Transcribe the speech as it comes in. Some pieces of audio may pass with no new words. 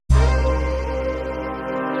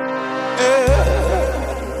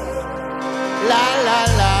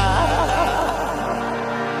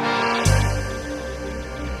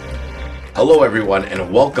Hello, everyone,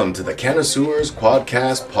 and welcome to the Cannaverse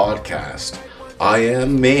Quadcast podcast. I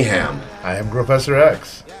am Mayhem. I am Professor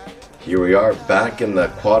X. Here we are back in the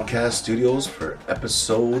Quadcast studios for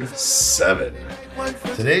episode 7.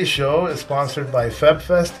 Today's show is sponsored by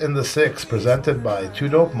FebFest in the 6, presented by Two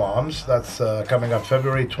Dope Moms. That's coming up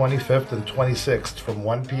February 25th and 26th from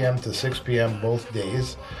 1 p.m. to 6 p.m. both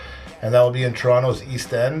days. And that will be in Toronto's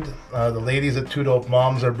East End. The ladies at Two Dope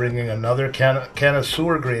Moms are bringing another Canna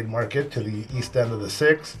sewer grade market to the East End of the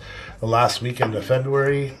 6th, the last weekend of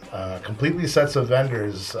February. Completely sets of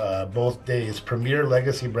vendors both days, premier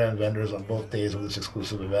legacy brand vendors on both days of this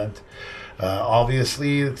exclusive event.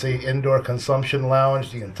 Obviously, it's a indoor consumption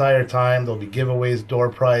lounge the entire time. There'll be giveaways, door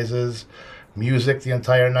prizes, music the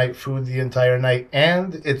entire night, food the entire night,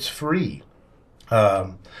 and it's free.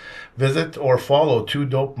 Visit or follow Two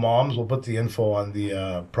Dope Moms. We'll put the info on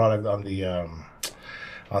the product on the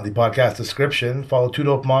podcast description. Follow Two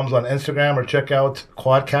Dope Moms on Instagram or check out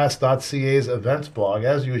quadcast.ca's events blog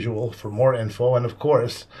as usual for more info. And of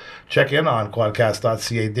course, check in on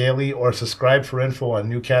quadcast.ca daily or subscribe for info on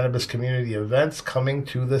new cannabis community events coming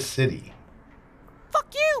to the city.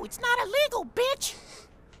 Fuck you! It's not illegal, bitch!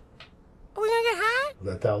 Are we gonna get high? Is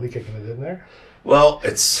that Tally kicking it in there? Well,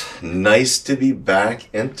 it's nice to be back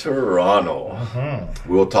in Toronto.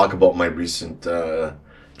 We'll talk about my recent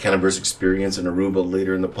Cannaverse experience in Aruba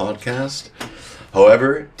later in the podcast.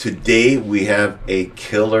 However, today we have a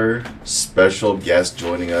killer special guest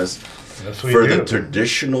joining us for the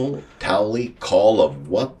traditional tally call of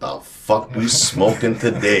what the fuck we smoking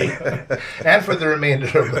today. And for the remainder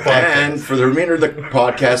of the podcast. And for the remainder of the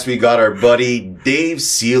podcast, we got our buddy Dave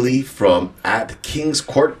Seeley from at King's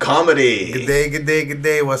Court Comedy. Good day, good day, good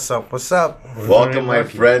day. What's up? What's up? Welcome, my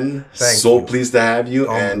friend. Thank so you. pleased to have you.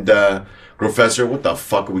 And Professor, what the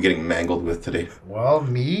fuck are we getting mangled with today? Well,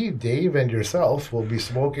 me, Dave, and yourself will be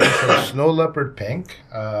smoking some Snow Leopard Pink.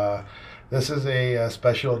 This is a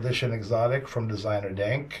special edition exotic from designer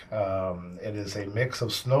Dank. It is a mix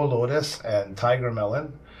of Snow Lotus and Tiger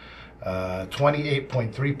Melon.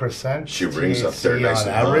 28.3%. She brings up THC there nice on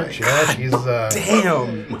and average. high. Yeah, she's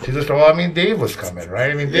Damn. she's just. Well, I mean, Dave was coming,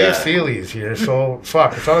 right? I mean, Dave Seeley's here, so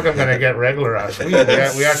fuck. It's not like I'm gonna get regular ass weed. We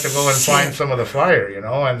have to go and find some of the fire, you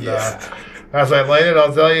know, and. As I light it,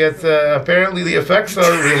 I'll tell you, it's apparently the effects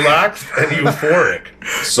are relaxed and euphoric.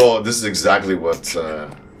 So this is exactly what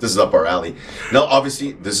this is up our alley. Now,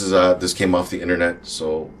 obviously, this came off the internet,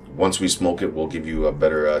 so once we smoke it, we'll give you a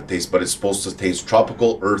better taste. But it's supposed to taste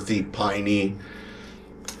tropical, earthy, piney,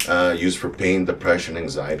 used for pain, depression,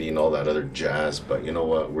 anxiety, and all that other jazz. But you know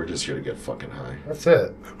what? We're just here to get fucking high. That's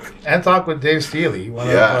it. And talk with Dave Seeley, one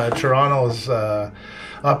of Toronto's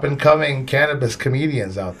up-and-coming cannabis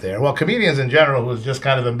comedians out there. Well, comedians in general who's just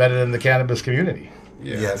kind of embedded in the cannabis community.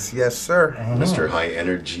 Yeah. Yes, sir. Mr. High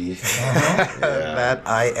Energy. That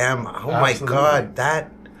I am. Oh my God,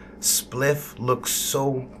 that spliff looks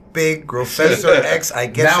so big, Professor X. I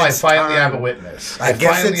guess now I it's finally time. have a witness. I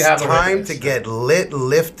guess finally it's have a time witness. to get lit,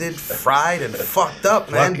 lifted, fried, and fucked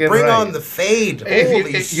up, man. Fucking Bring right. on the fade.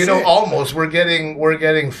 Holy shit! You know, almost we're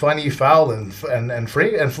getting funny, foul, and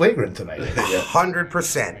flagrant tonight.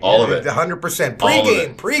 100%. All of it. 100%. All of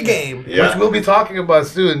Pre-game. it. Pre-game. Yeah. Which we'll be talking about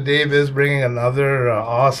soon. Dave is bringing another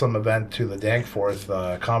awesome event to the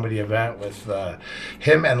Dankforth comedy event with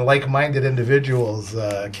him and like-minded individuals,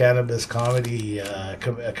 cannabis comedy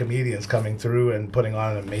comedians coming through and putting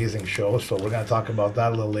on an amazing show. So we're going to talk about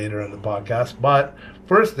that a little later in the podcast. But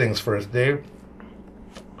first things first, Dave.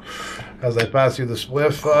 As I pass you the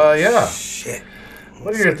spliff, Shit.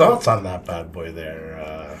 What are your thoughts on that bad boy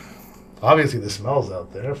there? Obviously, the smell's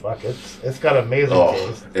out there. Fuck, it's got amazing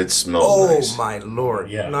taste. It smells nice. Oh my Lord.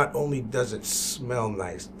 Yeah. Not only does it smell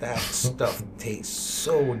nice, that stuff tastes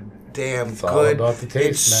so damn It's good. all about the taste,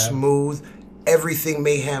 it's man. smooth. Everything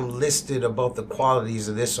Mayhem listed about the qualities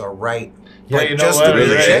of this are right. Yeah, but you know just what,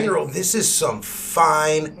 in right? general, this is some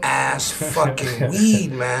fine ass fucking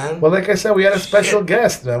weed, man. Well, like I said, we had a special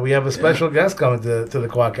guest. We have a special guest coming to the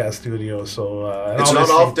Quadcast studio. So and It's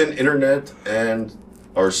not obviously- often internet and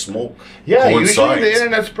our smoke Yeah, coincides. usually the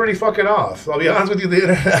internet's pretty fucking off. I'll be honest with you, the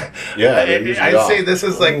internet. Yeah, they're usually I'd off. say this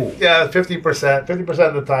is like 50%. 50%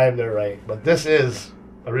 of the time they're right, but this is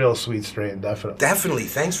a real sweet strain, definitely. Definitely.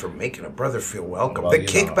 Thanks for making a brother feel welcome. Well, the you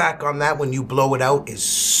know. kickback on that when you blow it out is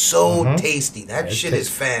so tasty. That It shit is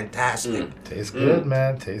fantastic. Tastes good,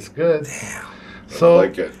 man. Tastes good. Damn. So, I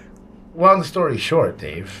like it. long story short,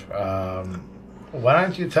 Dave, why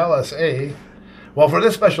don't you tell us, Well, for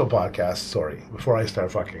this special podcast, sorry, before I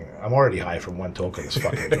start fucking, I'm already high from one token. This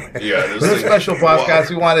fucking joint. Yeah, For this special podcast,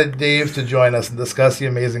 we wanted Dave to join us and discuss the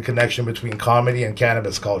amazing connection between comedy and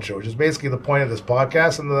cannabis culture, which is basically the point of this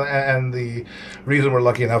podcast and the reason we're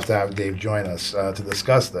lucky enough to have Dave join us to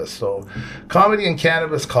discuss this. So, comedy and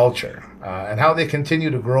cannabis culture and how they continue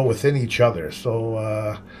to grow within each other. So,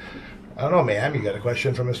 I don't know, ma'am, you got a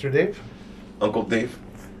question for Mr. Dave? Uncle Dave,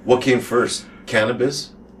 what came first,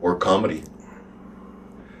 cannabis or comedy?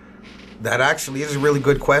 That actually is a really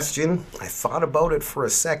good question. I thought about it for a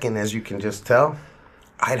second, as you can just tell.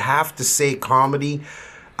 I'd have to say comedy.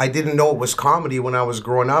 I didn't know it was comedy when I was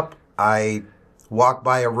growing up. I walked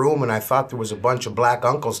by a room and I thought there was a bunch of black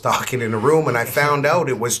uncles talking in a room, and I found out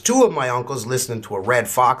it was two of my uncles listening to a Red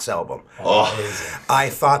Fox album. Oh, I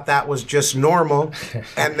thought that was just normal.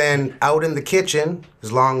 And then out in the kitchen,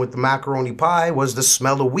 along with the macaroni pie, was the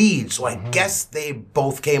smell of weed. So I guess they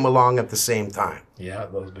both came along at the same time. Yeah,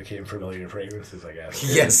 those became familiar fragrances, I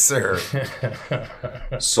guess. Yes, sir.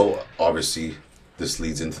 so obviously this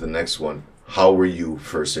leads into the next one. How were you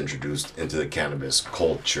first introduced into the cannabis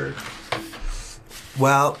culture?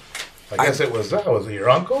 Well, I guess it was it your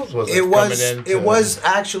uncles? It was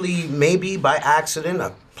actually maybe by accident,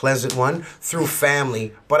 a pleasant one, through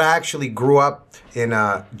family. But I actually grew up in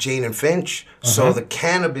Jane and Finch, so the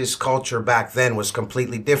cannabis culture back then was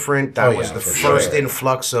completely different. That was the first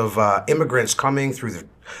influx of immigrants coming through the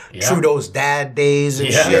Trudeau's dad days and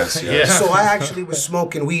shit. Yes. So I actually was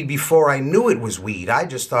smoking weed before I knew it was weed. I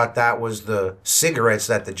just thought that was the cigarettes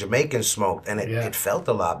that the Jamaicans smoked, and it felt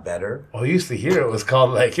a lot better. Well, you used to hear it was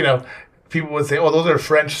called, like, you know, people would say, oh, those are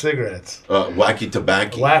French cigarettes. Wacky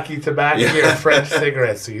tobacco. Wacky tobacco or French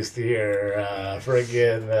cigarettes. You used to hear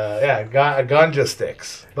ganja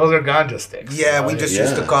sticks. Those are ganja sticks. Yeah, we just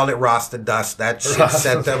used to call it Rasta dust. That shit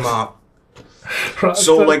set them up.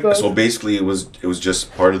 So basically it was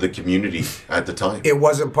just part of the community at the time. It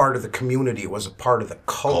wasn't part of the community. It was a part of the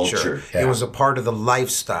culture. Yeah. It was a part of the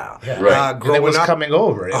lifestyle. Yeah. Right. Growing it was up, coming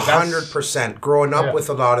over. 100%. Growing up with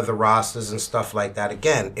a lot of the Rastas and stuff like that.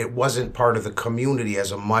 Again, it wasn't part of the community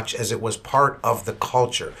as much as it was part of the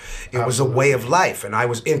culture. It was a way of life, and I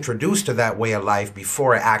was introduced to that way of life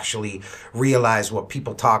before I actually realized what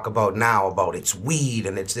people talk about now, about it's weed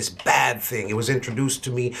and it's this bad thing. It was introduced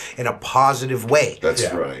to me in a positive way. That's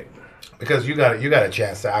right. Because you got a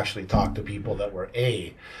chance to actually talk to people that were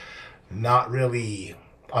not really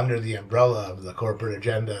under the umbrella of the corporate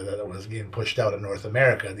agenda that was being pushed out in North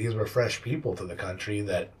America. These were fresh people to the country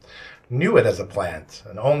that knew it as a plant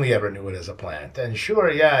and only ever knew it as a plant. And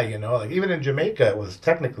sure, you know, like even in Jamaica, it was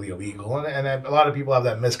technically illegal. And a lot of people have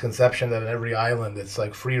that misconception that in every island it's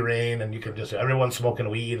like free reign and you can just, everyone's smoking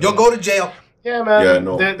weed. You'll go to jail. Yeah, man. Yeah,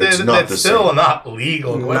 no, it's still not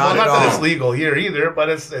legal. Not not at that all. it's legal here either, but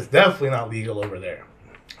it's definitely not legal over there.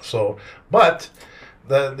 So, but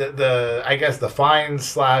the I guess the fine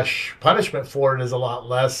 / punishment for it is a lot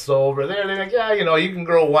less. So over there, they're like, yeah, you know, you can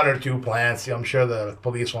grow 1 or 2 plants. I'm sure the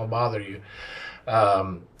police won't bother you.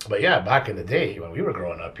 But yeah, back in the day when we were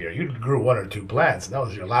growing up here, you grew 1 or 2 plants, and that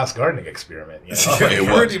was your last gardening experiment. You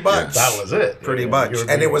know? Pretty much. That was it. Pretty much.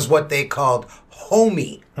 And it was what they called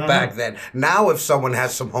homey back then. Now, if someone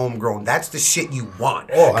has some homegrown, that's the shit you want.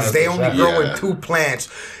 Because they only grow in 2 plants,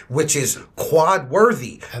 which is quad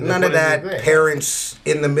worthy. None of that parents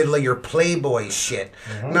in the middle of your Playboy shit.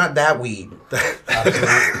 Not that weed. They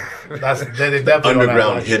definitely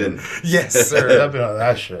Underground hidden. Yes, sir. Definitely not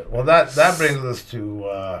that shit. Well, that brings us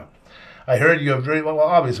to. I heard you have well,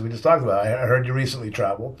 obviously we just talked about it. I heard you recently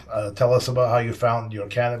traveled. Tell us about how you found your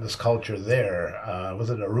cannabis culture there. Was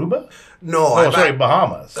it Aruba? No,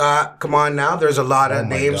 Bahamas. Come on now. There's a lot of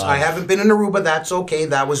names. God. I haven't been in Aruba. That's okay.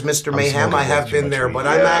 That was Mr. Mayhem. I have been there, but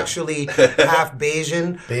I'm actually half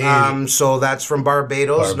Bayesian. So that's from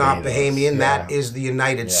Barbados, not Bahamian. Yeah. That is the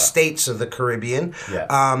United States of the Caribbean. Yeah.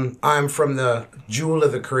 I'm from the Jewel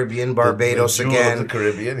of the Caribbean, Barbados the again. Jewel of the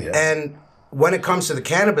Caribbean, yeah. And when it comes to the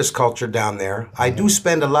cannabis culture down there, I do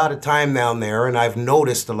spend a lot of time down there, and I've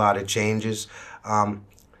noticed a lot of changes.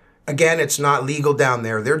 Again, it's not legal down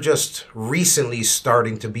there. They're just recently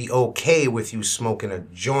starting to be okay with you smoking a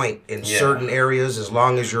joint in certain areas as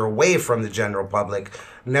long as you're away from the general public.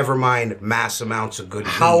 Never mind mass amounts of good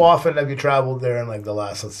weed. How often have you traveled there in like the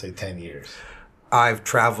last, let's say, 10 years? I've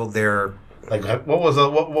traveled there. Like what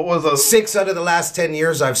was a 6 out of the last 10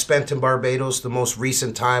 years I've spent in Barbados. The most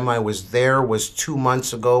recent time I was there was 2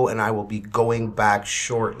 months ago, and I will be going back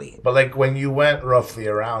shortly. But like when you went roughly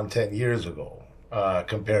around 10 years ago,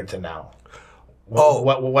 compared to now.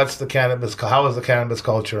 What's the cannabis? How is the cannabis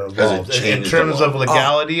culture evolved in terms of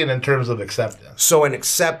legality and in terms of acceptance? So in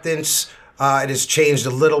acceptance, It has changed a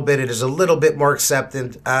little bit. It is a little bit more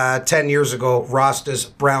accepted. 10 years ago, Rasta's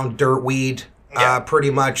brown dirt weed, pretty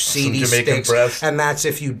much CD Jamaican sticks. press. And that's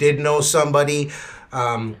if you did know somebody.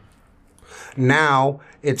 Now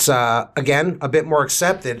it's again a bit more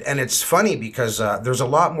accepted, and it's funny because there's a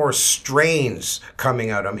lot more strains coming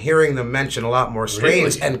out. I'm hearing them mention a lot more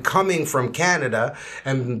strains, Really? and coming from Canada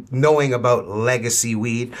and knowing about legacy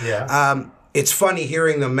weed. It's funny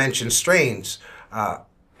hearing them mention strains.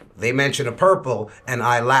 They mention a purple, and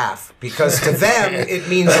I laugh because to them it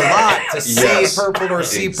means a lot to say purple or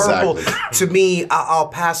see purple. To me, I'll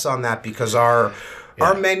pass on that because our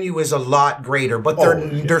menu is a lot greater, but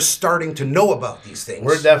they're starting to know about these things.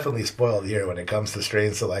 We're definitely spoiled here when it comes to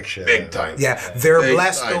strain selection. Big time. Yeah, they're Big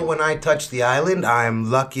blessed time. though. When I touch the island,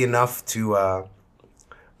 I'm lucky enough to,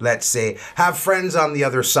 let's say, have friends on the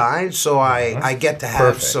other side, so I get to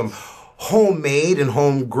have some homemade and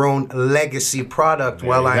homegrown legacy product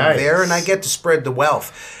while I'm nice. there, and I get to spread the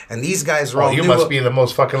wealth. And these guys are all you new. must be the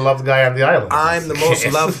most fucking loved guy on the island. I'm the most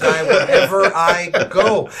loved guy wherever I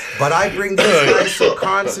go. But I bring these guys some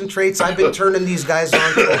concentrates. I've been turning these guys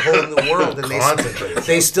on to a whole new world. And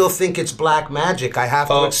they still think it's black magic. I have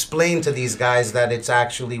to explain to these guys that it's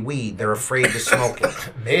actually weed. They're afraid to smoke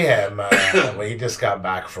it. Mayhem, when he just got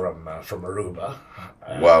back from Aruba.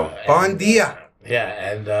 Wow. Bon dia. Yeah,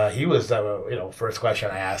 and he was, first question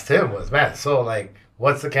I asked him was, man, so like,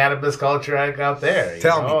 what's the cannabis culture like out there?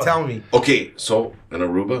 Tell me. Okay, so in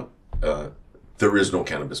Aruba, there is no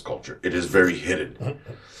cannabis culture. It is very hidden.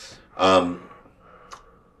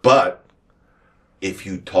 But if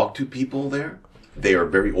you talk to people there, they are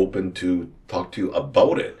very open to talk to you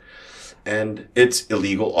about it. And it's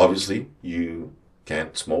illegal, obviously. You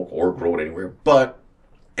can't smoke or grow it anywhere. But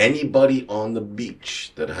anybody on the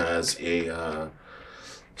beach that has a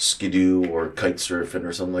skidoo or kite surfing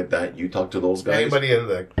or something like that, you talk to those guys. Anybody in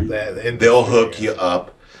the industry, they'll hook you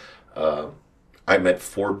up. I met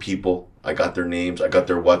 4 people. I got their names. I got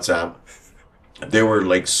their WhatsApp. They were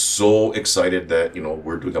like so excited that,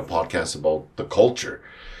 we're doing a podcast about the culture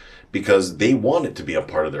because they want it to be a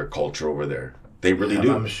part of their culture over there. They really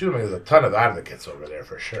do. I'm assuming there's a ton of advocates over there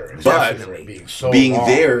for sure. But being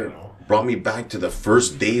there brought me back to the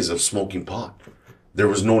first days of smoking pot. There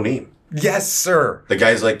was no name. Yes, sir. The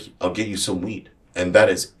guy's like, I'll get you some weed. And that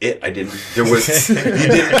is it. You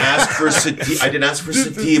didn't ask for sativa. I didn't ask for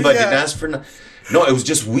sativa. I didn't ask for, no, it was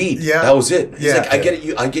just weed. Yeah. That was it. He's like, I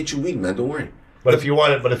get you weed, man. Don't worry. But if you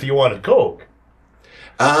wanted coke.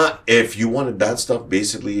 If you wanted that stuff,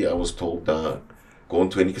 basically, I was told, go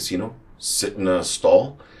into any casino, sit in a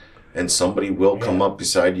stall, and somebody will come up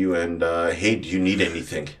beside you and, hey, do you need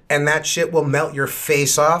anything? And that shit will melt your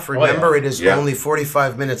face off. Remember, it is only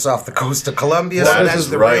 45 minutes off the coast of Colombia, so that's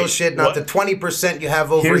the real shit, not the 20% you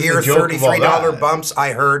have over here, $33 bumps,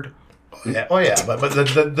 I heard. Yeah. Oh, yeah, but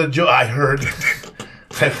the joke, I heard...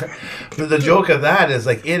 But the joke of that is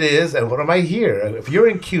like it is, and what am I here? If you're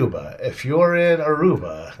in Cuba, if you're in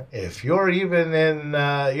Aruba, if you're even in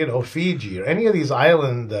Fiji or any of these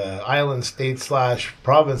island states /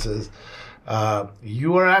 provinces,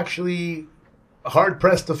 you are actually hard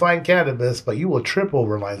pressed to find cannabis, but you will trip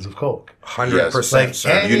over lines of coke. 100%.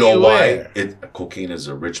 Sir. You know why? Cocaine is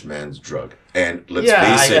a rich man's drug, and let's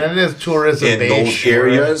face it. And it is tourism in those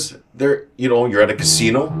areas. There, you're at a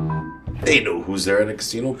casino. They know who's there at a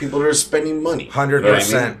casino. People that are spending money.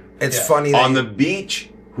 100%. It's funny. On the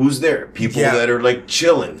beach, who's there? People that are like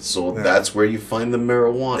chilling. So that's where you find the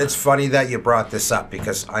marijuana. It's funny that you brought this up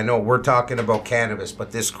because I know we're talking about cannabis,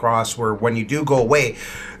 but this cross where when you do go away,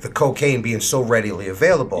 the cocaine being so readily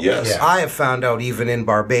available. Yes. Yeah. I have found out even in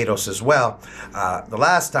Barbados as well. The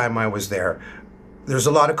last time I was there, there's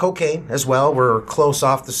a lot of cocaine as well. We're close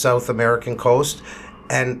off the South American coast.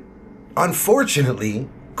 And unfortunately,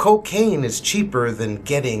 cocaine is cheaper than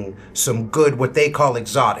getting some good, what they call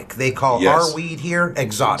exotic. They call our weed here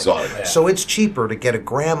exotic. Yeah. So it's cheaper to get a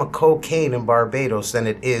gram of cocaine in Barbados than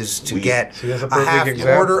it is to get a half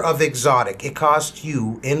quarter of exotic. It costs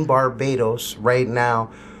you in Barbados right now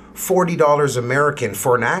 $40 American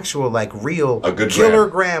for an actual real killer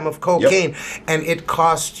gram of cocaine. And it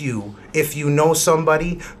costs you, if you know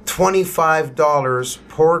somebody, $25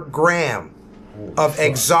 per gram of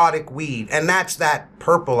exotic weed, and that's that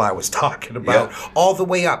purple I was talking about, all the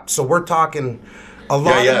way up. So we're talking a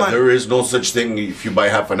lot of money. There is no such thing. If you buy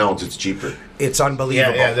half an ounce, it's cheaper. It's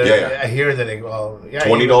unbelievable. I hear that.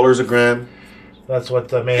 $20 a gram. That's what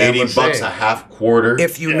the man was $80 saying. a half quarter.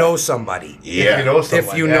 If you know somebody. Yeah. If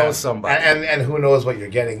you know somebody. And who knows what you're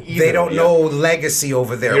getting either. They don't know legacy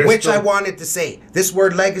over there, which I wanted to say. This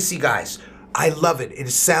word legacy, guys. I love it. It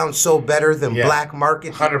sounds so better than Black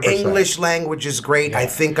Market. The 100%. English language is great. I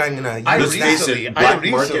think I'm going to use Let's face that. it, Black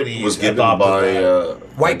Market was given by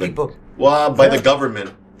White people. Well, by the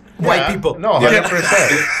government. White people. No,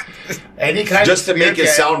 100%. Any kind Just of to make it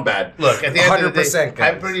smear sound bad. Look, at the end of the 100%, day,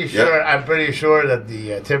 I'm pretty sure that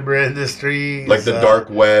the timber industry, Like the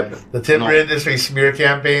dark web. the timber industry smear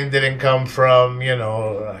campaign didn't come from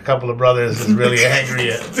a couple of brothers who's really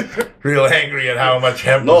angry at how much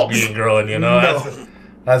hemp was being grown.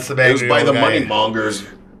 That's the It was by the guy. money mongers.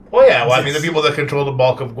 Well, yeah. Well, I mean, the people that control the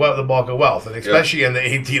bulk of wealth, and especially in the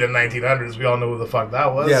 18 and 1900s, we all know who the fuck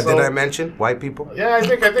that was. Yeah, so, did I mention white people? Yeah, I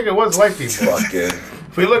think it was white people. Fucking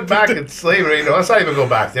If we look back at slavery, let's not even go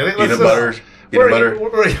back there. peanut butter. Peanut butter.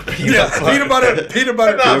 Peanut butter. Peanut butter. Peanut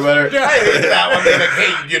butter. I hate that one. They're like,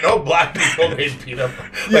 hey, black people made peanut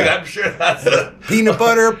butter. Like, I'm sure that's a... Peanut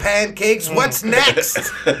butter, pancakes. What's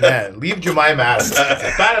next? Man, leave Jemima out of it.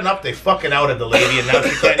 It's bad enough they fucking outed the lady and now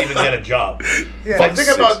she can't even get a job. But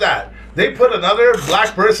think about that. They put another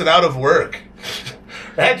black person out of work.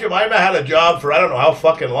 And Jemima had a job for I don't know how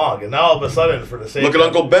fucking long, and now all of a sudden, for the same... Look at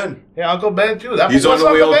Uncle Ben. Yeah, Uncle Ben too. He's on the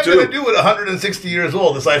way out too. What's Uncle Ben going to do at 160 years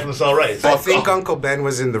old aside from sell rice? I think Uncle Ben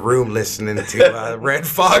was in the room listening to Red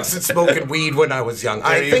Fox and smoking weed when I was young.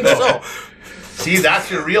 I think so. See,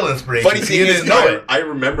 that's your real inspiration. Funny thing you is, didn't know it. I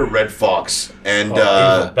remember Red Fox, and He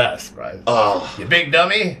was the best, right? You big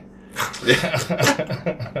dummy.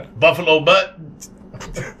 Buffalo butt.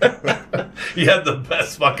 He had the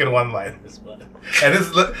best fucking one-liners, and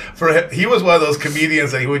he was one of those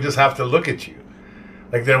comedians that he would just have to look at you,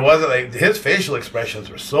 like there wasn't his facial expressions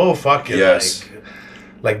were so fucking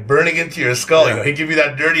like burning into your skull. Yeah. He'd give you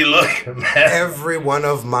that dirty look, man. Every one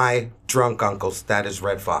of my drunk uncles, that is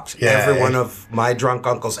Red Fox. Yeah, Every one of my drunk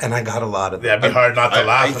uncles, and I got a lot of them. Yeah, it'd be hard not to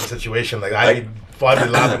laugh in a situation like I'd be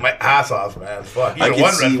laughing my ass off, man. Fuck. Even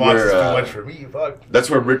one Red Fox is too much for me. Fuck.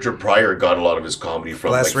 That's where Richard Pryor got a lot of his comedy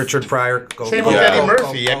from. Bless Richard Pryor. Same with Eddie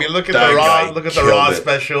Murphy. I mean, look at the Raw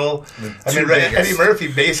special. I mean, Eddie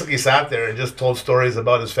Murphy basically sat there and just told stories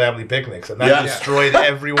about his family picnics, and that destroyed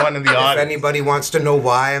everyone in the audience. If anybody wants to know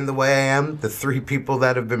why I'm the way I am, the three people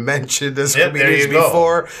that have been mentioned as comedians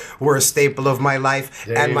before were a staple of my life,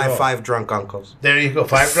 and my 5 drunk uncles. There you go.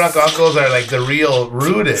 5 drunk uncles are like the real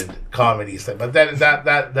rooted comedies thing, but then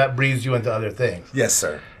that breeds you into other things. Yes,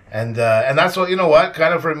 sir. And that's what, what,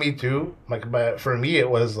 kind of for me too. Like, for me, it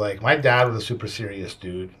was like my dad was a super serious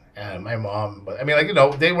dude, and my mom. But I mean,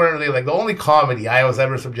 they weren't really like the only comedy I was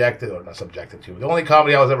ever the only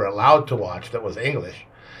comedy I was ever allowed to watch that was English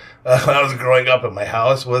when I was growing up in my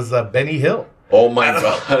house was Benny Hill. Oh my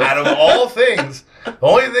God. Out of all things, the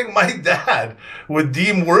only thing my dad would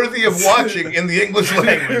deem worthy of watching in the English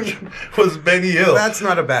language was Benny Hill. That's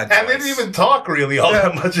not a bad choice. And they didn't even talk really all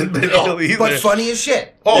that much in Benny Hill either. But funny as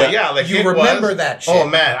shit. Oh, yeah. Like you remember that shit. Oh,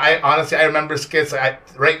 man. I remember skits.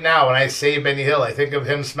 Right now, when I say Benny Hill, I think of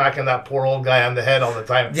him smacking that poor old guy on the head all the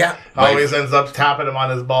time. Yeah. Always ends up tapping him on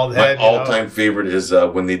his bald head. My all-time favorite is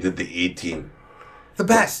when they did the A-Team. The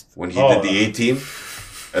best. When he did the A-Team.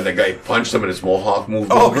 And the guy punched him and his mohawk moved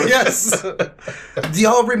over. Oh, yes. Do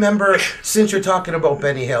y'all remember, since you're talking about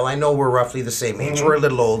Benny Hill, I know we're roughly the same age. We're a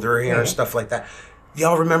little older here and stuff like that. Do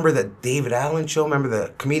y'all remember the David Allen show? Remember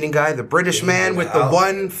the comedian guy, the British man with the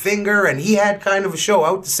one finger? And he had kind of a show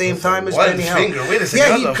out the same time as Benny Hill. Wait a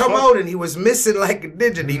second. Yeah, he'd come out and he was missing like a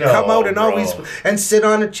digit. He'd come out and always and sit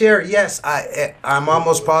on a chair. Yes, I'm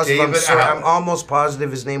almost positive. I'm almost positive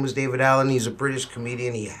his name was David Allen. He's a British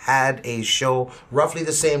comedian. He had a show roughly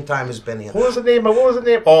the same time as Benny Hill. What was the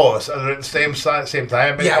name? Oh, same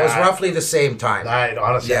time. Yeah, it was roughly the same time. I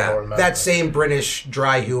honestly don't remember. That same British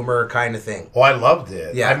dry humor kind of thing. Oh, I loved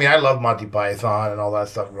it. Yeah. I mean, I loved Monty Python and all that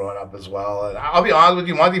stuff growing up as well. And I'll be honest with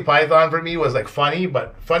you, Monty Python for me was like funny,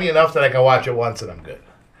 but funny enough that I can watch it once and I'm good.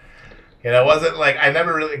 It wasn't like, I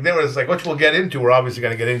never really, there was like, which we'll get into, we're obviously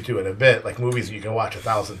going to get into in a bit, like movies that you can watch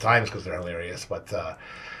 1,000 times because they're hilarious. But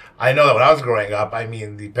I know that when I was growing up, I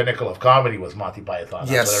mean, the pinnacle of comedy was Monty Python.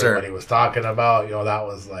 That's what everybody was talking about. That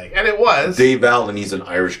was like, and it was. Dave Allen, he's an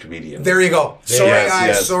Irish comedian. There you go.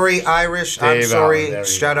 Sorry, Irish. I'm sorry.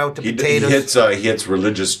 Shout out to Potatoes. He hits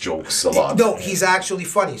religious jokes a lot. No, he's actually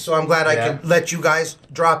funny. So I'm glad I could let you guys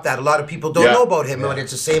drop that. A lot of people don't know about him, but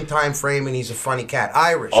it's the same time frame, and he's a funny cat.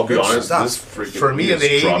 Irish. I'll be honest, this for me in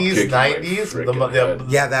the 80s,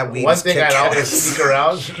 90s, that weed. One thing I'd always sneak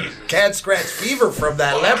around. Cat scratch fever from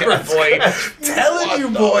that leopard boy. Telling you,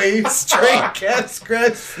 boy, straight cat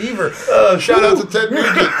scratch fever. Shout out to Ted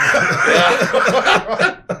Nugent.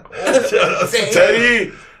 Shout out to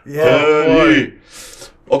Teddy. Yeah, boy.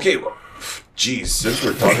 Okay, geez, since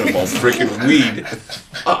we're talking about freaking weed,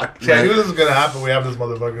 I knew this was gonna happen. We have this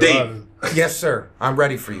motherfucker Dave, on. Yes, sir. I'm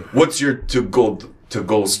ready for you. What's your to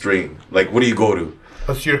go strain? Like, what do you go to?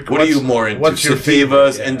 What are you more into? What's your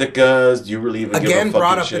Sativas, favorite? indicas? Do you really even give a Again, fucking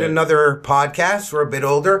brought up shit? in another podcast. We're a bit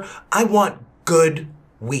older. I want good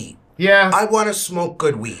weed. Yeah. I want to smoke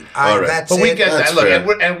good weed. All right. That's But we it. get That's that.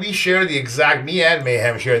 Look, fair. and we share the exact, me and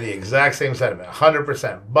Mayhem share the exact same sentiment,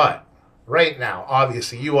 100%. But right now,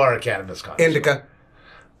 obviously, you are a cannabis connoisseur. Indica.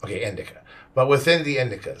 Okay, indica. But within the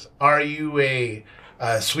indicas, are you a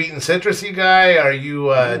sweet and citrusy guy? Are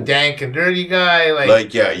you a dank and dirty guy?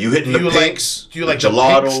 Like, yeah, you hitting the do you pinks, do you like the the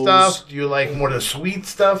gelatos. pink stuff? Do you like more the sweet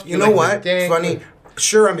stuff? Do You know like what? the dank? Funny.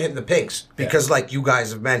 Sure, I'm hitting the pinks because, like you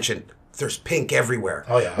guys have mentioned, there's pink everywhere.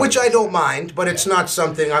 Oh, yeah. Which I don't mind, but it's not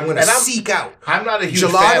something I'm going to seek out. I'm not a huge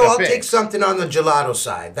Gelato, fan of I'll pinks. take something on the gelato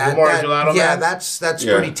side. You're more a gelato Yeah, man? that's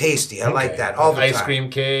Yeah. pretty tasty. I like that all the Ice time. cream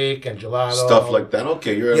cake and gelato. Stuff like that.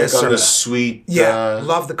 Okay, you're Yes, like on sir. the sweet. Yeah,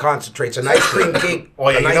 love the concentrates. An ice cream cake, Oh,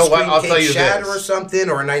 yeah, an you ice know what? cream I'll cake tell you shatter this. or something,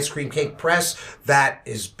 or an ice cream cake press. That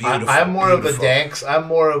is beautiful. I'm more of the beautiful. danks. I'm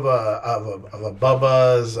more of a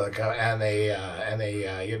Bubba's like and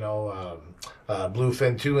a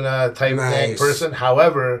bluefin tuna type dank Nice. person.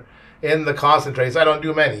 However, in the concentrates, I don't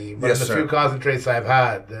do many, but Yes, in the sir. few concentrates I've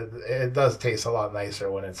had, it does taste a lot nicer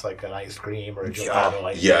when it's like an ice cream or a gelato.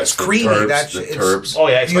 ice cream. Yes, creamy, The that's- terps. The it's- terps. Oh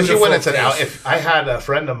yeah, especially when Beautiful it's an out. taste. If I had a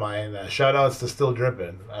friend of mine, shout outs to Still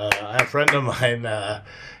Drippin'. I had a friend of mine.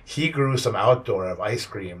 He grew some outdoor of ice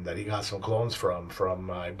cream that he got some clones from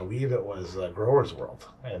I believe it was Growers World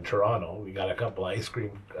in Toronto. We got a couple of ice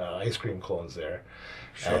cream clones there.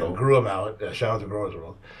 And grew them out. Shout out to Growers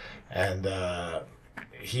World, and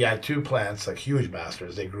he had 2 plants, like huge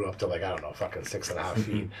bastards. They grew up to like I don't know, fucking 6.5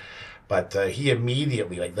 feet. But he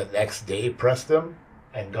immediately, like the next day, pressed them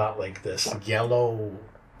and got like this yellow,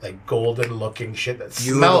 like golden looking shit that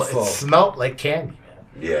Beautiful. smelled like candy, man.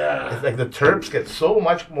 Yeah. It's like the terps get so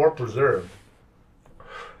much more preserved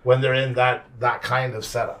when they're in that kind of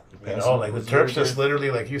setup. You know, like the terps just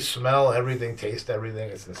literally like you smell everything, taste everything.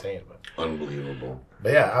 It's insane. Unbelievable.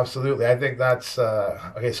 But yeah, absolutely. I think that's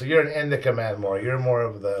okay. So you're an indica man more. You're more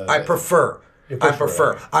of the. I prefer. You I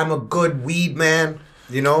prefer. prefer. I'm a good weed man.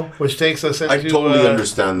 You know. Which takes us into. I totally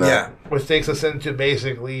understand that. Yeah. Which takes us into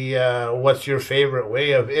basically what's your favorite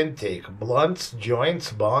way of intake? Blunts,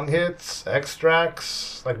 joints, bong hits,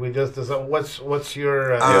 extracts? Like we just what's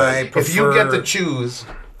your I if you get to prefer- choose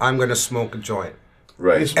I'm gonna smoke a joint.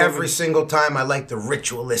 Right. It's- Every single time, I like the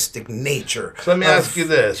ritualistic nature. so let me of- ask you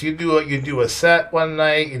this. You do a set one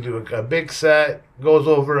night, you do a big set, goes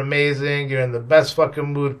over amazing, you're in the best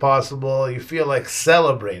fucking mood possible, you feel like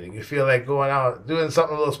celebrating, you feel like going out, doing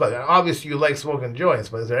something a little special. And obviously you like smoking joints,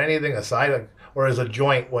 but is there anything aside like, or is a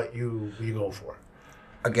joint what you go for?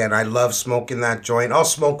 Again, I love smoking that joint. I'll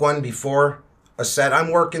smoke one before a set. I'm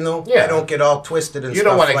working though. Yeah. I don't get all twisted and You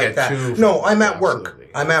stuff don't wanna like get that. too- No, I'm at work. Absolutely.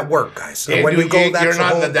 I'm at work, guys. Yeah, When we go, that's you're a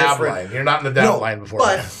not in whole the dab different- line. You're not in the dab No, line before.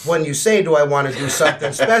 but when you say, do I want to do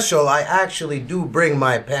something special, I actually do bring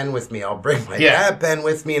my pen with me. I'll bring my dab pen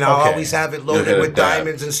with me, and I'll Okay. always have it hit loaded a with dab.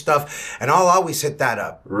 diamonds and stuff, and I'll always hit that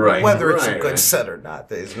up. Right, Whether it's a right, good right. set or not,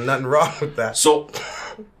 there's nothing wrong with that. So,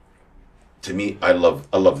 to me, I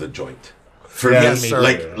love the joint. For Yeah, me, me too.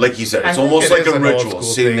 like you said, I it's think almost it like is a an old ritual. school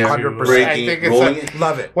Sitting thing, there, 100%. I breaking, think it's rolling a- it.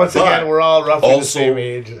 Love it. Once But again, we're all roughly the Also, same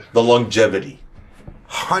age. the longevity.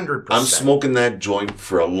 100%. I'm smoking that joint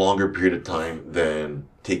for a longer period of time than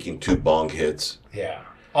taking 2 bong hits. Yeah.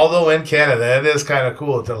 Although in Canada, it is kind of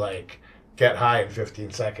cool to like get high in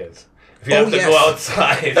 15 seconds. If you Oh, have to yes. go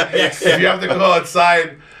outside, if you have to go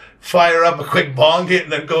outside, fire up a quick bong hit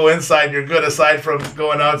and then go inside, you're good aside from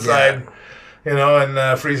going outside. You know,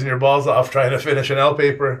 and freezing your balls off trying to finish an L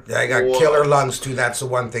paper. Yeah, I got killer lungs too. That's the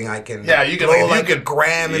one thing I can. Yeah, you can- blow you like can- a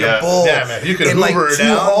gram in Yeah. a bowl. Yeah, man, you can in like Hoover it 2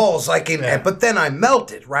 down. holes. I can, Yeah. but then I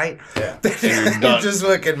melt it, right? Yeah. you're done. Just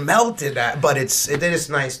fucking melted. But it is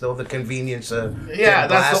nice though, the convenience of Yeah, getting that's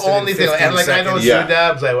the blasted in only thing. 15 And like I know seconds. Yeah.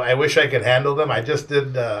 dabs, I wish I could handle them. I just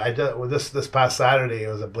did. This past Saturday. It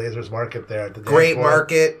was a Blazers market there at the Great dance floor.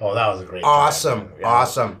 market. Oh, that was a great. Awesome, time. Yeah.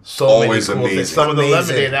 awesome. So Always many cool amazing. things. Some of the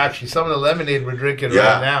Amazing. lemonade, actually, some of the lemonade we're drinking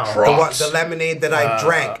Yeah, right now. props. The lemonade that I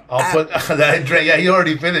drank. I'll put that I drank. Yeah, you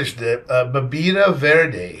already finished it. Bebida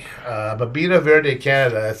Verde, Bebida Verde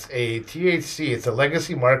Canada. It's a THC. It's a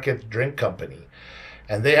legacy market drink company,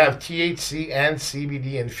 and they have THC and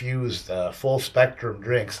CBD infused full spectrum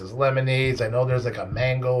drinks. There's lemonades. I know there's like a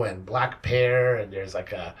mango and black pear, and there's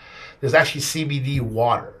actually CBD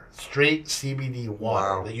water, straight CBD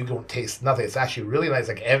water Wow. that you don't taste nothing. It's actually really nice,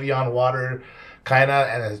 like Evian water. Kind of,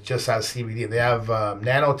 and it just has CBD. They have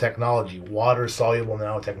nanotechnology, water soluble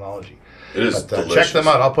nanotechnology. It is But, delicious. check them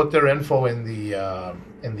out. I'll put their info in the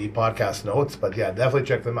podcast notes. But yeah, definitely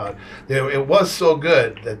check them out. It was so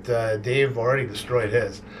good that Dave already destroyed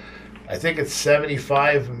his. I think it's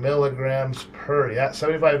 75 milligrams per. Yeah,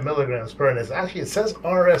 75 milligrams per, and it says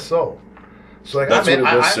RSO. So like, That's what it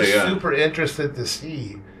does say, yeah. super interested to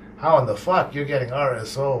see how in the fuck you're getting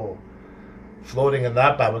RSO floating in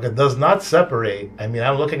that bad book. It does not separate. I mean,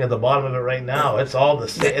 I'm looking at the bottom of it right now. It's all the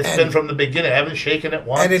same. It's been from the beginning. I haven't shaken it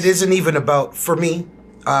once. And it isn't even about, for me,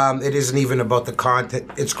 it isn't even about the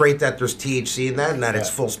content. It's great that there's THC in that and that it's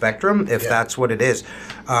full spectrum, if that's what it is.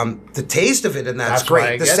 The taste of it, and that's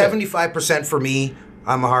great. The 75% for me,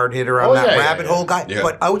 I'm a hard hitter. I'm that rabbit hole guy. Yeah.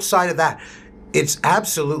 But outside of that, it's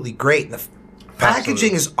absolutely great. The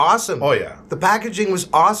packaging is awesome. Oh, yeah. The packaging was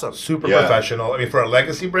awesome. Super professional. I mean, for a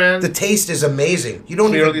legacy brand, The taste is amazing. You don't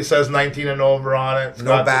clearly even... says 19 and over on it. It's No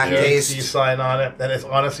got back the taste. THC sign on it, and it's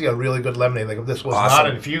honestly a really good lemonade. Like if this was not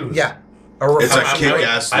infused, Yeah. It's a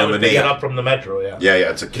kick-ass I would pick lemonade. it up from the Metro. Yeah. Yeah,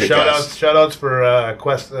 it's a kick-ass. Shout outs for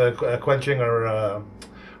quenching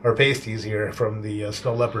our pasties here from the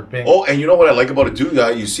Snow Leopard Pink. Oh, and you know what I like about it too, guy?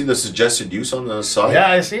 You see the suggested use on the side? Yeah,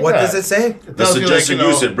 I see What that. does it say? It The tells you, suggested like,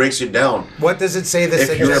 use, it breaks it down. What does it say? The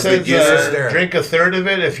If you're a It says, beginner, there. drink a third of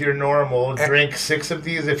it if you're normal. Drink 6 of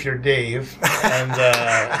these if you're Dave, and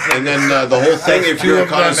And then the whole thing if 2 you're a of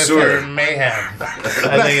them if you're connoisseur. mayhem.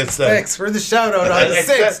 I think it's Thanks for the shout out on the It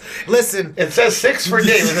 6. says- Listen, It says 6 for Dave.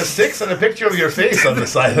 There's a 6 and a picture of your face on the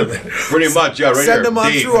side of it. Pretty much, yeah, right send there. them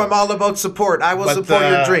on Dave. through. I'm all about support. I will But, support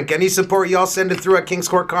your drink. Any support y'all send it through at King's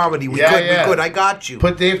Court Comedy. We could. I got you.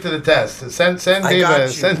 Put Dave to the test. Send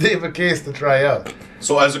Dave a case to try out.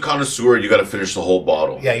 So as a connoisseur, you got to finish the whole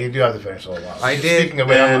bottle. Yeah, you do have to finish the whole lot. I did, Speaking of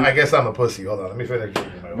which, and- I guess I'm a pussy. Hold on, let me finish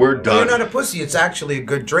drinking my We're water. done. You're not a pussy. It's actually a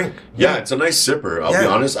good drink. Yeah, it's a nice sipper. I'll be Yeah.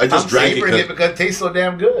 honest. I just I'm drank savoring it. it because it tastes so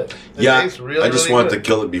damn good. It Yeah, tastes really, I just really wanted good. to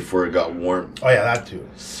kill it before it got warm. Oh yeah, that too.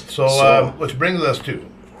 So, So- which brings us to,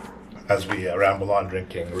 as we ramble on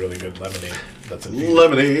drinking a really good lemonade. That's a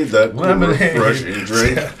Lemonade, that Lemonade. refreshing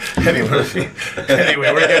drink.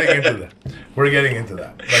 anyway, we're getting into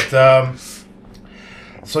that. But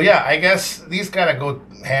so yeah, I guess these kind of go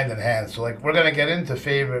hand in hand. So like we're gonna get into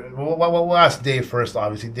favorite. We'll ask Dave first.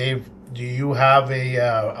 Obviously, Dave, do you have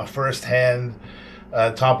a first-hand,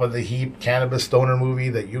 top of the heap cannabis stoner movie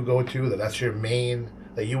that you go to? That's your main.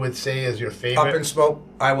 That you would say is your favorite. Up in Smoke,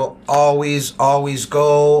 I will always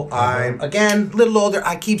go. I'm, again, a little older.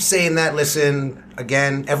 I keep saying that. Listen,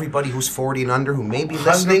 again, everybody who's 40 and under who may be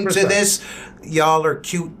listening to 100%. this, y'all are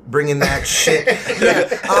cute bringing that shit.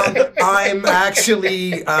 Yeah, I'm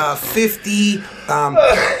actually 50,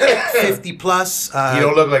 50 plus. You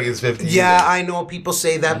don't look like he's 50. Yeah, I know people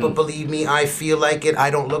say that, but believe me, I feel like it. I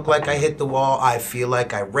don't look like I hit the wall. I feel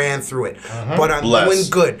like I ran through it. But I'm Bless. doing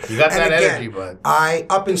good. You got And that again, energy, bud.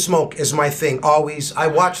 Up in Smoke is my thing. Always. I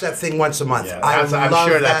watch that thing once a month. Yeah, I I'm love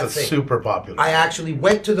sure that that's thing. super popular. I actually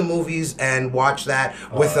went to the movies and watched that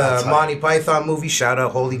with that's a Monty Python movie. Shout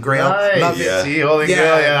out Holy Grail. Nice. Love it. Yeah. See, Holy Yeah,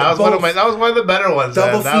 Grail. Yeah, that was, both. that was one of the better ones.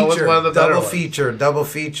 Double man. That was feature. one of the better Double ones. feature. Double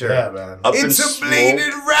feature. Yeah, man. Up in It's a Smoke-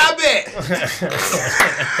 bladed rabbit.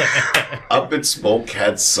 Up in Smoke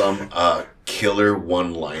had some killer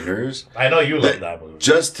one-liners. I know you love that movie.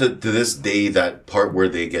 Just to this day, that part where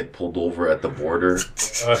they get pulled over at the border,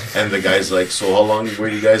 and the guy's like, "So how long were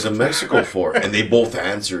you guys in Mexico for?" And they both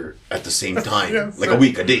answer at the same time, like a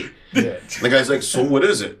week, a day. Yeah. The guy's like, "So what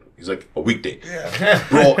is it?" He's like, "A weekday."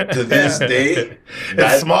 Bro, to this day,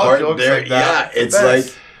 that small part jokes there, like that. yeah, it's Best.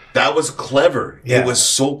 like that was clever. Yeah. It was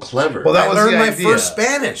so clever. Well, that I was learned the my idea. first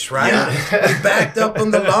Spanish, right? Yeah. We backed up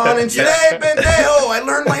on the lawn and said, Yeah. "Hey, pendejo!" I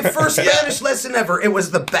learned my first Spanish lesson ever. It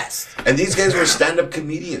was the best. And these guys were stand-up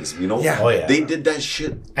comedians, you know? Yeah. Oh, yeah. They did that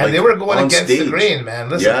shit. And like, they were going on against stage. the grain, man.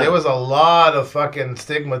 Listen, Yeah. there was a lot of fucking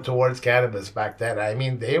stigma towards cannabis back then. I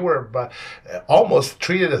mean, they were almost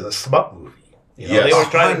treated as a smut movie. You know, Yes. they were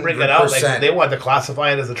trying to bring it out. Like 100%. they wanted to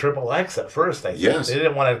classify it as a triple X at first. I think. Yes. They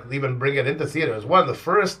didn't want to even bring it into theater. It was one of the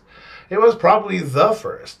first. It was probably the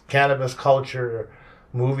first cannabis culture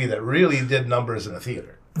movie that really did numbers in a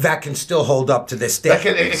theater. That can still hold up to this day.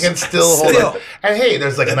 It can still hold Still. up. And hey,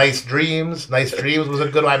 there's like Nice Dreams. Nice Dreams was a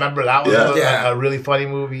good one. I remember that was Yeah. a really funny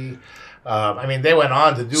movie. I mean, they went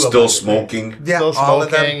on to do Still smoking. Yeah, Still all of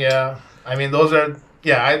them. smoking, yeah. I mean, those are,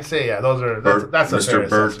 yeah, I'd say, yeah, those are, that's a fair Mr.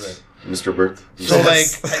 Burt. assessment. Mr. Burt. So,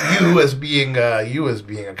 Yes. like, you as being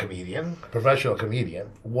a comedian, professional comedian,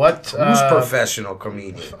 what... Who's professional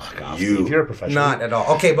comedian? You. If you're a professional... Not at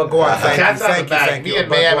all. Okay, but go on. The Thank you. cat's out the Thank you. bag. Thank Me you. and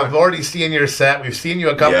But Mayhem go on. have already seen your set. We've seen you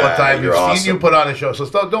a couple Yeah, of times. We've you're seen awesome. you put on a show. So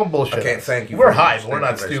don't bullshit. Okay, thank you. We're very high, much. but we're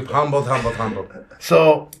Thank not you very much. stupid. Humbled.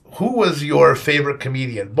 So, who was your favorite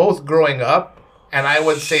comedian? Both growing up And I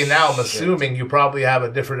would say now, I'm assuming you probably have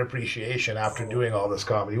a different appreciation after doing all this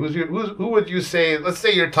comedy. Who would you say, let's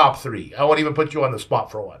say your top three. I won't even put you on the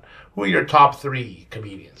spot for one. Who are your top three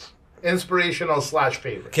comedians? Inspirational /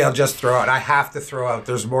 favorite. Okay, I'll just throw out. I have to throw out.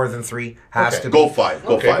 There's more than three. Has to be. Go five.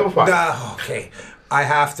 Go five. Go five. Okay. I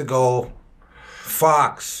have to go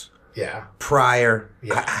Fox. Yeah. Pryor.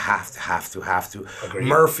 Yeah. I have to. Agreed.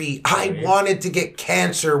 Murphy. I wanted to get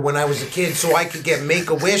cancer when I was a kid so I could get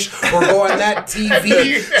Make-A-Wish or go on that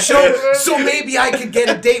TV show so maybe I could get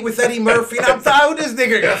a date with Eddie Murphy. And I'm how this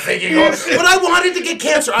nigga gonna think it goes. But I wanted to get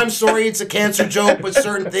cancer. I'm sorry it's a cancer joke, but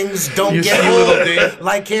certain things don't get old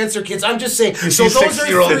like cancer kids. I'm just saying. You so see those are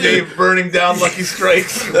 6-year-old three. Dave burning down Lucky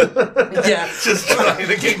Strikes. Yeah. Just trying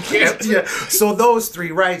to get cancer. Yeah. So those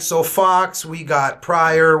three, right? So Fox, we got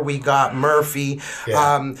Pryor, we got Murphy.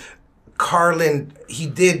 Yeah. Carlin,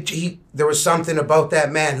 there was something about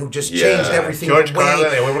that man who just changed everything. George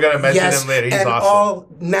Carlin, we were going to mention him later. He's and awesome.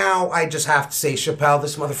 Now I just have to say, Chappelle,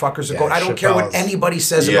 this motherfucker's a goat. I don't Chappelle's- care what anybody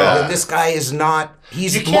says about him. This guy is not.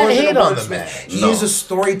 He's You more can't than hate a on the wordsmith. man. He is a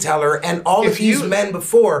storyteller, and all of these men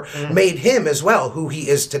before made him as well who he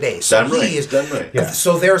is today. So Done right. he is. Done right. Yeah.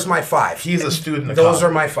 So there's my five. He's a student of Those comedy.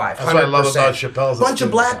 are my five. That's what I love 100%. about Chappelle's a Bunch of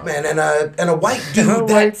student black of men and a white dude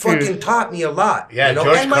that fucking taught me a lot. Yeah, you know?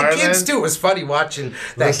 George And my Carlin. kids too. It was funny watching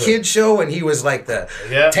that kid show, and he was like the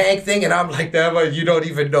tank thing, and I'm like, that. You don't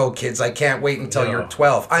even know, kids. I can't wait until you're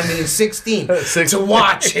 12. I mean, 16 to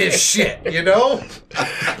watch his shit. You know,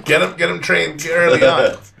 Get him trained early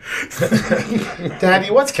on.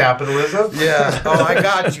 Daddy, what's capitalism? Yeah. Oh, I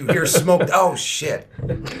got you. You're smoked. Oh shit.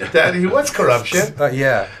 Daddy, what's corruption?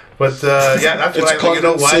 Yeah. But that's It's what you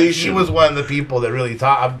know what? He condensation. was one of the people that really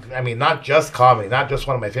taught. I mean, not just comedy, not just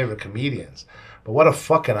one of my favorite comedians, but what a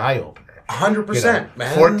fucking eye opener. 100%,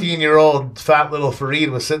 man. 14-year-old fat little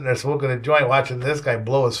Fareed was sitting there smoking a joint, watching this guy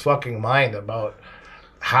blow his fucking mind about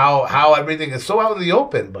how everything is so out in the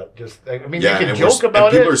open. But just, I mean, you can joke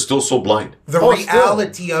about people it. are still so blind. The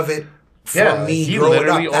reality of it for me he growing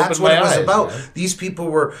literally up, that's opened what my it was eyes, about. man. These people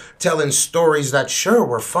were telling stories that sure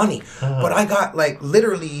were funny, but I got like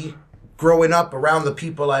literally growing up around the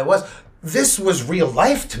people I was. This was real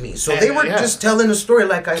life to me. So they were just telling a story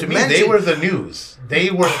like I To me, mentioned. they were the news.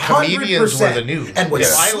 They were comedians were the news. And would If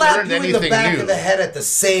I slap learned you in the anything back new, of the head at the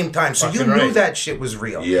same time. So you Fucking knew right. that shit was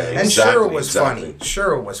real. Yeah, and exactly, sure it was exactly. funny.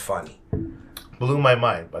 Sure it was funny. blew my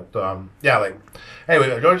mind. But like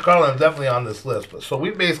anyway, George Carlin is definitely on this list. But so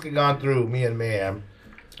we've basically gone through me and Mayhem.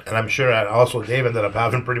 And I'm sure that also Dave ended up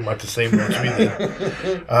having pretty much the same notes we did.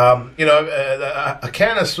 A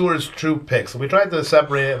connoisseur's true picks. So we tried to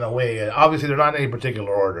separate it in a way. Obviously, they're not in any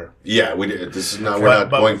particular order. Yeah, we did. This is not. We're not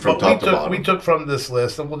going from top to bottom. We took from this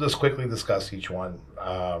list, and we'll just quickly discuss each one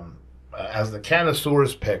as the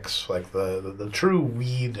connoisseur's picks, like the true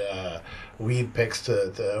weed picks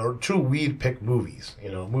or true weed pick movies.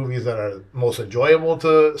 You know, movies that are most enjoyable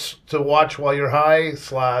to watch while you're high /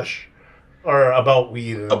 or about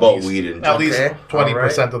weed. About weed and at least okay.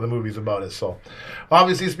 20% of the movies about it. So,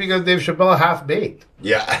 obviously, speaking of Dave Chappelle, Half Baked.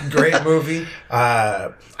 Yeah, Great movie.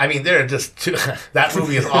 I mean, there are just two, that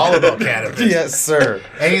movie is all about cannabis. Yes, sir.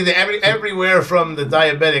 Anything, everywhere from the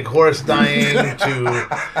diabetic horse dying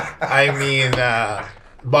to,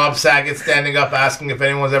 Bob Saget standing up asking if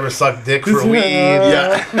anyone's ever sucked dick for weed.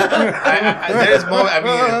 yeah. There's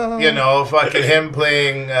moments, fucking him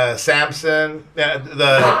playing Samson.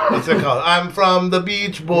 What's it called? I'm from the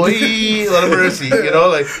beach, boy. Lot of mercy.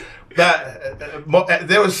 Like that.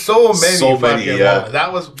 There was so many fucking moments.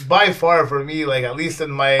 That was by far for me, like at least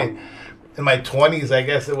in my 20s, I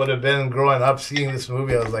guess it would have been growing up seeing this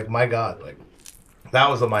movie. I was like, my God, like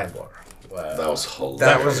that was a mind blower. That was hilarious.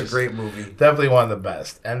 That was a great movie. Definitely one of the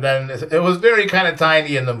best. And then it was very kind of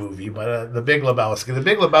tiny in the movie, but The Big Lebowski. The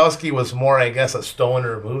Big Lebowski was more, I guess, a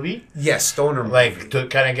stoner movie. Yes, stoner movie. Like, to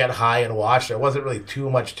kind of get high and watch. There wasn't really too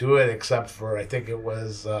much to it, except for, I think it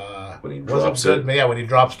was... when he drops it. Yeah, when he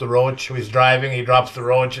drops the roach. He's driving, he drops the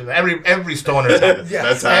roach, and every stoner's happened.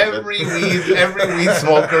 That's happened. Every weed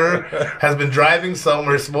smoker has been driving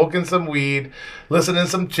somewhere, smoking some weed, listening to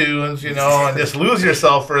some tunes, and just lose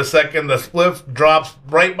yourself for a second. The spliff drops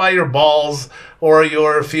right by your balls or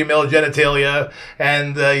your female genitalia,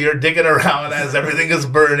 and you're digging around as everything is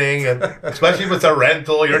burning, and especially if it's a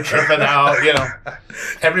rental, you're tripping out.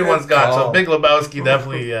 Everyone's got. So Big Lebowski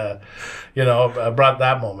definitely, brought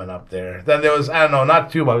that moment up there. Then there was, I don't know,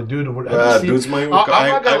 not too much. Dude's my. I'm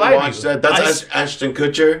not gonna lie to watched you. that. That's Ashton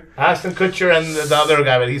Kutcher. Ashton Kutcher and the other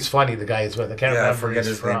guy, but he's funny. The guy is with. I can't remember. I forget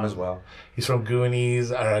his name as well. He's from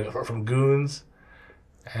Goonies, or from Goons,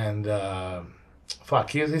 and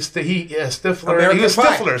Stifler. American He was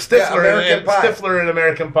Pie. Stifler. Yeah, American Pie. Stifler in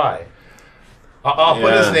American Pie. I'll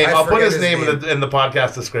put his name. I I'll put forget his his name name. in the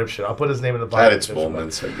podcast description. I'll put his name in the podcast Had its description.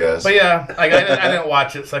 moments, I guess. But yeah, I didn't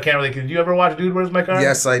watch it, so I can't really. Did you ever watch Dude, Where's My Car?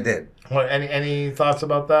 Yes, I did. What, any thoughts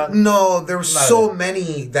about that? No, there were Not so it.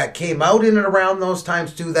 many that came out in and around those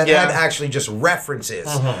times too that Yeah. had actually just references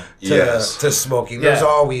Yes. to smoking. There's Yeah.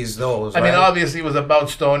 always those. I mean, right? obviously it was about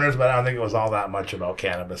stoners, but I don't think it was all that much about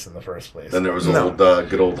cannabis in the first place. Then there was No. old,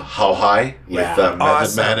 good old How High with Yeah. Method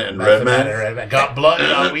Awesome. Man and Method Redman. Man and Redman. Got blood,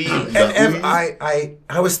 got weed. And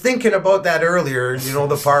I was thinking about that earlier, you know,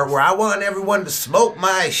 the part where I want everyone to smoke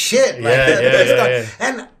my shit. Like Yeah, that, yeah, that yeah, stuff. yeah.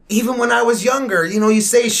 And even when I was younger, you know, you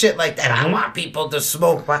say shit like that. I want people to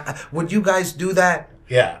smoke my... Would you guys do that?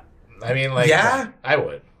 Yeah. I mean, like, Yeah? I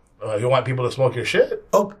would. You want people to smoke your shit?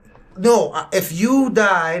 Oh, no. If you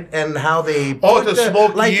died and how they... Oh, put to the-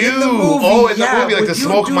 smoke like you. In the movie, Oh, in yeah, the movie, like would to you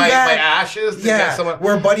smoke do my that? ashes to Yeah, get someone.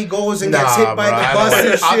 where Buddy goes and gets hit by bro, the I bus don't and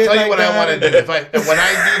want- shit I'll tell you like what that. I want to do. When I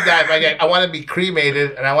do that, I want to be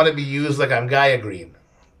cremated and I want to be used like I'm Gaia Green.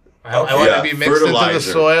 I want Yeah, to be mixed into the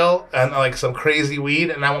fertilizer. soil and like some crazy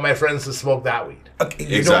weed, and I want my friends to smoke that weed. Okay,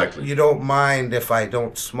 Exactly. You don't mind if I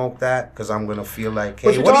don't smoke that because I'm gonna feel like,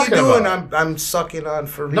 What hey, you what are you talking doing? about? I'm sucking on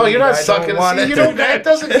for No, me. you're not I sucking. Don't wanna See, you do don't. that. It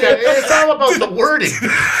doesn't. It's all about the wording.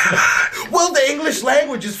 Well, the English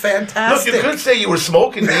language is Look, fantastic. you could say you were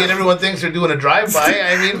smoking me, and everyone thinks they're doing a drive-by.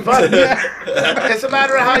 I mean, fuck. It's a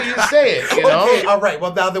matter of how you say it. You know. Okay, all right.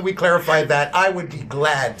 Well, now that we clarified that, I would be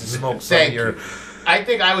glad to smoke some Thank of your. you. I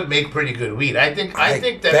think I would make pretty good weed. I think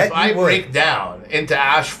that bet if I you would. break down into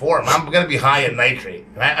ash form, I'm gonna be high in nitrate.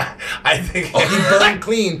 I think. You burn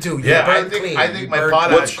clean too. You Yeah, I burn think- clean. I think You my burn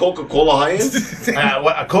potash- What's Coca-Cola high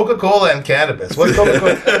in? Coca-Cola and cannabis. What's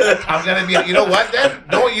Coca-Cola? I'm gonna be. You know what? Then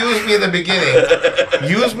don't use me in the beginning.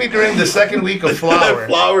 Use me during the second week of flower.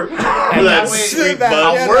 Flour. And that That's way, sweet that-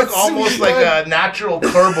 bud. I'll work that's almost sweet, like bud. a natural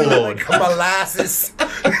carbo load. Molasses.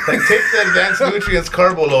 Like take the advanced nutrients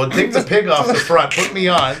carbo load, take the pig off the front, put me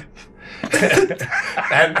on,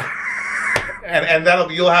 and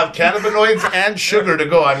you'll have cannabinoids and sugar to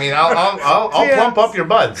go. I mean, I'll Yes. plump up your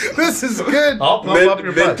buds. This is good. I'll plump up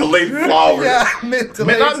your Mid buds. to late flour. Yeah, mid to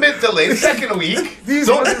Not late. mid to late, second week. These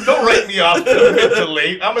Don't write me off to mid to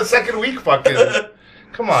late. I'm a second week fucking.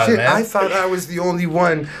 Come on, Shit, man. I thought I was the only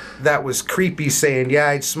one that was creepy saying, yeah,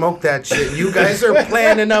 I'd smoke that shit. You guys are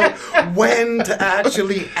planning out when to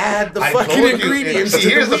actually add the I fucking told you. ingredients. See, to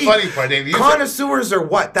here's the weed. funny part, Dave. You said- Connoisseurs are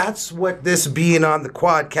what? That's what this being on the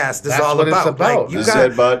quadcast is That's all what it's about. about. Like, you This got,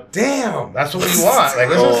 said, bud. damn. That's what we want. Like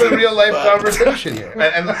this is a real life conversation here.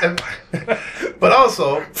 And but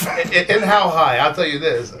also in How High, I'll tell you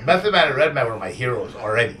this: Method Man and Redman were my heroes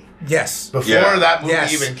already. Yes. Before Yeah. that movie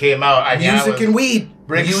Yes. even came out, I mean, I Music was and weed.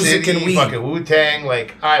 Brick Music City, and weed. fucking Wu-Tang.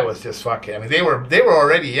 Like I was just fucking. I mean, they were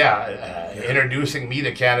already introducing me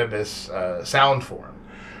to cannabis sound form.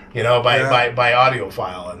 You know, by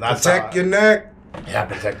audiophile, and that's Protect how, your neck. Yeah,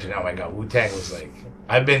 protect your. Oh my god, Wu-Tang was like.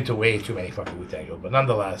 I've been to way too many fucking Wu-Tang shows, but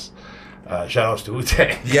nonetheless. Shout outs to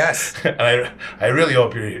Wu-Tang. Yes. And I really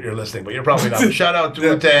hope you're listening, but you're probably not. But shout out to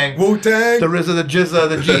Wu-Tang. Wu-Tang. The RZA, the Jizza,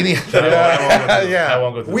 the Genie. I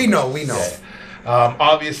won't go through We the know, list. we know. Yeah.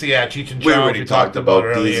 Obviously, Cheech and We Chong, already we talked talked about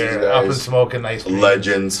about these earlier. guys. Up and Smoking, Nice Green.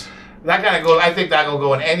 Legends. That kind of goes. I think that will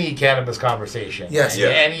go in any cannabis conversation. Yes. Yeah.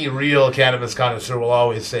 Any real cannabis connoisseur will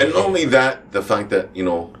always say. And not only that, the fact that,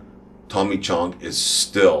 Tommy Chong is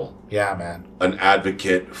still yeah, man. an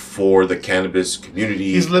advocate for the cannabis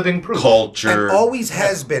community. He's living proof. Culture. And always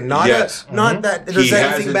has been. Not Yes. not that there's He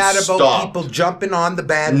anything hasn't bad about stopped. people jumping on the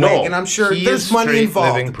bandwagon. No. I'm sure He there's is money straight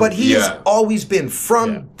involved. living But proof. he's Yeah. always been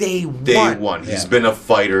from Yeah. day Day one. one. He's Yeah. been a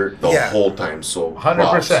fighter the Yeah. whole time. So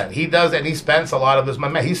 100%. He does, and he spends a lot of his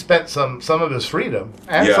money. He spent some of his freedom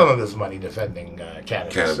and Yeah. some of his money defending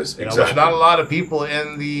cannabis. Cannabis, Which exactly. not a lot of people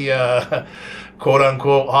in the quote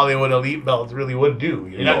unquote Hollywood elite belt really would do.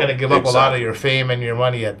 You're not No, going to give up a lot of exactly. your fame and your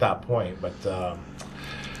money at that point. But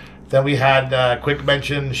then we had quick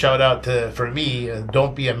mention, shout out to for me,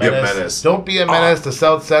 Don't Be a Menace. Menace. Don't be a menace to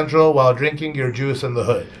South Central while drinking your juice in the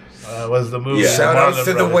hood. Was the movie? Yeah. Shout Marlon outs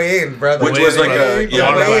to the Brothers. Wayne brothers. Which was like a- Wayans,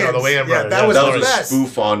 yeah, Wayans. the Wayans Yeah, brothers. that was That the was a best.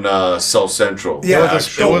 spoof on South Central. Yeah. It was a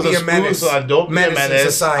actually. spoof on Don't Be a Menace in Menace,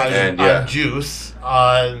 Society. on, And, yeah. on Juice,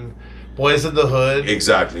 on Boys in the Hood.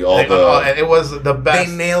 Exactly. All And it was the They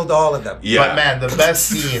best. nailed all of them. Yeah. But man, the best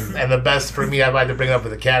scene and the best for me, I've had to bring it up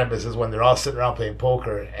with the cannabis is when they're all sitting around playing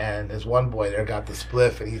poker, and there's one boy there got the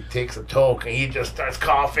spliff, and he takes a toke, and he just starts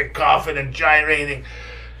coughing and gyrating.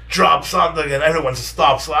 Drops on the, and everyone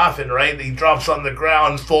stops laughing, right? He drops on the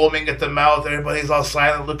ground, foaming at the mouth. Everybody's all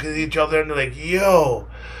silent, looking at each other, and they're like, "Yo,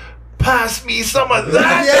 pass me some of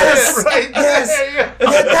that. Yes, right yes. there.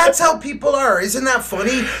 Yeah, that's how people are. Isn't that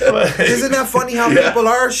funny? Isn't that funny how people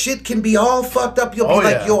are? Shit can be all fucked up. You'll be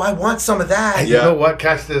like, yo, I want some of that. And you know what?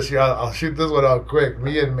 Catch this here. I'll shoot this one out quick.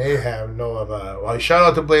 Me and Mayhem know of well, shout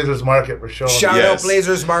out to Blazers Market for showing Shout out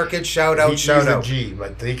Blazers Market. Shout out. He's a G,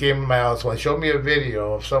 but he came to my house and showed me a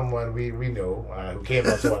video of someone we know who came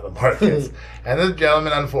out to one of the markets. And this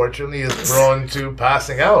gentleman, unfortunately, is prone to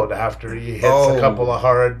passing out after he hits a couple of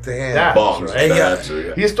hard bombs. Right? Yeah.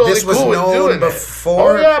 He's totally this was cool known with doing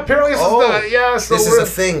before. it. Oh yeah, apparently so this is a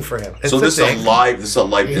thing for him. So this is a live. This is a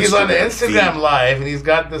live. He's on Instagram feed. Live, and he's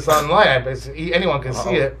got this online. Anyone can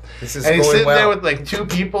see it. This is and he's sitting there well. with like two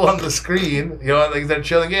people on the screen. You know, like they're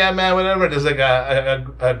chilling. Yeah, man, whatever. There's like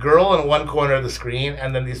a girl in one corner of the screen,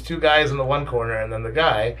 and then these two guys in the one corner, and then the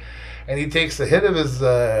guy. And he takes the hit of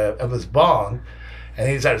his bong. And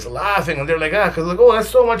he starts laughing, and they're like, because like, oh, that's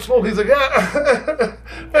so much smoke. He's like,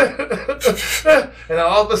 and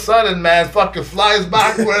all of a sudden, man, fucking flies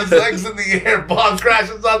backwards, legs in the air, bomb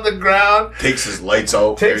crashes on the ground. Takes his lights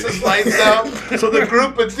out. So the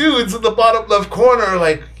group of dudes in the bottom left corner are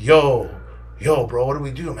like, yo, bro, what do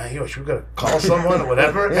we do, man? Yo, should we gotta call someone or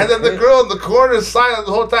whatever? And then the girl in the corner is silent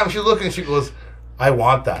the whole time. She's looking, she goes, I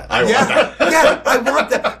want that. Yeah, I want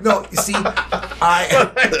that. No, you see,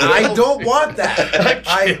 I don't want that.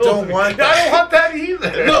 I don't want that. I don't want that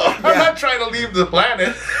either. No, I'm not trying to leave the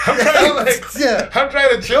planet. I'm trying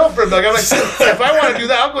to chill for a bit. I'm like, if I want to do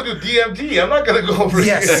that, I'll go do DMT. I'm not gonna go over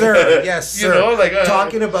Yes, sir. Yes, sir. You know, like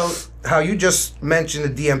talking about how you just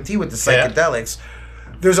mentioned the DMT with the psychedelics.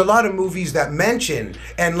 There's a lot of movies that mention,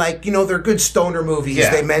 and like, you know, they're good stoner movies.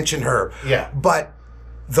 Yeah. They mention her. Yeah. But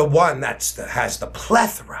the one has the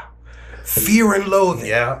plethora, Fear and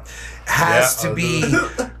Loathing, has to be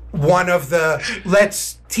one of the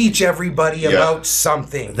let's teach everybody about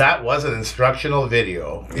something. That was an instructional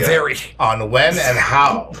video. Very. On when and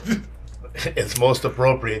how it's most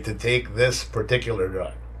appropriate to take this particular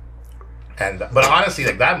drug. But honestly,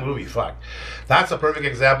 like that movie, that's a perfect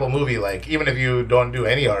example movie. Like, even if you don't do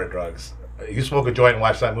any hard drugs, you smoke a joint and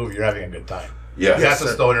watch that movie, you're having a good time. Yeah, that's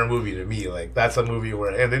a stoner movie to me. Like, that's a movie where,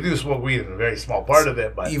 and they do smoke weed in a very small part of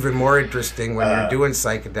it, but even more interesting when you're doing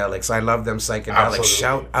psychedelics. I love them psychedelics. Absolutely.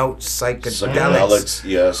 Shout out psychedelics. Psychedelics,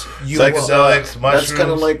 yes. Psychedelics, mushrooms. That's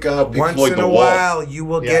kind of like once Floyd in the a Wall. while, you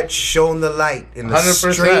will get shown the light in the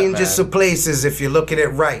 100%, strangest man. of places if you look at it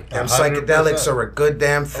right. Them 100%. psychedelics are a good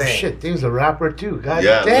damn Oh, thing. shit, dude's a rapper too. God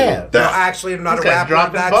Yeah, damn. that- No, actually, I'm not This a guy's rapper.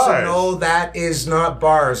 dropping That's bars. no, that is not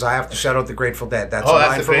bars. I have to shout out the Grateful Dead. That's Oh, a that's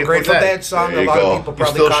line the from a Grateful Grateful Dead. Dead song. There A you lot go. of people You're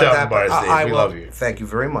probably still caught shouting that. bars, but Dave. I We will. love you. Thank you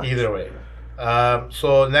very much. Either way.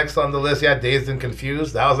 So next on the list, Dazed and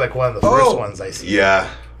Confused. That was like one of the first ones I see. Yeah.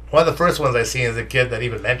 One of the first ones I seen as a kid that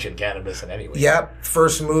even mentioned cannabis in any way. Yep,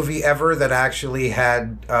 first movie ever that actually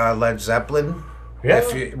had Led Zeppelin. Yeah.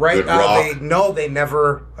 Good rock. They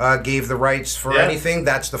never gave the rights for Yeah. anything.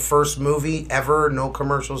 That's the first movie ever, no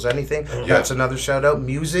commercials, anything. That's another shout out.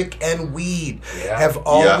 Music and weed have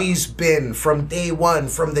always been, from day one,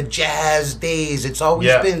 from the jazz days, it's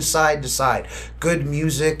always been side to side. Good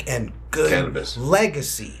music and good Cannabis.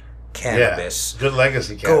 legacy cannabis. Good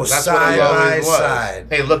legacy cannabis. Go That's side what it by always was. side.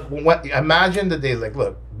 Hey, look, imagine the days, like,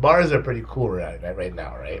 look, bars are pretty cool right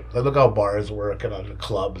now, right? Like, look how bars work and on the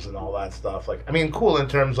clubs and all that stuff. Like, I mean, cool in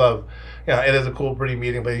terms of, you know, it is a cool, pretty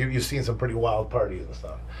meeting, but you've seen some pretty wild parties and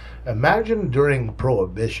stuff. Imagine during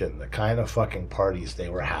Prohibition, the kind of fucking parties they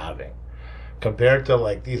were having compared to,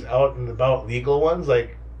 like, these out and about legal ones.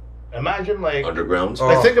 Like, imagine, like, Underground.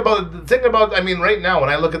 like, think about, I mean, right now, when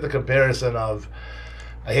I look at the comparison of,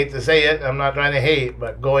 I hate to say it, I'm not trying to hate,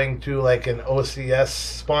 but going to like an OCS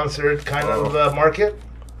sponsored kind of market,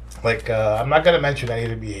 like I'm not going to mention any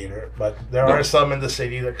to be hater, but there are some in the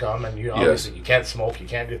city that come, and you obviously you can't smoke, you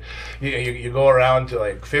can't do, you go around to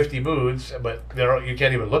like 50 booths, but you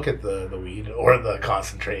can't even look at the weed or the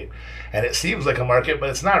concentrate, and it seems like a market,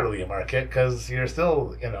 but it's not really a market because you're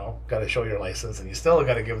still, you know, got to show your license, and you still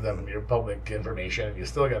got to give them your public information, and you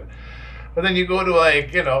still got. But then you go to,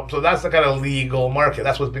 like, you know, so that's the kind of legal market.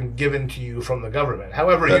 That's what's been given to you from the government.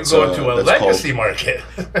 However, you go to a legacy market.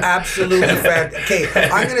 Absolutely fantastic. Okay,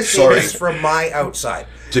 I'm going to say this from my outside.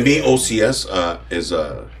 To me, OCS is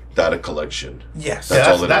a data collection. Yes. That's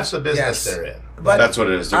all it That's is. the business they're in. But That's what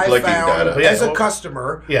it is. They're I collecting found, data. as a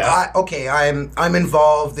customer, I'm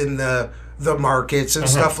involved in the markets and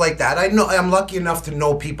stuff like that. I'm lucky enough to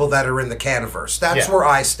know people that are in the Cannaverse. That's where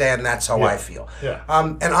I stand. That's how I feel. Yeah.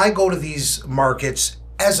 And I go to these markets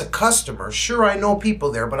as a customer, sure, I know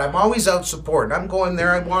people there, but I'm always out supporting. I'm going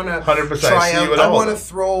there. I want to 100%. try See out. you at I all want to of them.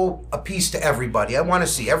 throw a piece to everybody. I want to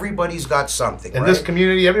see everybody's got something. In right? this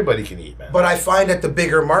community, everybody can eat, man. But I find at the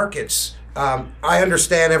bigger markets, I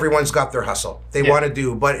understand everyone's got their hustle. They want to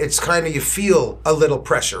do, but it's kind of, you feel a little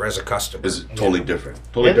pressure as a customer. It's totally different.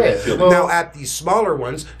 Totally It different is. feeling. Well- Now at these smaller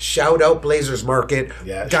ones, shout out Blazers Market.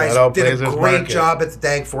 Yeah, guys shout out did Blazers a great Market. job at the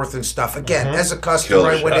Danforth and stuff. Again, as a customer,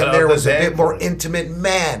 Killer. I went Shout in out there, to was a bit more Danforth. intimate.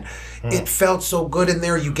 Man, it felt so good in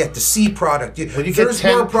there. You get to see product. Well, you get There's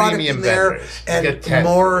 10 more product premium in there, vendors. You get and 10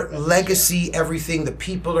 more premium legacy. Everything. The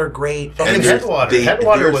people are great. And Headwater.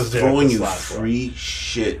 Headwater they're was there throwing this you last one. free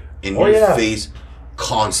shit in Oh, your yeah. face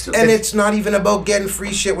constantly. And it's not even about getting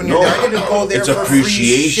free shit when you're No, there. I didn't go there it's for free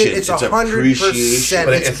appreciation. shit. It's It's 100%. appreciation.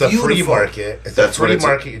 But it's a free beautiful. market. It's That's a what free it's a-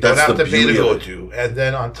 market. You don't that's have the to pay to beauty go of it. to. And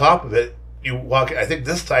then on top of it, you walk. I think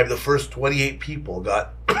this time the first 28 people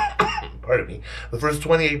got. Pardon me. The first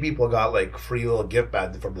 28 people got like free little gift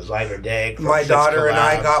bags from Designer Dag. from My Six daughter and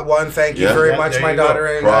I Collabs. got one. Thank you Yeah. very Yeah, much, there my you go. daughter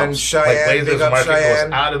and Props. Cheyenne. Like Blazers Big up Market Cheyenne.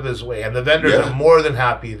 goes out of his way, and the vendors Yeah. are more than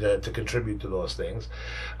happy to contribute to those things.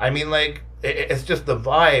 I mean, like it's just the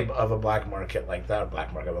vibe of a black market like that,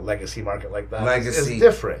 a legacy market like that. Legacy. is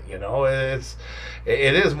different. You know, it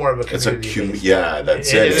is more of a It's a community. yeah,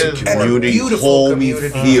 that's it. It It's is a more- And a community, beautiful homey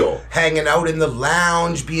community. feel. Hanging out in the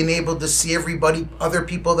lounge, being able to see everybody, other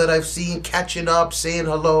people that I've seen, catching up, saying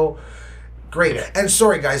hello. Great. And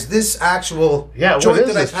sorry, guys, this actual Yeah, what joint is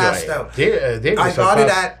that I this passed joint? out. David I said got it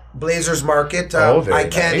pass- at Blazers Market. Oh, very I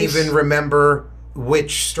can't nice. even remember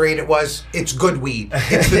which strain it was. It's good weed.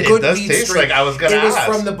 It's the It good does weed taste strain. like I was gonna It was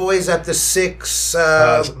ask. from the boys at the Six.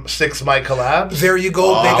 6 My Collabs. There you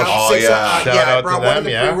go. Oh, Big up oh, Six. yeah. Shout I out to brought one of them, the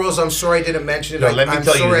yeah. pre-rolls. I'm sorry I didn't mention it. No, let me I'm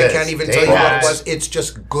tell you sorry I this. can't even They tell you what it had- was. It's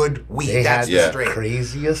just good weed. They That's had the Yeah. strain.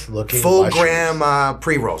 craziest looking Full mushrooms. gram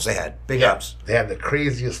pre-rolls they had. Big Yeah, ups. they have the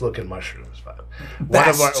craziest looking mushrooms.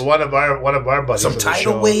 Best. One of our buddies. Some of the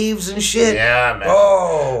tidal show- waves and shit. Yeah, man.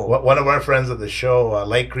 Oh. One of our friends of the show,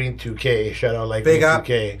 Light Green 2K, shout out Light Big Green up.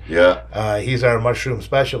 2K. Yeah. He's our mushroom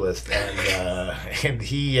specialist, and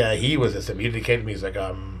he was just immediately came to me. He's like,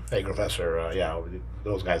 hey, Professor, yeah,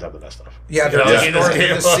 those guys have the best stuff. Yeah, they're You know, just he north of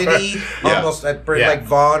just the came city, Yeah. almost at Yeah. like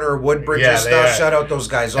Vaughan or Woodbridge Yeah, and they stuff. are. Shout out those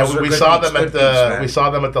guys. Those And are we good saw beats, them at good beats, the man. we saw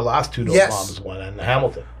them at the last Two Dope Yes. Moms one in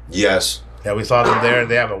Hamilton. Yes. Yeah, we saw them there, and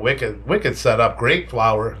they have a wicked setup. Great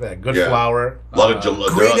flour, good Yeah. flour. A lot of gelato.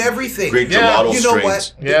 Great everything. Great Yeah. gelato You know strains.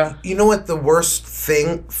 what? Yeah. You know what the worst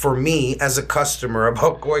thing for me as a customer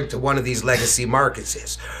about going to one of these legacy markets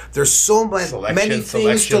is? There's so many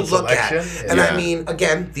things to look at. selection. And Yeah. I mean,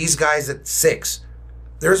 again, these guys at Six,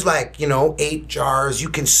 there's like, 8 jars. You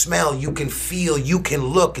can smell, you can feel, you can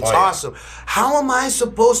look. It's Oh, yeah. awesome. How am I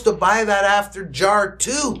supposed to buy that after jar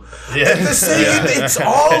 2? Yeah. The same, it's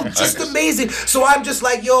all just amazing. So I'm just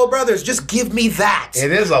like, yo, brothers, just give me that.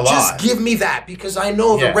 It is a lot. Just give me that because I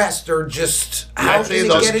know Yeah. the rest are just, Yeah, how I'd say can it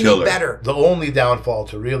those get any killer. better? The only downfall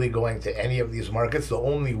to really going to any of these markets, the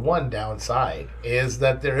only one downside, is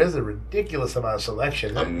that there is a ridiculous amount of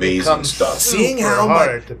selection. It Amazing becomes stuff. Seeing super how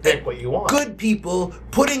hard much to pick what you want. good people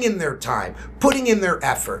putting in their time, putting in their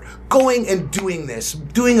effort, going and doing this,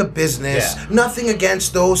 doing a business. Yeah. Nothing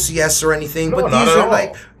against the OCS or anything, No, but not these at are all.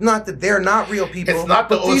 like, not that they're not real people. It's not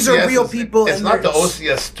the but OCS. these are real people. It's and not the they're-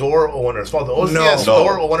 OCS store owners' fault. The OCS No.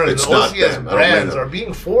 store No, owners, it's the not OCS them. I don't blame brands them. are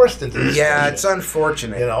being forced into this. Yeah, bullshit. it's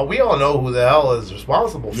unfortunate. You know, we all know who the hell is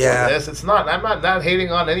responsible for Yeah. this. It's not. I'm not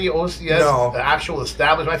hating on any OCS, No. the actual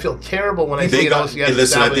establishment. I feel terrible when I They see an got, OCS hey,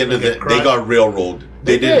 listen, at the end of establishment the get they crushed. got railroad.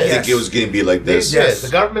 They They didn't did. think it was going to be like They this. did. Yes. The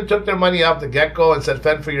government took their money off the get-go and said,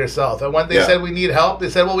 fend for yourself. And when they Yeah. said we need help, they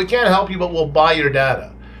said, well, we can't help you, but we'll buy your data.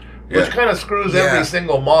 Which Yeah. kind of screws Yeah. every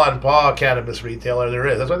single ma and pa cannabis retailer there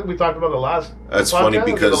is. That's what I think we talked about the last. That's funny podcast.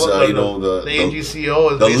 because, the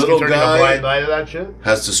AGCO is the basically little turning guy- a blind eye to that shit.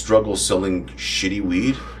 has to struggle selling shitty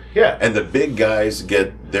weed, Yeah. and the big guys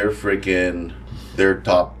get their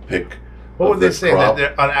top pick. What of would they their say? crop.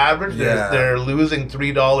 That on average, Yeah. they're losing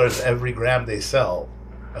 $3 every gram they sell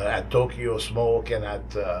at Tokyo Smoke and at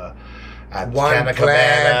One Canna Plant,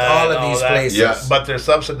 Cabana all and of these that. places. Yeah. But they're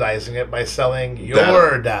subsidizing it by selling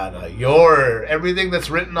your data, your everything that's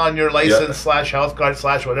written on your license / health card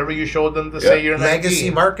 / whatever you showed them to say you're Legacy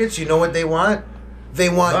 19. markets, you know what they want? They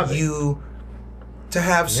want Nothing. you to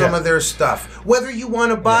have some Yeah. of their stuff, whether you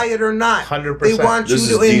want to buy it or not. 100%. They want This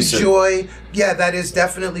you to is decent. enjoy. Yeah, that is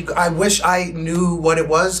definitely. I wish I knew what it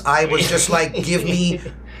was. I was just like, give me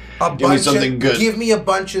a me bunch something of, good. give me a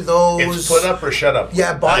bunch of those. It's put up or shut up.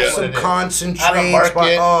 Yeah, bought That's some what it is. concentrates. At a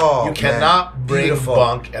market, oh, you man. cannot bring Beautiful.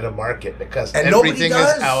 bunk at a market because And nobody everything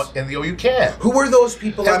does. is out in the... Oh, you can. Who are those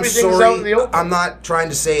people? I'm Everything's out in sorry. the open. I'm not trying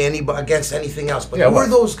to say against anything else, but Yeah, who what? are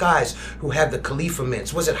those guys who had the Khalifa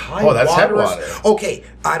mints? Was it high Oh, that's Waters? Headwater. Okay,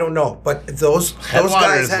 I don't know, but those Headwater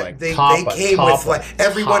guys is had like they top came of with top like of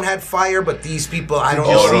everyone top. had fire, but these people I don't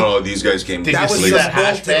Oh know. no, these guys came. Did That you was see some that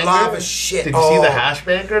hash molten banker? lava shit. Did you see the Oh. hash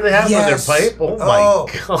banker they have Yes. with their pipe? Oh my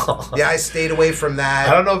god. Yeah, I stayed away from that.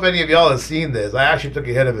 I don't know if any of y'all have seen this. I actually took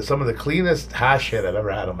a hit of it. Some of the cleanest hash shit I've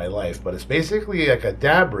ever had in my life. But it's basically like a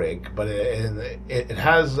dab rig, but it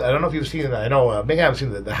has, I don't know if you've seen it. I know, maybe I haven't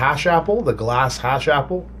seen the hash apple, the glass hash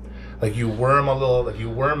apple. Like you worm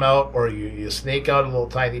out or you snake out a little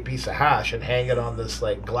tiny piece of hash and hang it on this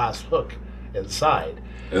like glass hook inside.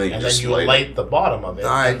 And then you light the bottom of it.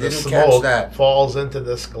 I and the didn't catch smoke that. falls into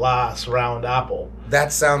this glass round apple.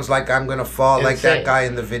 That sounds like I'm gonna fall like that Insane. guy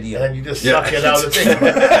in the video. And then you just Yeah. suck it out of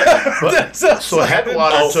the thing. So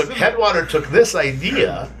Headwater took this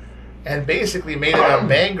idea and basically made it a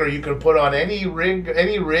banger you can put on any rig,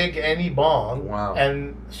 any bong. Wow.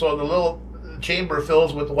 And so the little chamber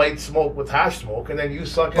fills with white smoke, with hash smoke, and then you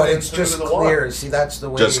suck it But it's into just the clear. water. See, that's the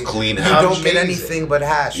way. Just clean You hash. don't get Amazing. anything but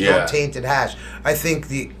hash. Yeah. No tainted hash. I think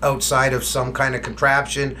the outside of some kind of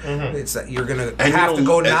contraption, it's that you're gonna And have to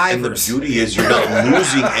go and the Cannaverse. beauty is you're not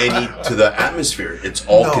losing any to the atmosphere. It's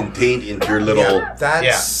all No. contained into your little. Yeah,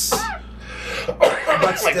 that's.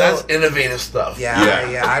 But still, Like that's innovative stuff.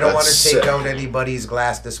 yeah. I don't want to that's take sick. out anybody's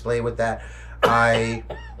glass display with that.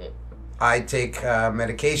 I take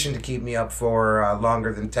medication to keep me up for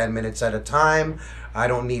longer than 10 minutes at a time. I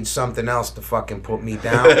don't need something else to fucking put me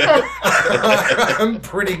down. I'm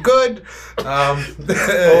pretty good. Oh my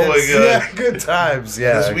God. Yeah, good times.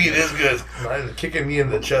 Yeah. This weed is good. It's kicking me in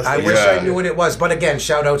the chest. I like wish Yeah. I knew what it was, but again,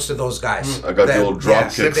 shout outs to those guys. I got the old drop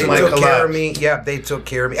kicks They in took my there. care of collabs. me. Yeah, they took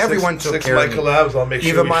care of me. Everyone took six care of of my me. collabs. I'll make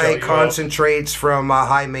sure Even we my shout you out. concentrates from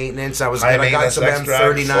high maintenance. I got maintenance some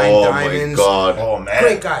extracts. M39 Oh my diamonds. god. Oh man.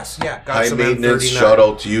 Great guys. Yeah, got High some maintenance. M39. Shout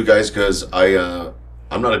out to you guys because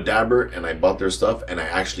I'm not a dabber and I bought their stuff and I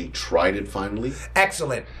actually tried it finally.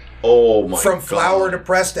 Excellent. Oh my From god. flower to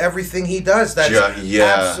press to everything he does. That's Yeah.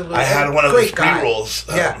 absolutely. I had one of great those guy. pre-rolls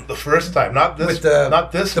Yeah. the first time. Not this With the-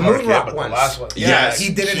 not this the market, Moonrock but ones. the last one. Yes. He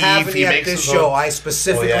didn't Keith, have any he at makes this his show. own- I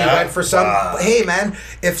specifically Oh, yeah? went for some. Wow. Hey man,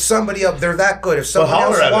 if somebody up, they're that good. If someone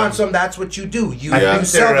holler else at wants them. them, that's what you do. You, I Yeah. you think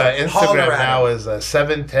sell their them. Holler Instagram at now them. is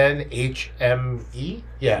 710HME.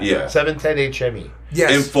 Yeah. 710HME.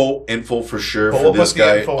 Yes. Info for sure But for we'll this put the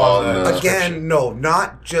guy info on on the- Again, no,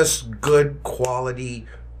 not just good quality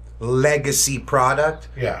legacy product.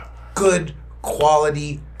 Yeah. Good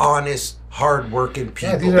quality, honest, hard-working people.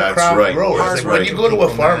 Yeah, these are That's craft right. growers. That's Like, when right. you go to a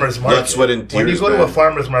People, farmer's man. market, Blood, sweat, and when you tears, go to man. a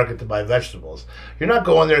farmer's market to buy vegetables, you're not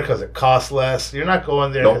going there because it costs less. You're not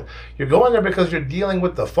going there. Nope. You're going there because you're dealing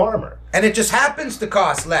with the farmer. And it just happens to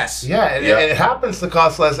cost less. Yeah, and it happens to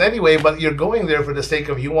cost less anyway, but you're going there for the sake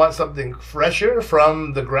of you want something fresher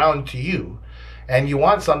from the ground to you. And you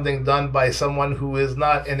want something done by someone who is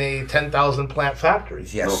not in a 10,000 plant factory.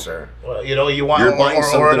 Yes, No. sir. Well, you know, you want You're buying in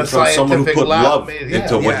something a from someone who scientific put lab love made-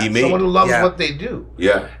 into what Yeah. he made. Someone who loves Yeah. what they do.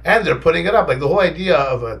 Yeah. And they're putting it up. Like the whole idea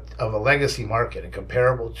of a legacy market and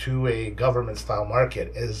comparable to a government style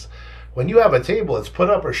market is when you have a table, it's put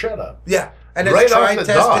up or shut up. Yeah. And it's Right off tried, the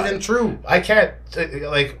tested, dot. and true. I can't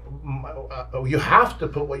you have to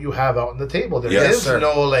put what you have out on the table. There Yes, is sir.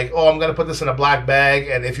 no like, oh, I'm going to put this in a black bag,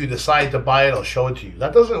 and if you decide to buy it, I'll show it to you.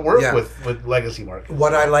 That doesn't work Yeah. with legacy markets.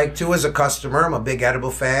 What I like too as a customer, I'm a big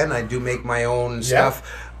edible fan. I do make my own stuff.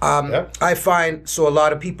 I find so a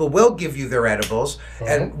lot of people will give you their edibles,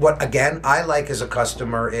 and what again I like as a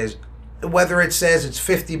customer is whether it says it's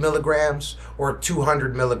 50 milligrams or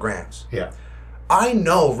 200 milligrams. Yeah. I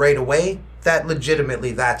know right away that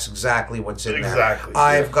legitimately that's exactly what's in there. Exactly,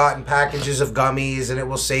 I've gotten packages of gummies and it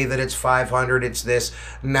will say that it's 500, it's this.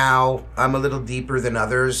 Now I'm a little deeper than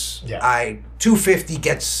others. Yeah. 250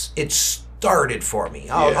 gets it started for me.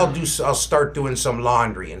 I'll start doing some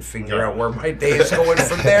laundry and figure out where my day is going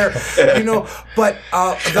from there. You know, but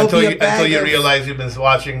there'll be a bag until you of- realize you've been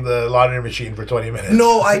watching the laundry machine for 20 minutes.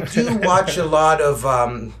 No, I do watch a lot of.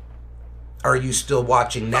 Are you still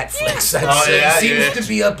watching Netflix? That seems to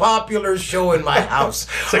be a popular show in my house.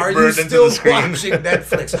 like Are you burned into still the screen. watching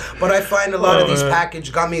Netflix? But I find a lot of these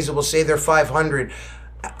packaged gummies that will say they're 500.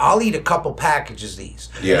 I'll eat a couple packages of these.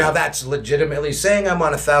 Yeah. Now that's legitimately saying I'm on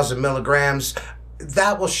 1,000 milligrams.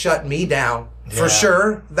 That will shut me down For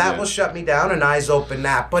sure, that will shut me down, an eyes open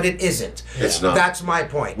nap, but it isn't. It's not. That's my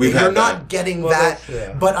point. We've You're had not that. getting that,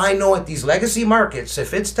 but I know at these legacy markets,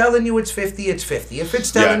 if it's telling you it's 50, it's 50. If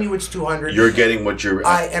it's telling you it's 200, you're getting what you're.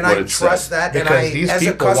 I trust that, because and I, these as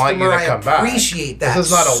a people want you customer, to come I back. appreciate that. This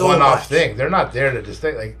is not a so one-off much. thing. They're not there to just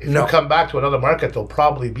think like if you come back to another market, they'll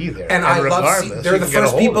probably be there. And I love they're the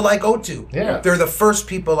first people I go to. Yeah. They're the first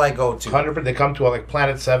people I go to. 100%. They come to like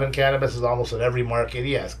Planet 7 Cannabis is almost at every market.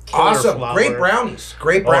 He has Awesome. flower. Great brownies.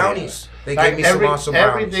 Great brownies. They Like gave me some awesome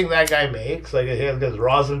brownies. Everything that guy makes, like he has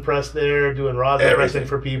rosin press there, doing rosin pressing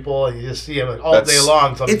for people, and you just see him like all day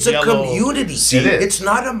long. It's a community. It's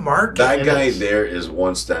not a market. That guy there is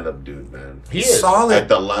one stand-up dude, man. He is solid. At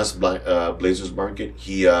the last Blazers market,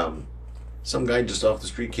 he some guy just off the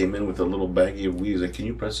street came in with a little baggie of weed. He's like, "Can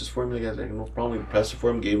you press this for me?" I was like, "No problem." He pressed it for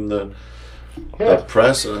him, gave him the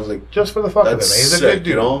press, and I was like, just for the fuck of it, man. He's a good dude.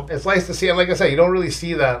 You know? It's nice to see, and like I said, you don't really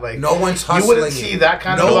see that. Like no one's hustling. You wouldn't see that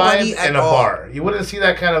kind of Nobody vibe in a bar. You wouldn't see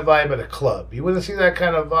that kind of vibe at a club. You wouldn't see that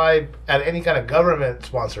kind of vibe at any kind of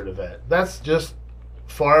government-sponsored event. That's just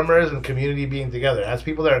farmers and community being together. That's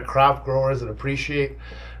people that are craft growers that appreciate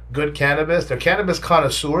good cannabis. They're cannabis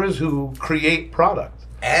connoisseurs who create product.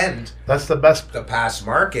 And that's the best. The past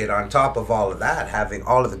market, on top of all of that, having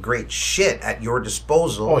all of the great shit at your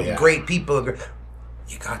disposal, great people.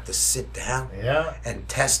 You got to sit down and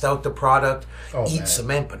test out the product, eat some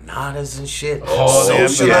empanadas and shit,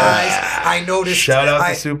 socialize. I noticed. Shout out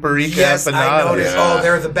to Super Rica empanadas. I noticed. Oh,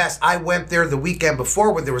 they're the best. I went there the weekend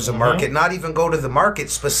before when there was a market, not even go to the market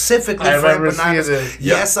specifically for empanadas.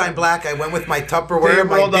 Yes, I'm black. I went with my Tupperware,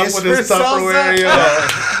 my disc with his Tupperware.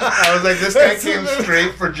 I was like, this guy came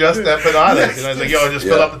straight for just empanadas. And I was like, yo, just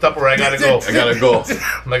fill up the Tupperware. I gotta go.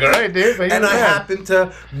 I'm like, all right, dude. And I happened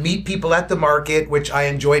to meet people at the market, which I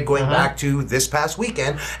enjoyed going back to this past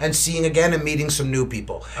weekend and seeing again and meeting some new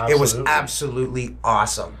people. It was absolutely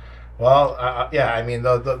awesome. Well, I mean,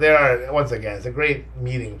 there are, once again, it's a great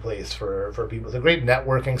meeting place for people. It's a great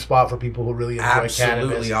networking spot for people who really enjoy cannabis.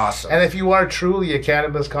 Absolutely awesome. And if you are truly a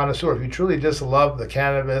cannabis connoisseur, if you truly just love the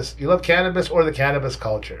cannabis, you love cannabis or the cannabis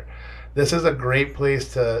culture, this is a great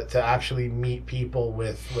place to actually meet people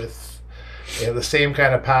with the same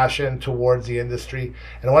kind of passion towards the industry.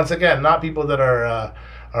 And once again, not people that are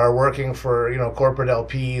working for corporate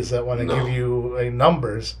LPs that want to give you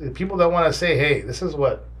numbers. People that want to say, hey, this is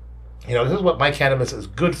what my cannabis is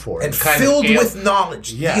good for. And filled with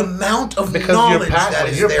knowledge. The amount of knowledge that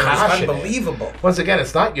is there is unbelievable. Once again,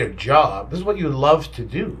 it's not your job. This is what you love to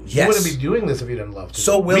do. Yes. You wouldn't be doing this if you didn't love to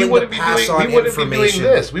so do it. willing to pass on information. We wouldn't be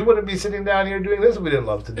doing this. We wouldn't be sitting down here doing this if we didn't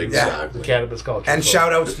love to do the cannabis culture. And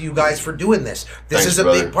shout outs to you guys for doing this. This is a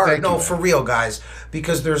big part. For real, guys.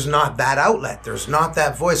 Because there's not that outlet. There's not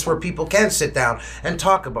that voice where people can sit down and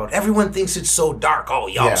talk about it. Everyone thinks it's so dark. Oh,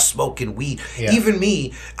 y'all smoking weed. Even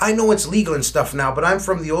me, I know it's legal and stuff now, but I'm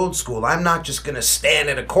from the old school. I'm not just going to stand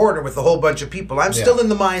in a corner with a whole bunch of people. I'm still in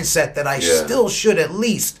the mindset that I still should at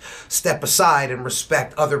least step aside and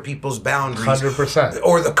respect other people's boundaries. 100%.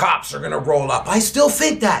 Or the cops are going to roll up. I still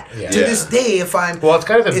think that to this day. If I'm it's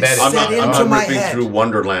kind of embedded. I'm not ripping through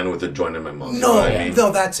Wonderland with a joint in my mouth. No,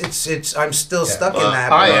 it's. I'm still stuck in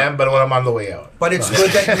that. I am, but when I'm on the way out. But it's good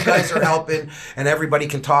that you guys are helping and everybody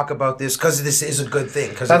can talk about this because this is a good thing.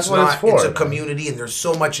 Because that's what it's for. It's a community and there's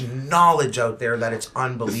so much knowledge out there that it's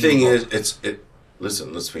unbelievable. The thing is,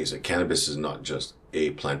 listen, let's face it, cannabis is not just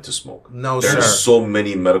a plant to smoke. No, There's so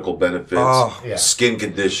many medical benefits, skin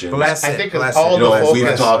conditions. I think all the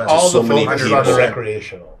focus is on the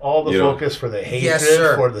recreational. All the focus for the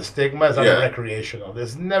hatred, for the stigma is on the recreational.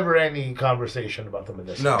 There's never any conversation about the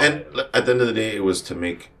medicinal. No. And at the end of the day, it was to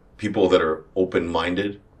make people that are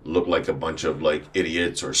open-minded look like a bunch of like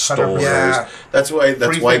idiots or stoners. Yeah. That's why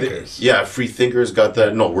free thinkers got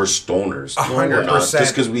that. No, we're stoners. 100%. No, we're not.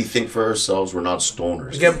 Just because we think for ourselves, we're not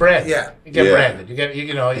stoners. You get branded. You get branded.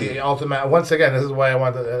 You ultimate. Once again, this is why I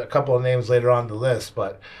want a couple of names later on the list.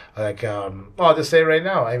 But like, I'll just say right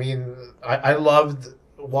now. I mean, I loved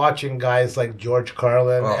watching guys like George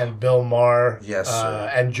Carlin and Bill Maher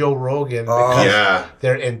and Joe Rogan because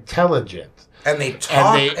they're intelligent. And they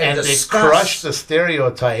talk and they crush the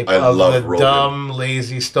stereotype of the Rogan. Dumb,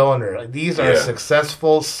 lazy stoner. These are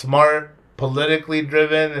successful, smart, politically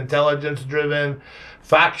driven, intelligence-driven,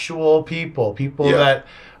 factual people. People that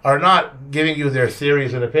are not giving you their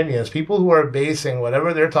theories and opinions. People who are basing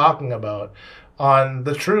whatever they're talking about on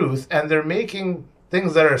the truth, and they're making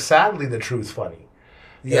things that are sadly the truth funny.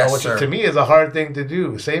 Which to me is a hard thing to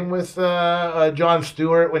do. Same with Jon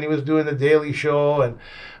Stewart when he was doing The Daily Show. And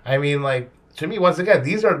I mean, like, to me, once again,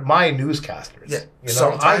 these are my newscasters. Yeah. You know,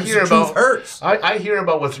 Sometimes the truth hurts. I hear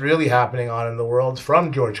about what's really happening on in the world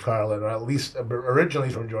from George Carlin, or at least originally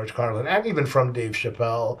from George Carlin, and even from Dave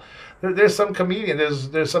Chappelle. There's some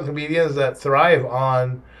there's some comedians that thrive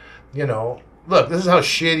on, you know, look, this is how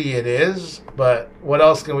shitty it is, but what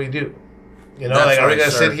else can we do? You know, That's like, are we right,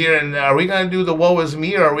 gonna sir. sit here and are we gonna do the woe is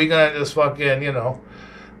me, or are we gonna just fucking, you know,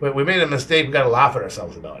 we made a mistake, we gotta laugh at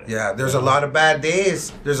ourselves about it. Yeah, there's a lot of bad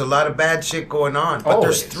days. There's a lot of bad shit going on. But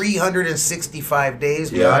Always. there's 365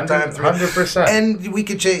 days. Yeah, beyond time 100%. And we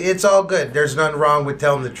could change. It's all good. There's nothing wrong with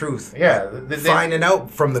telling the truth. Yeah, Finding out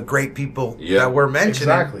from the great people Yeah. that we're mentioning.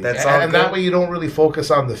 exactly. That's and, all and good. that way you don't really focus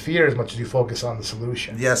on the fear as much as you focus on the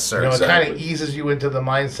solution. Yes, sir. You know, it kind of Exactly. eases you into the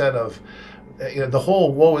mindset of, you know, the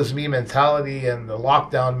whole woe is me mentality and the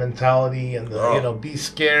lockdown mentality and the, Oh. you know, be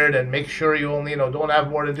scared and make sure you only, you know, don't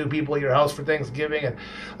have more than 2 people at your house for Thanksgiving, and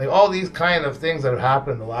like all these kind of things that have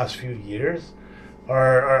happened in the last few years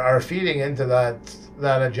are feeding into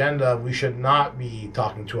that agenda of we should not be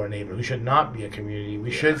talking to our neighbors. We should not be a community.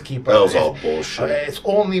 We should keep That was all bullshit. it's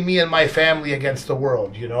only me and my family against the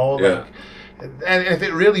world, you know? Yeah. Like, and if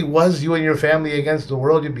it really was you and your family against the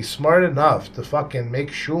world, you'd be smart enough to fucking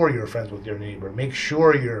make sure you're friends with your neighbor. Make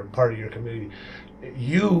sure you're part of your community.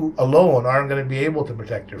 You alone aren't going to be able to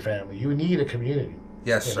protect your family. You need a community.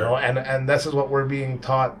 Yes, You sir. know? And this is what we're being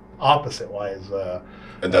taught opposite-wise.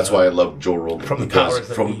 And that's why I love Joe Rogan, from the because powers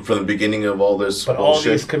that from be. the beginning of all this But all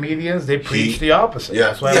bullshit, these comedians, they preach He- the opposite. yeah.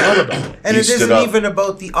 That's what Yeah. I love about it. And He it stood isn't up. even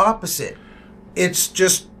about the opposite. It's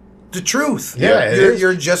just the truth. Yeah, it is.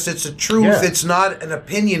 You're just, it's a truth. Yeah. It's not an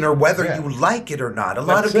opinion or whether Yeah. you like it or not. A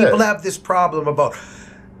lot That's of people it. have this problem about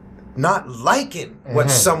not liking what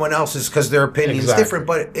someone else is because their opinion is Exactly. different,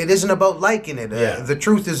 but it isn't about liking it. Yeah. The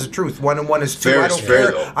truth is the truth. 1 and 1 is 2. Fair I is don't fair,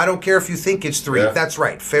 care. though. I don't care if you think it's 3. Yeah. That's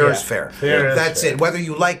right. Fair Yeah. is fair. Fair is That's fair. it. Whether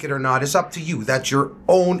you like it or not, it's up to you. That's your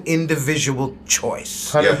own individual choice.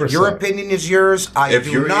 100%. Your opinion is yours. I If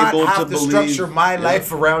do you're not able have to to structure believe- my Yeah.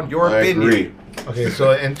 life around your I opinion. agree. Okay,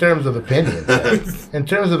 so in terms of opinions,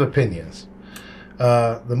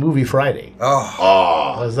 the movie Friday, Oh,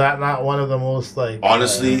 Ah, was that not one of the most like?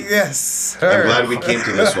 honestly, yes. I'm glad we came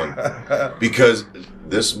to this one because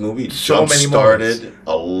this movie So many jump-started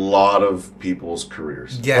a lot of people's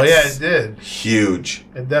careers. Yes. Oh yeah, it did. Huge.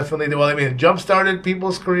 It definitely did. Well, I mean, it jump-started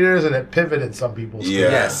people's careers and it pivoted some people's Yeah.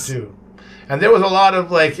 careers Yes. too. And there was a lot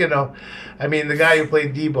of like, you know, I mean, the guy who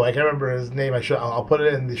played Debo, I can't remember his name. I'll put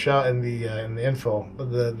it in the shot in the info.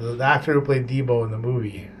 The actor who played Debo in the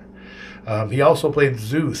movie. He also played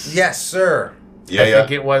Zeus. Yes, sir. Yeah, I yeah.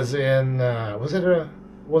 think it was in.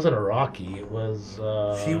 Wasn't a Rocky. It was.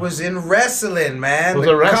 He was in wrestling, man. It was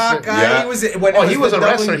The a wrestling- cock guy. Yeah. He was. When Oh, it he was the a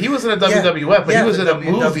wrestler. He was in a WWF, but Yeah, he was the in a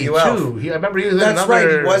movie WWF. too. I remember he was in That's another.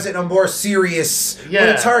 right. He wasn't a more serious. But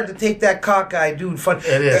Yeah. it's hard to take that cock guy dude fun. It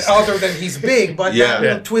is. Other than he's big, but Yeah. that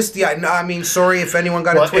little Yeah. twisty eye. No, I mean, sorry if anyone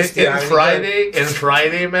got Well, a twisty eye. in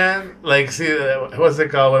Friday, man, like, see, what's it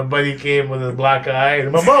called when Buddy came with his black eye?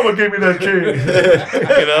 And my mama gave me that chain.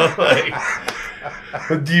 You know, like,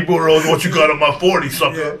 Debo Rose, what you got on my 40,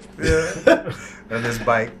 sucker? Yeah. And his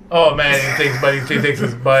bike. Oh, man, he takes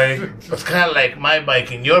his bike. It's kind of like my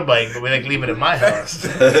bike and your bike, but we like leave it in my house.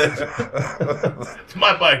 It's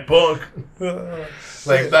my bike, punk.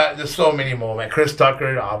 Like that, there's so many more, man. Chris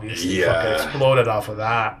Tucker, obviously, Yeah. fucking exploded off of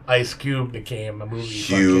that. Ice Cube became a movie.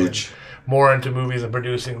 Huge. fucking more into movies and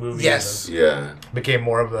producing movies. Yes. Yeah. And became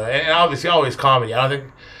more of the, and obviously always comedy. I don't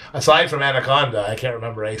think, aside from Anaconda, I can't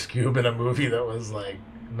remember Ice Cube in a movie that was like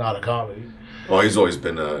not a comedy. Well, he's always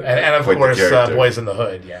been And of quite the course, character. Boys in the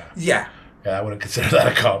Hood, yeah. Yeah. Yeah, I wouldn't consider that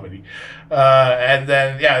a comedy. And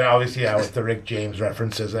then, yeah, obviously, yeah, with the Rick James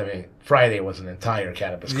references, I mean, Friday was an entire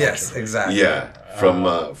cannabis culture. Yes, exactly. Yeah, from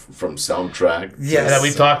soundtrack. Yes. And then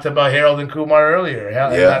we talked about Harold and Kumar earlier.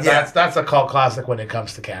 Yeah, Yeah. that's a cult classic when it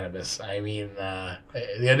comes to cannabis. I mean,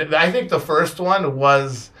 I think the first one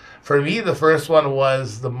was, for me, the first one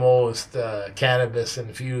was the most cannabis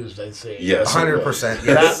infused, I'd say. Yes. 100%. That,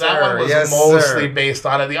 Yes, that one sir. was Yes, mostly sir. based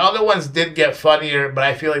on it. The other ones did get funnier, but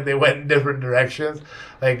I feel like they went in different directions.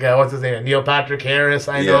 Like, what's his name? Neil Patrick Harris,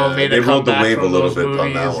 I know, Yeah, made they a rode the comeback wave a from little those bit on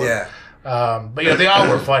movies. that one. Yeah. But yeah, they all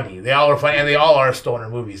were funny. They all were funny, and they all are stoner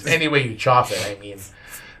movies. Any way you chop it, I mean,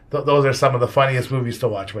 those are some of the funniest movies to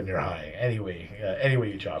watch when you're high. Anyway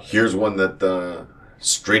you chop it. Here's one that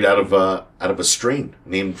straight out of a strain,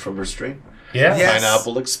 named from her strain. Yeah. Yes.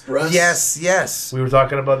 Pineapple Express. Yes. We were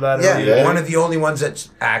talking about that Yeah. earlier. Yeah. One of the only ones that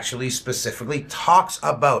actually specifically talks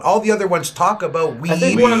about. All the other ones talk about weed. I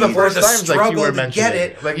think one of the or first the times, like you struggle were to mentioning, get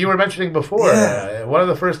it. like you were mentioning before, Yeah. one of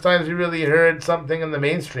the first times you really heard something in the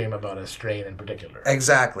mainstream about a strain in particular.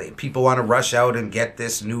 Exactly. People want to rush out and get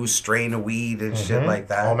this new strain of weed and shit like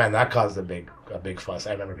that. Oh man, that caused a big fuss.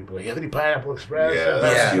 I remember people going, "You have any Pineapple Express?" Yeah, And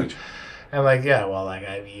that's Yeah. huge. And like, yeah, well, like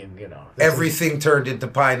I mean, you know, this is- Everything turned into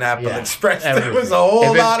Pineapple Yeah, Express. There everything. was a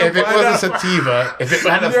whole lot of if it was a pineapple. sativa, if it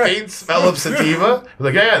had a Yeah. faint smell of sativa,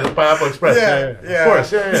 like yeah, this Pineapple Express, of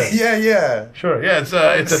course, yeah. sure, yeah, it's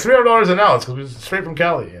a $300 an ounce because it's straight from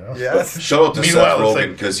Cali, you know. Yeah. Shout out to Meanwhile, Seth it's Rogen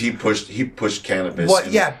like- because he pushed cannabis. What?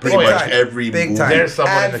 in Yeah, pretty big much time. every Big movie. time. There's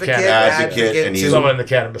someone in the Advocate, and he's too. Someone in the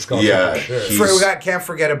cannabis culture, Yeah, for sure. he- Can't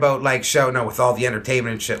forget about like shouting out with all the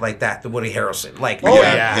entertainment and shit like that. The Woody Harrelson, like Oh,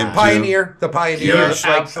 yeah. him too. pioneer, the pioneers,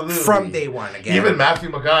 Yeah. like Absolutely. from day one again. Even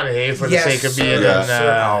Matthew McConaughey, for Yes, the sake of being sir. in, Yes,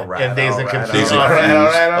 sir. All right, in Days all and right, Confused. all right. All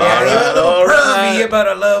right. Yeah, he's a little all pervy right. about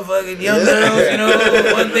I love fucking young girls. You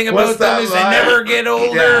know, one thing What's about them that is they line? never get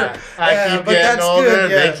older. Yeah. I Yeah, keep but getting that's older,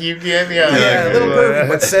 good, yeah. they keep getting younger. Yeah, a little pervy,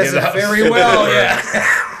 but says it very well. Yeah.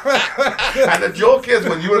 And the joke is,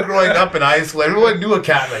 when you were growing up in high school, everyone knew a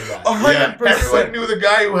cat like that. 100%. Everyone knew the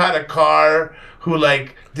guy who had a car, who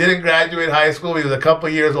like didn't graduate high school. He was a couple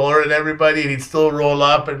years older than everybody, and he'd still roll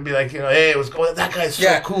up and be like, you know, hey, what's going? That guy's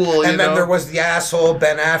so cool. And you then know? there was the asshole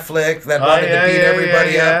Ben Affleck that wanted to beat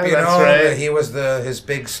everybody up. You that's know, right. he was his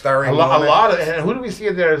big starring. a moment. lot of. And who do we see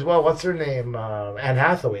in there as well? What's her name? Anne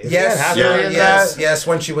Hathaway. Is Yes, Anne Hathaway in that? yes.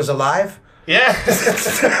 When she was alive. Yeah.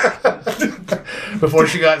 Before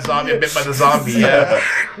she got bit by the zombie. Yeah.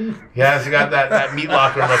 Yeah, she got that meat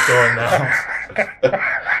locker look going now.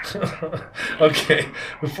 Okay.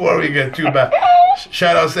 Before we get too bad,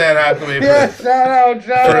 shout out Anne Hathaway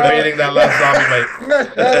for evading that last zombie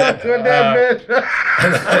bite.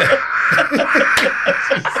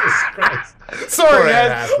 Jesus Christ. Sorry, Poor Anne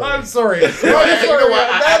guys. Hathaway. I'm sorry. You know what?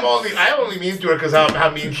 I only mean to her because how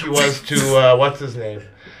mean she was to what's his name?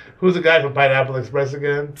 Who's the guy from Pineapple Express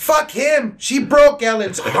again? Fuck him. She broke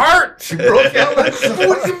Ellen's heart. She broke Ellen's heart.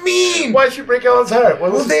 What do you mean? Why'd she break Ellen's heart?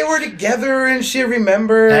 What Well, was they were together and she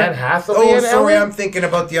remember. Anne Hathaway Oh, and sorry, Ellen? I'm thinking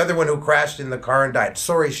about the other one who crashed in the car and died.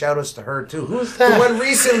 Sorry, shout outs to her too. Who's that? The one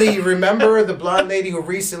recently, remember the blonde lady who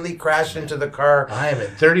recently crashed into the car? I am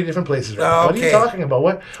in 30 different places right now. What are you Okay. talking about?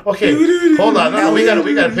 What? Okay, hold on. No, we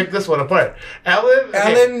gotta pick this one apart. Ellen.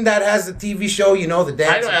 Okay. Ellen, that has the TV show, you know, the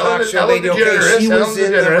dance I know, talk Ellen show Ellen lady. Okay, DeGeneres, she Ellen was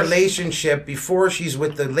in the DeGeneres. relationship before she's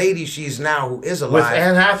with the lady she's now, who is alive. With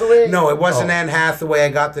Anne Hathaway? No, it wasn't Oh. Anne Hathaway. I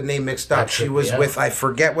got the name mixed up. That She should was be, with, I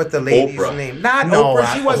forget what the lady's Oprah. name. Not No,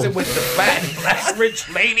 Oprah. She wasn't Oprah. with the fat rich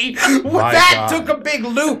lady. My That God. took a big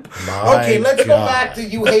loop. My Okay, let's go God. back to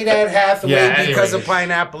you hate Anne Hathaway Yeah, because of anyways.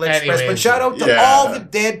 Pineapple Express. But Anyways. shout out to Yeah. all the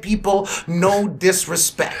dead people. No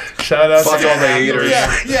disrespect. Shout out Fuck to all the haters.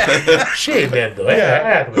 Yeah. She ain't dead though.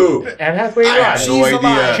 Yeah. Who? Anne Hathaway I alive. have no She's idea.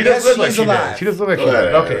 alive. She Yes, doesn't look like she's she alive. did. She doesn't look like she did.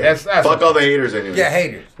 Whatever. Okay, that's Fuck all the haters anyway. Yeah,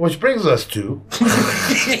 haters. Which brings us to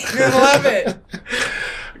You love it.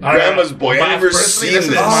 Grandma's boy. I never seen is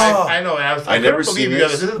this. I know. I never couldn't believe seen you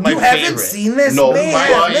this. guys- This is my You favorite. haven't seen this? No, Man,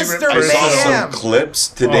 my Mr. I saw some Mayhem.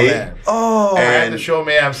 clips Oh, today. man. Oh, I had And to show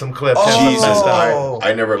Mayhem some clips. Oh. Jesus, Oh.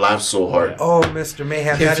 I never laughed so hard. oh, Mr.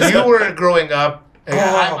 Mayhem. That If is you were growing up, and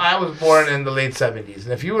Oh. I was born in the late '70s,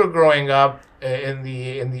 and if you were growing up in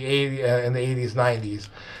the 80s, '90s,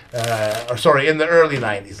 or sorry, in the early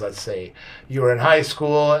 '90s, let's say, you were in high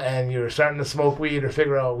school and you were starting to smoke weed or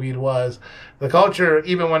figure out what weed was. The culture,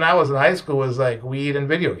 even when I was in high school, was like weed and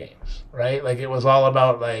video games, right? Like it was all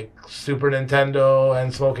about like Super Nintendo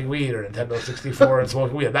and smoking weed, or Nintendo 64 and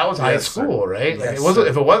smoking weed. That was high Yes, sir. school, right? Like Yes, it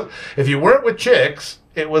wasn't. sir. If you weren't with chicks,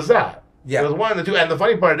 it was that. Yeah. It was one of the two. And the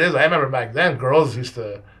funny part is, I remember back then, girls used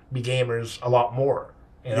to be gamers a lot more.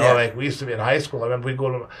 You know, Yeah. like we used to be in high school. I remember we'd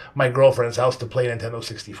go to my girlfriend's house to play Nintendo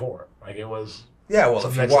 64. Like it was. Yeah, well, Some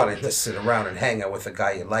if you next wanted level to shit. sit around and hang out with a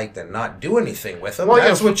guy you liked and not do anything with him, Well,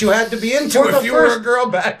 that's yeah, what you had to be into for if the you were a first- girl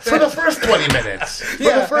back For then. the first 20 minutes. For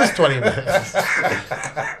Yeah. the first 20 minutes.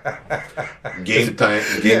 Game time,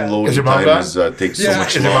 game Yeah. loading Is your mom time gone? is, takes Yeah. so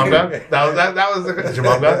much Is your mom longer. gone? That was the. Is your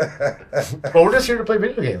mom gone? Well, we're just here to play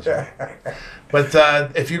video games.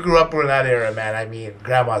 But if you grew up in that era, man, I mean,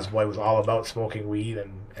 Grandma's Boy was all about smoking weed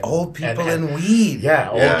and Old people and- and weed. Yeah,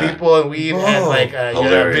 old Yeah. people and weed, and Oh, like you had a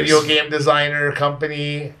hilarious. video game designer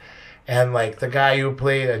company, And like the guy who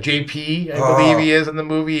played JP, I believe he is in the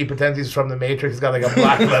movie. He pretends he's from the Matrix. He's got like a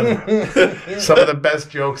black leather. Some of the best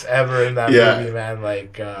jokes ever in that movie, man.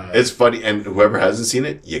 Like it's funny, and whoever hasn't seen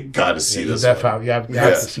it, you gotta see this one. You have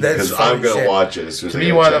to see it. Because I'm gonna watch it as soon as To I me,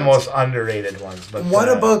 get a one of the chance. most underrated ones. But what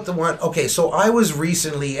about the one? Okay, so I was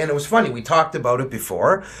recently, and it was funny. We talked about it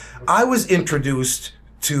before. I was introduced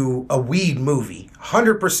to a weed movie,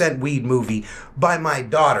 100% weed movie, by my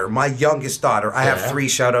daughter, my youngest daughter. I have 3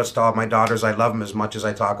 shout-outs to all my daughters. I love them as much as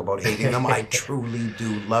I talk about hating them. I truly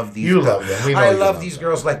do love these girls. Love them. We know I you love these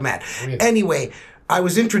girls like mad. Anyway, I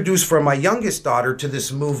was introduced from my youngest daughter to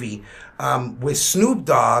this movie with Snoop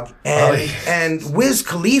Dogg and Wiz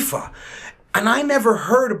Khalifa. And I never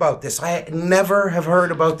heard about this. I never have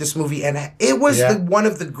heard about this movie. And it was one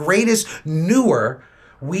of the greatest, newer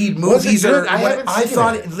weed movies. I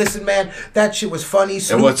thought, listen, man, that shit was funny.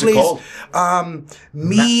 Snoop and what's it called?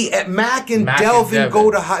 Mac and Delvin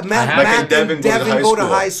go to high. Mac and Devin go to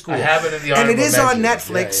high school. I have it in the and it is on mentions.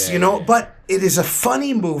 Netflix, you know. But it is a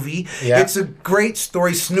funny movie. Yeah. It's a great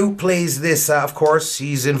story. Snoop plays this. Of course,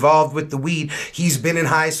 he's involved with the weed. He's been in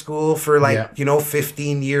high school for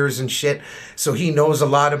 15 years and shit. So he knows a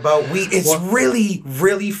lot about weed. It's really,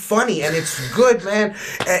 really funny, and it's good, man.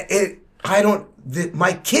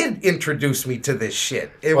 My kid introduced me to this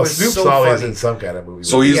shit. It was Snoop's so always funny. in some kind of movie.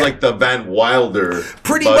 So he's like the Van Wilder.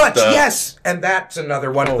 Pretty much, yes. And that's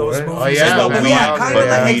another one of those movies. Oh, yeah, as well. Van Yeah, Wilder. kind of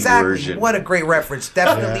like, Weed exactly. version. What a great reference.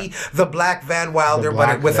 Definitely the Black Van Wilder,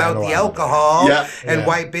 Black but without Van the Wilder. alcohol and Yeah.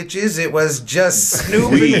 white bitches. It was just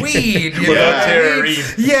Snoop and weed. You know Yeah. what I Tara mean? Reid.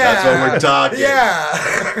 Yeah. That's what we're talking. Yeah.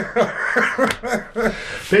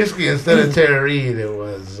 Basically, instead of Tara Reid, it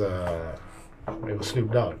was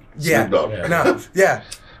Snoop Dogg. Yeah. Snoop Dogg. No. Yeah.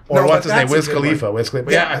 Or No, what's but his name? that's a Wiz good one. Khalifa. Wiz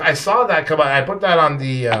Khalifa. Yeah, I saw that come out. I put that on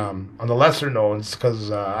the lesser knowns because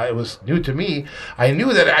it was new to me. I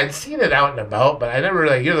knew that I'd seen it out and about, but I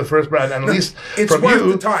never you're the first brand. And at least It's from worth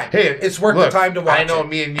you, the time. Hey, It's worth the time to watch I know it.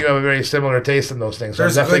 me and you have a very similar taste in those things, so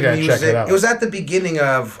There's I'm definitely good gonna check music. it out. It was at the beginning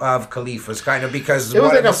of Khalifa's kind of because It was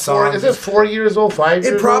one like of a the 4. songs. Is it 4 years old? 5 years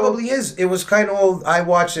It old? probably is. It was kind of old. I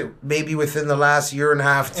watched it maybe within the last year and a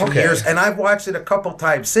half, 2 years, and I've watched it a couple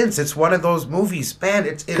times since. It's one of those movies, man.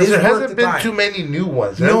 It is Because there worth hasn't the been time. too many new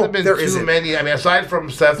ones. There No, hasn't been there too isn't. many. I mean, aside from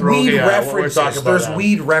Seth Rogen, Weed what we're references. talking about There's now.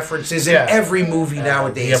 weed references in every movie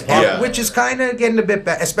nowadays, yeah. which is kind of getting a bit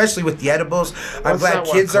bad, especially with the edibles. I'm What's glad that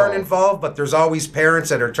one kids aren't called? involved, but there's always parents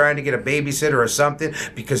that are trying to get a babysitter or something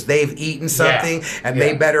because they've eaten something and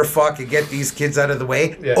they better fucking get these kids out of the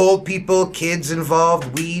way. Yeah. Old people, kids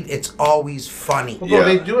involved, weed. It's always funny. Well,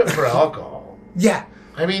 they do it for alcohol. Yeah.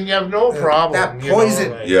 I mean, you have no problem. that you know,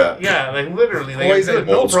 poison. like- Yeah. like literally, like, Poison. you have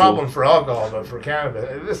no Old school. problem for alcohol, but for cannabis,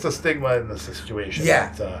 it's just a stigma in the situation. Yeah,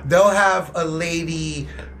 But, they'll have a lady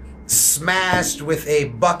smashed with a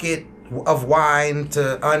bucket of wine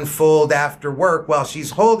to unfold after work while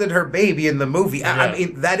she's holding her baby in the movie. I Yeah.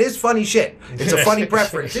 mean, that is funny shit. It's a funny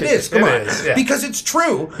preference. It is. Come It on, is, yeah. because it's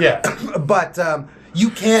true. Yeah. But you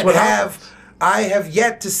can't What have. happens? I have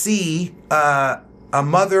yet to see a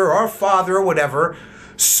mother or father or whatever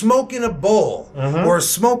smoking a bowl or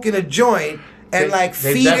smoking a joint. And They- like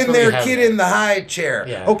they feeding definitely their have kid that. in the high chair.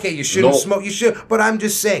 Yeah. Okay, you shouldn't No. smoke. You should, but I'm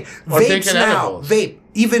just saying, Or vapes taking now, edibles. vape,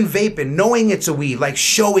 even vaping, knowing it's a weed, like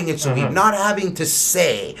showing it's a weed, not having to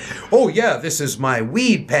say, "Oh yeah, this is my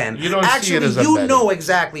weed pen." You don't see Actually, it as a you better. know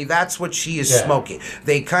exactly that's what she is Yeah. smoking.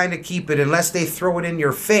 They kind of keep it unless they throw it in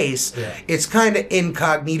your face. Yeah. It's kind of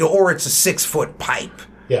incognito, or it's a 6-foot pipe.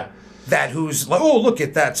 yeah. That who's like, oh look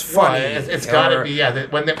at that's Well, funny. it's got to Or- be, yeah.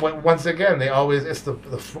 When once again, they always, it's the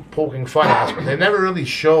poking fun aspect. They never really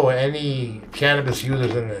show any cannabis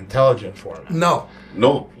users in an intelligent form. No.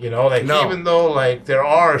 No. You know, like No. even though like there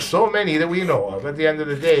are so many that we know of, at the end of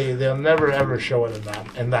the day, they'll never ever show it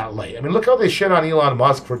in that light. I mean, look how they shit on Elon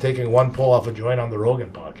Musk for taking one pull off a joint on the Rogan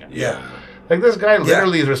podcast. Yeah. Like this guy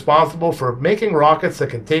literally is responsible for making rockets that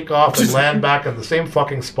can take off and land back in the same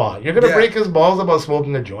fucking spot. You're gonna Yeah. break his balls about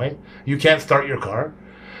smoking a joint. You can't start your car.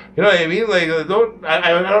 You know what I mean? Like,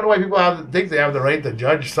 I don't know why people think they have the right to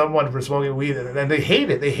judge someone for smoking weed, and they hate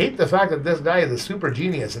it. They hate the fact that this guy is a super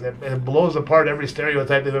genius, and it blows apart every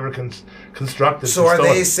stereotype they've ever constructed. So are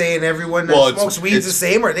they saying everyone that Well, it's- smokes weed's the it's-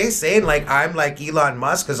 same? Are they saying like I'm like Elon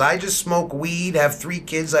Musk because I just smoke weed, have 3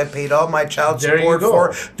 kids, I paid all my child There you support go.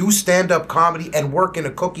 for, do stand-up comedy, and work in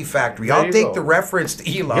a cookie factory? There I'll you take go. the reference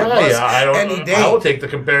to Elon Yeah, Musk yeah, any day. I will take the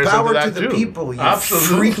comparison Power to that to the too. people, you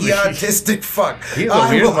Absolutely. freaky autistic fuck. He's a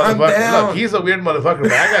weird I'm motherfucker. down. Look, he's a weird motherfucker.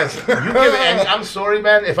 But I guess you give any, I'm sorry,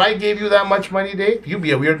 man. If I gave you that much money, Dave, you'd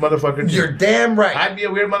be a weird motherfucker too. You're damn right. I'd be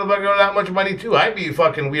a weird motherfucker with that much money too. I'd be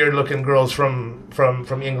fucking weird looking girls from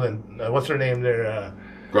England. What's her name there?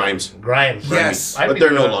 Grimes. Yes. But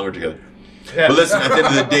they're no longer together. Yeah. But listen, at the end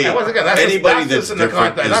of the day, anybody that's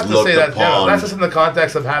different is looked upon. That's just in the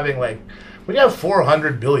context of having like, when you have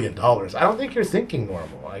 $400 billion, I don't think you're thinking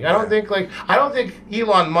normal. Like, I don't think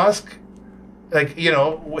Elon Musk, like, you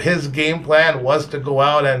know, his game plan was to go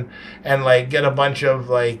out and like get a bunch of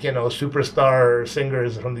like, you know, superstar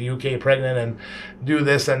singers from the UK pregnant and do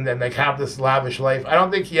this and like have this lavish life. I don't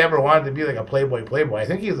think he ever wanted to be like a playboy. I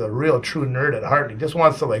think he's a real true nerd at heart. He just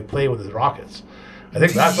wants to like play with his rockets. I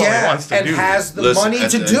think that's all he wants to do. And has the money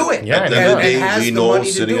to do it. At the end of the day, we know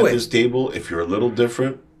sitting at it. this table, if you're a little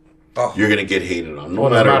different, you're going to get hated on, no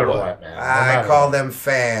matter matter what. Man. I call them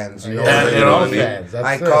fans. You know they're all fans. That's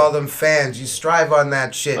I call them fans. You strive on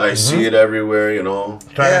that shit. I see it everywhere, you know.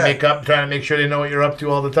 Trying to make sure they know what you're up to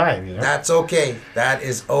all the time, you know. That's okay. That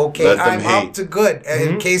is okay. I'm up to good.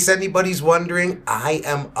 In case anybody's wondering, I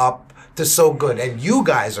am up to so good, and you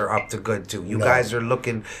guys are up to good too. You guys are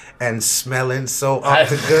looking and smelling so up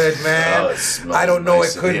to good, man. I don't know.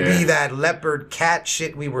 It could be that leopard cat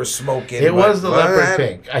shit we were smoking. It was the leopard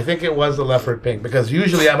pink. I think it was the leopard pink because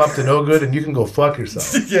usually I'm up to no good, and you can go fuck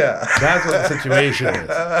yourself. Yeah, that's what the situation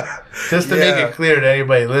is. Just to make it clear to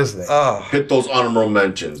anybody listening. Hit those honorable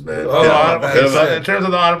mentions, man. So in terms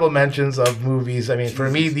of the honorable mentions of movies, I mean,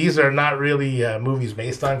 for me, these are not really movies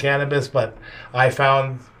based on cannabis, but I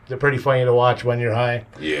found they're pretty funny to watch when you're high.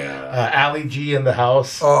 Yeah. Ali G in the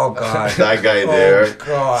House. Oh, God. That guy there. Oh,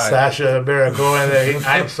 God. Sacha Baron Cohen.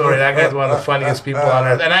 I'm sorry, that guy's one of the funniest people on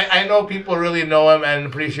earth. And I know people really know him and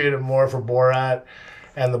appreciate him more for Borat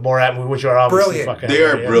and the Borat movie, which are obviously fucking They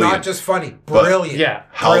are brilliant. Not just funny, brilliant. Yeah.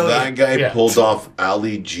 How that guy pulled off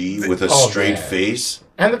Ali G with a straight face.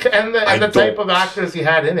 And the type of actors he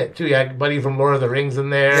had in it too. He had Buddy from Lord of the Rings in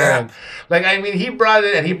there. Yeah. And, like, I mean, he brought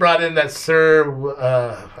in that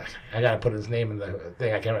Sir I gotta put his name in the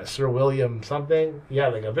thing. I can't remember. Sir William something. Yeah,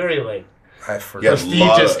 like a very like I forget.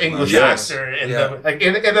 prestigious English actor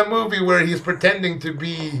in a movie where he's pretending to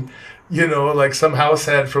be, you know, like some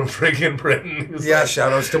househead from friggin' Britain. Yeah,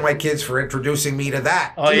 shout outs to my kids for introducing me to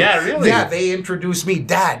that. Oh, too. yeah, really? Yeah, they introduced me.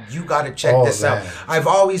 Dad, you got to check this out. I've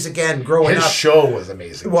always, growing up. His show was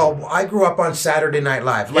amazing. Well, I grew up on Saturday Night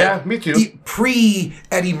Live. Like, me too.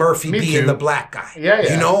 Pre-Eddie Murphy being the black guy. Yeah.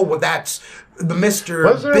 You know, that's the Mr.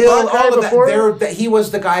 Was there Bill, a black guy all of before? that. He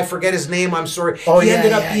was the guy, I forget his name, I'm sorry. Oh, he yeah,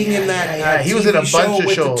 ended up being in that he was in a TV bunch of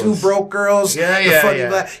with shows. The Two Broke Girls.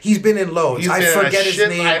 He's been in loads. I forget his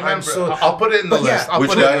name. I remember. I'll put it in the list.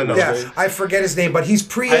 Which guy? Yeah, I forget his name, but he's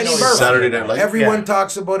pre-Eddie Murphy. Saturday Night Live. Everyone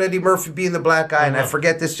talks about Eddie Murphy being the black guy, and I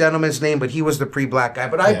forget this gentleman's name, but he was the pre-black guy.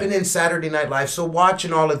 But I've been in Saturday Night Live, so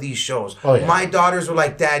watching all of these shows. My daughters were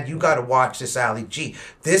like, Dad, you got to watch this Ali G.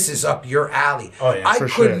 This is up your alley. I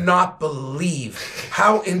could not believe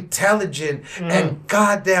how intelligent and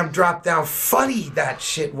goddamn drop down funny that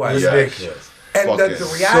shit was. Ridiculous. And the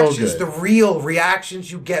reactions, the real reactions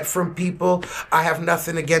you get from people, I have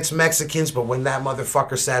nothing against Mexicans, but when that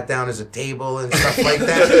motherfucker sat down at a table and stuff like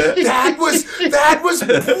that, that was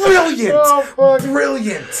brilliant.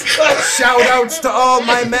 Brilliant. Shout outs to all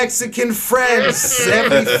my Mexican friends.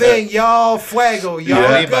 Everything. Y'all fuego.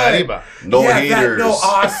 Y'all good. No haters.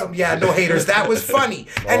 Awesome. Yeah, no haters. That was funny.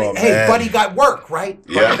 And hey, Buddy got work, right?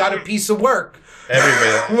 Buddy got a piece of work.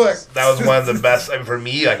 Everybody, that was one of the best. I mean, for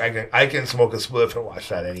me, like I can smoke a spliff and watch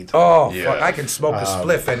that anytime. Oh, fuck! I can smoke a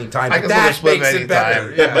spliff anytime. I can smoke a spliff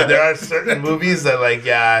anytime. Yeah, but there are certain movies that, like,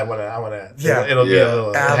 I wanna. Yeah, it'll be a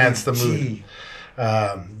little enhance the mood.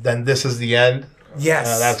 Then This Is the End.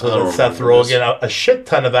 Yes, that's with Seth Rogen. A shit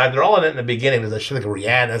ton of actors. They're all in it in the beginning. There's a shit like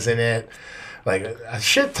Rihanna's in it. Like a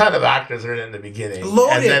shit ton of actors are in it in the beginning,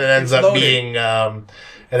 and then it ends up being.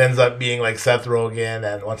 It ends up being like Seth Rogen,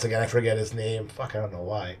 and once again, I forget his name. Fuck, I don't know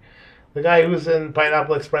why. The guy who's in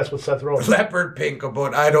Pineapple Express with Seth Rogen. Leopard Pink,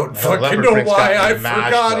 but I don't fucking know why. I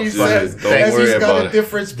forgot he says. Don't worry he's got about a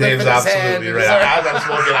different split in his hand. Right. As I'm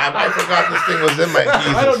smoking, I forgot this thing was in my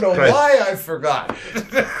Jesus I don't know Christ. why I forgot.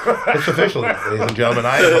 It's official, ladies and gentlemen.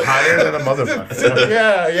 I am higher than a motherfucker.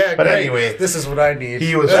 Yeah. But great. Anyway, this is what I need.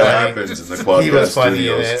 He was funny. He was funny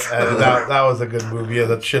in it. And that was a good movie. There's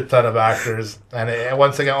a shit ton of actors. And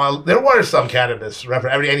once again, there were some cannabis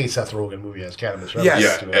reference. Any Seth Rogen movie has cannabis reference.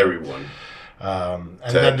 Yeah, everyone. And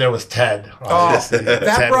then there was Ted.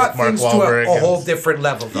 That brought things to a whole different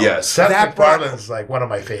level, though. Yes. Seth MacFarlane's like one of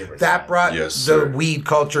my favorites. That brought the weed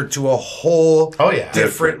culture to a whole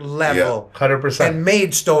different level. 100%. And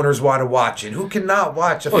made stoners want to watch it. Who cannot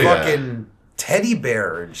watch a fucking teddy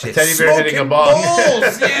bear and shit. teddy bear hitting a Smoking bong.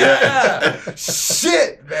 bowls, yeah.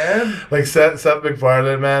 Shit, man. Like Seth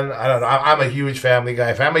MacFarlane, man. I don't know. I'm a huge Family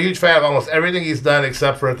Guy fan. I'm a huge fan of almost everything he's done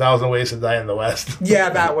except for 1,000 Ways to Die in the West. Yeah,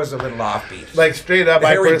 that was a little offbeat. Like straight up, The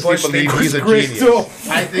I Harry personally Bush believe thing he's was a great, genius.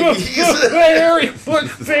 too. I think he's The Harry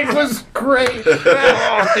Bush thing was great.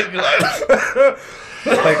 Oh my God.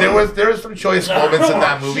 Like there was some choice moments in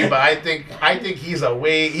that movie, but I think he's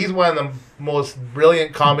one of the most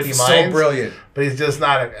brilliant comedy minds. So brilliant. But he's just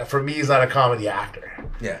not for me. He's not a comedy actor.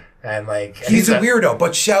 Yeah. And like he's a weirdo,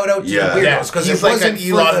 but shout out to the weirdos because he's it like wasn't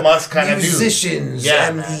an Elon for the Musk kind of musicians dude.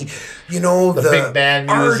 and the big band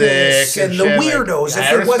music artists and the shit, weirdos.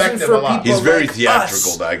 Like, if it wasn't for people, he's very like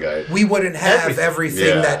theatrical. us, That guy. we wouldn't have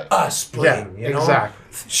everything that us bring. Yeah, you know? exactly.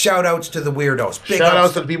 Shout outs to the weirdos. Big Shout ups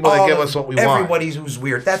outs to the people that give us what we want. Everybody who's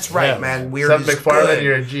weird. That's right, man. Weird Seth is MacFarlane, good.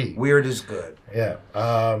 you're a G. Weird is good. Yeah.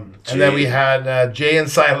 And then we had Jay and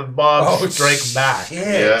Silent Bob Strike Back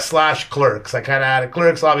 / Clerks. I kind of had it.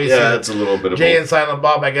 Clerks, obviously. Yeah, it's a little bit of Jay both. and Silent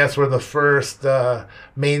Bob, I guess, were the first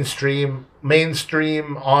mainstream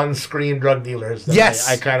on-screen drug dealers that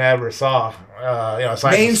I kind of ever saw.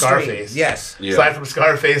 Aside from Scarface. Yes. Yeah. Aside from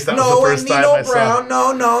Scarface, that was the first time I saw.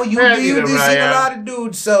 No. You've seen a lot of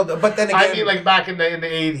dudes sell them. But then again, I mean, like back in the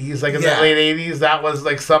 80s, like in the late 80s, that was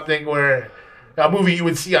like something where a movie you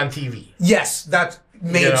would see on TV. Yes, that's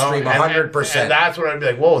mainstream, 100%. And that's where I'd be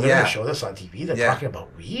like, whoa, they're going to show this on TV? They're talking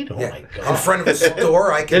about weed? Oh my God. In front of a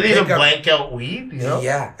store, I can Did they even blank out weed?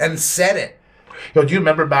 Yeah, and said it. Do you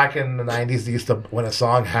remember back in the 90s, they used to, when a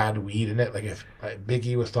song had weed in it, like if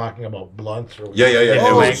Biggie was talking about blunts or Yeah. They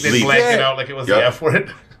It blank it out like it was the F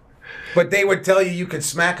word. But they would tell you could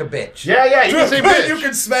smack a bitch. Yeah, you can say bitch. You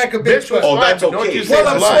can smack a bitch. That's okay. Don't you say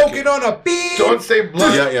I'm blunt. smoking on a beat. Don't say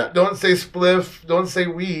blunt. Yeah. Don't say spliff. Don't say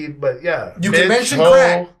weed. But yeah, You bitch, can mention hoe,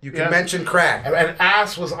 crack. You can mention crack. And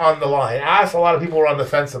ass was on the line. Ass, a lot of people were on the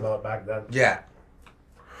fence about back then. Yeah.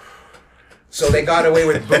 So they got away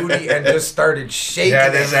with booty and just started shaking Yeah,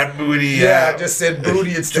 it. there's that booty. Yeah, just said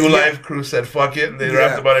booty. It's Two Live Crew said fuck it, and they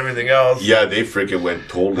rapped about everything else. Yeah, they freaking went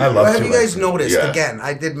totally. I love Well, have Two you Live guys Crew. noticed, Yeah. again,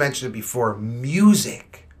 I did mention it before, music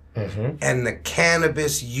and the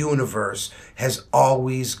cannabis universe has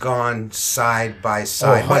always gone side by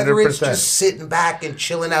side. Whether it's 100%. just sitting back and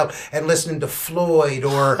chilling out and listening to Floyd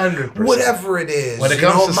or 100%. whatever it is. When it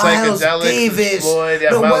comes to Miles psychedelics, Davis. Floyd,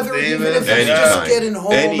 Even Miles if Davis, it's anytime. just getting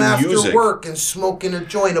home Any after music. work and smoking a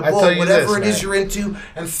joint, a I bowl, tell you whatever this, it is man. you're into,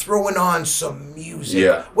 and throwing on some music.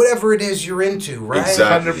 Yeah. Whatever it is you're into, right?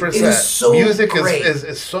 Exactly. 100%. It is so Music great.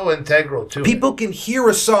 is so integral to People can hear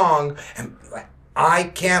a song and be like, I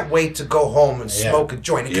can't wait to go home and smoke a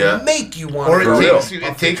joint. It can make you want Or to it go takes you.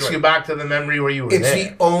 It takes you back to the memory where you were It's there.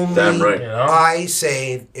 the only. Damn right. You know? I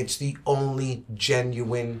say it's the only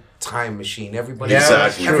genuine time machine. Everybody's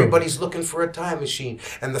Exactly. everybody's looking for a time machine.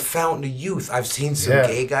 And the Fountain of Youth. I've seen some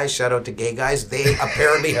gay guys. Shout out to gay guys. They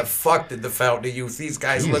apparently have fucked at the Fountain of Youth. These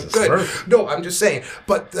guys Jesus look good. Christ. No, I'm just saying.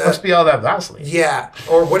 But Must be all that Vaseline. yeah,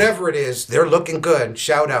 or whatever it is, they're looking good.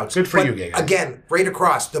 Shout outs. Good for you, gay guys. Again, right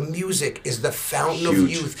across, the music is the fountain of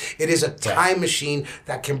Huge. youth. It is a time machine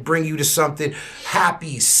that can bring you to something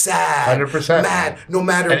happy, sad, 100%. mad, no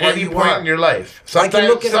matter At where any you point are. in your life. I can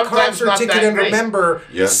look at a Sometimes concert not ticket that and great. remember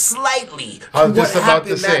Yeah. slightly I was what just about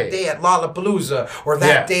happened to that say. day at Lollapalooza, or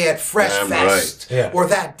that day at Fresh Damn Fest, right. Yeah. or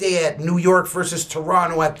that day at New York versus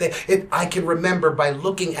Toronto. I can remember by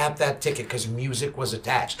looking at that ticket because music was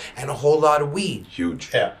attached and a whole lot of weed. Huge.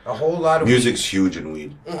 Yeah. A whole lot of Music's huge in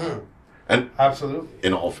weed. And Absolutely.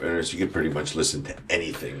 in all fairness, you can pretty much listen to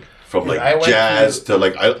anything. From like I went jazz to- to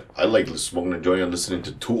like I like smoking and joint and listening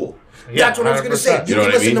to Tool. Yeah, That's what I was going to say. 100%. You know can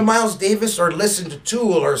what I listen to mean? Miles Davis or listen to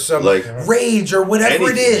Tool or some Like, Rage or whatever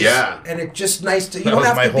it anything, is. yeah. And it's just nice to, you That don't was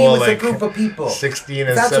have my to be whole, with a like, group of people. 16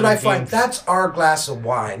 and That's what I 17. find. That's our glass of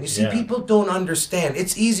wine. You see, Yeah. people don't understand.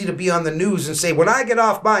 It's easy to be on the news and say, when I get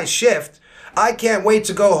off my shift, I can't wait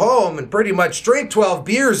to go home and pretty much drink 12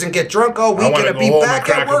 beers and get drunk all weekend wanna and go be home back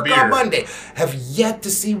and at crack a work beer. on Monday. Have yet to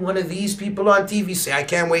see one of these people on TV say, I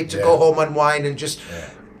can't wait to go home, unwind, and just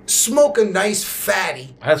smoke a nice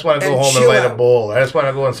fatty. I just want to go home and chill light a out. bowl. I just want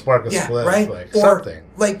to go and spark a split. Right? Like Or something.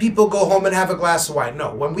 like people go home and have a glass of wine.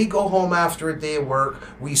 No, when we go home after a day of work,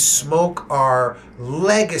 we smoke our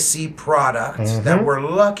legacy product Mm-hmm. that we're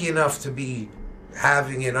lucky enough to be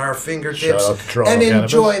having in our fingertips Shout out to Toronto and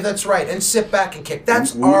Cannabis. enjoy. That's right, and sit back and kick.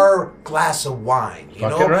 That's our glass of wine. You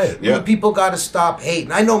Fucking know, right. Yeah. People got to stop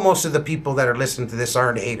hating. I know most of the people that are listening to this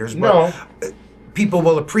aren't haters, but No. people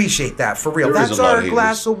will appreciate that for real. There is That's a lot our of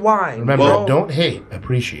glass of wine. Remember, Well- don't hate,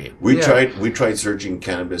 appreciate. We Yeah. tried searching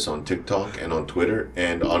cannabis on TikTok and on Twitter,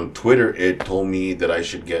 and on Twitter it told me that I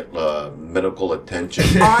should get medical attention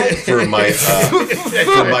for my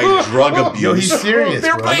drug abuse. Yo, he's serious,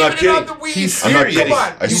 They're bro. blaming I'm not it on kidding. the weed. He's I'm not serious. kidding. Come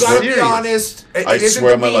on, I you swear- gotta be honest. It I isn't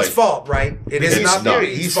swear the my weed's life. fault, right? It is It's not the not. He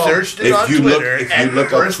weed's fault. searched it If on you look- Twitter, if you and look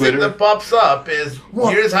the on first Twitter- thing that pops up is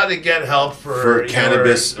here's how to get help for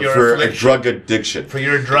cannabis your for a affliction, drug addiction. for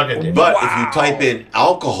your drug addiction. But if Wow. you type in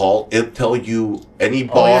alcohol, it'll tell you any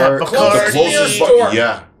Oh, yeah, bar, Bacardi. the closest Beer bar. store.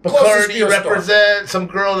 Yeah. Closest Bacardi beer store. represents some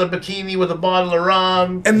girl in a bikini with a bottle of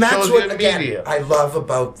rum. And that's shows you what, in again, media. I love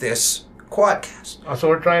about this quadcast. That's what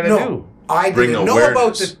we're trying to No, do. I Bring didn't know about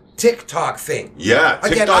awareness. the TikTok thing. Yeah.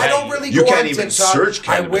 Again, TikTok, I don't really you go can't on even TikTok. search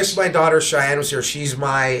I cannabis. wish my daughter Cheyenne was here. She's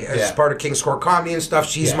my, as Yeah. part of King's Court Comedy and stuff,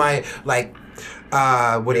 she's Yeah. my, like,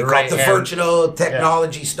 what do you Your call it? right The hand. virtual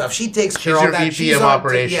technology stuff. She takes care of your all that. VP of on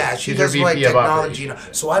operations. Yeah, she She's your does like VP of technology.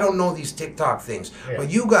 So I don't know these TikTok things. Yeah. But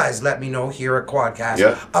you guys let me know here at Quadcast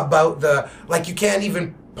Yeah. about the, like, you can't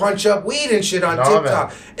even punch up weed and shit on No, TikTok.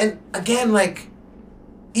 man. And again, like,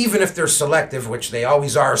 even if they're selective, which they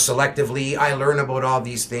always are selectively, I learn about all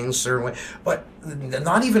these things certain way, but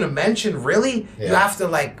not even a mention, really. You Yeah. have to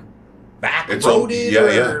like It's all- backroad it, yeah, or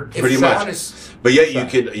yeah, if pretty you much. wanna But yeah,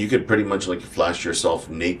 you could pretty much like flash yourself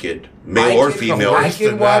naked, male or female. I Worse can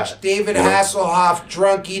than watch that. David You know? Hasselhoff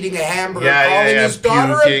drunk eating a hamburger, calling his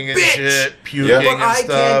daughter puking a and bitch. shit, puking Yeah. But and I stuff.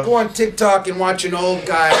 can't go on TikTok and watch an old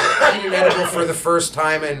guy eat an edible for the first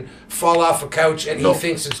time and fall off a couch and No. he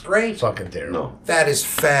thinks it's great. Fucking terrible. No. That is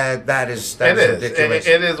fad. That is It is. ridiculous.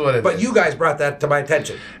 It is what it is. But you guys brought that to my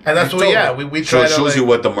attention. and that's You what. told Yeah, me. we So try it to shows like, you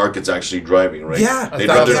what the market's actually driving, right? Yeah, They'd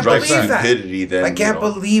I rather can't drive believe that. stupidity than. I can't you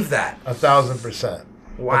know. believe that. 1,000%.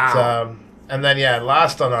 Wow. But, and then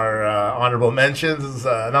last on our honorable mentions is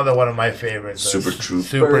another one of my favorites. Super Troopers.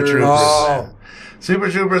 Super Troopers. Oh. Super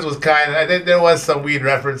Troopers was I think there was some weed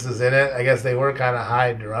references in it. I guess they were kind of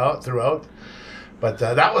high throughout. But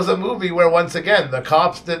that was a movie where, once again, the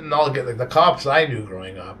cops didn't all get, like the cops I knew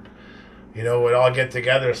growing up, would all get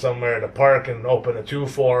together somewhere at a park and open a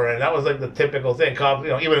 2-4, and that was like the typical thing. Cops,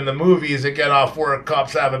 even in the movies, they get off work,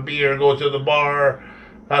 cops have a beer, go to the bar.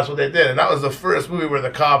 That's what they did. And that was the first movie where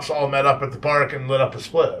the cops all met up at the park and lit up a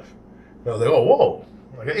spliff. They go, whoa.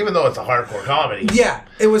 Like, even though it's a hardcore comedy. Yeah,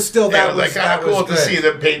 it was still It that was like kind of cool to see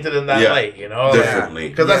them painted in that Yeah, light, Definitely.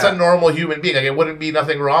 Because that's Yeah. a normal human being. Like, it wouldn't be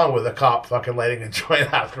nothing wrong with a cop fucking lighting a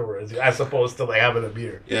joint afterwards, as opposed to like having a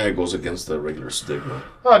beer. Yeah, it goes against the regular stigma.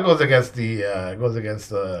 Well, it goes against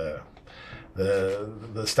the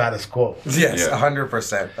status quo. Yes, Yeah.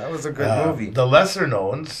 100%. That was a good movie. The lesser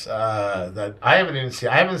knowns that I haven't even seen.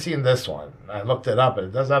 I haven't seen this one. I looked it up, and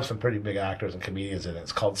it does have some pretty big actors and comedians in it.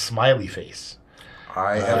 It's called Smiley Face.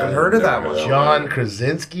 I haven't heard of that never one. heard of John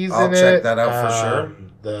Krasinski's I'll in it. check that out for sure.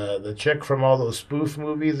 The chick from all those spoof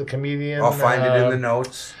movies, the comedian. I'll find it in the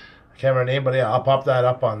notes. I can't remember her name, but yeah, I'll pop that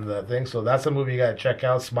up on the thing. So that's a movie you gotta check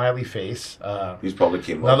out. Smiley Face. He's probably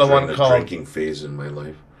came Another up during one the called- drinking phase in my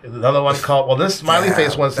life. Another one called, well, this Smiley Yeah,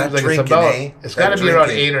 Face one that seems like it's drinking, about, eh? it's That got to be around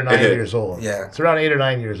drinking. 8 or 9 It is. years old. Yeah. It's around 8 or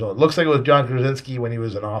 9 years old. Looks like it was John Krasinski when he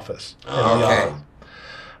was in office. Okay.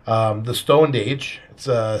 The Stoned Age. It's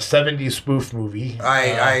a 70s spoof movie.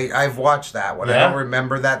 I've watched that one. I Yeah? don't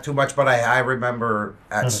remember that too much, but I remember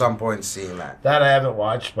at some point seeing that. That I haven't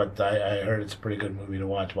watched, but I heard it's a pretty good movie to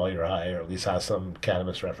watch while you're high, or at least has some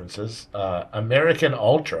cannabis references. American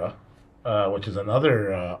Ultra, which is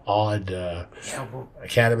another odd Yeah, well,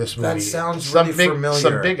 cannabis movie. That sounds some really big, familiar.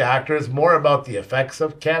 Some big actors, more about the effects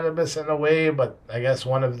of cannabis in a way, but I guess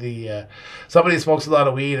one of the somebody smokes a lot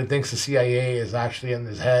of weed and thinks the CIA is actually in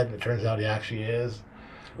his head, and it turns out he actually is.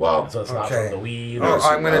 Wow. So it's not Okay. from the weed. Never oh,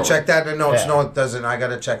 seen I'm going that to check that in the notes. Yeah. No, it doesn't. I got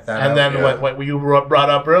to check that out. And then yeah. what you brought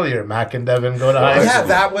up earlier, Mac and Devin go to high Yeah, school.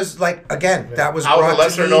 that was like, again, that was I was brought a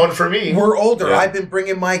lesser to me. known for me. We're older. Yeah. I've been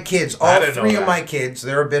bringing my kids, I all didn't know 3 of that. my kids,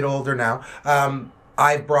 they're a bit older now.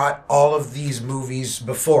 I've brought all of these movies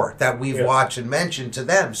before that we've Yeah. watched and mentioned to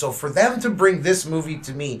them. So for them to bring this movie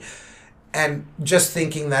to me, and just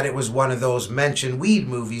thinking that it was one of those mention weed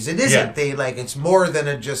movies, it isn't. Yeah. They like it's more than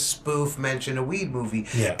a just spoof mention a weed movie.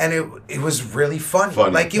 Yeah. And it was really funny.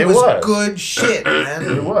 Funny. Like it It was was. good shit, man.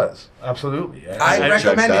 It was absolutely. I I'll check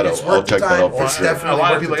recommend that it. It's out. I'll worth the check that time. out for It's sure. definitely A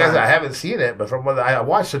lot of worth people, the guys, I time. haven't seen it, but from what I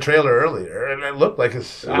watched the trailer earlier, and it looked like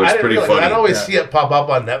it's. It I looks didn't pretty realize- funny. I'd always Yeah. see it pop up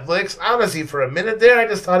on Netflix. Honestly, for a minute there, I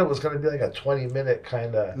just thought it was going to be like a 20-minute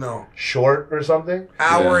kind of No. short or something.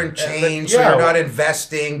 Hour Yeah. and change, Yeah, so you're well, not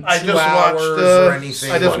investing I 2 just hours watched or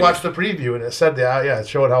anything. I just Funny. watched the preview, and it said that. Yeah, it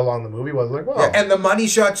showed how long the movie was. Like, well, Yeah, and the money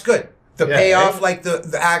shot's good. The Yeah, payoff, right? like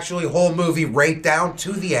the actually whole movie right down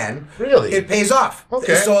to the end. Really? It pays off.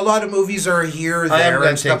 Okay. So a lot of movies are here, I am there, gonna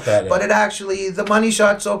and stuff. take that in. But it actually, the money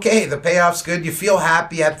shot's okay. The payoff's good. You feel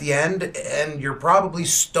happy at the end, and you're probably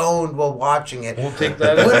stoned while watching it. We'll take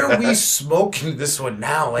that. What are we smoking this one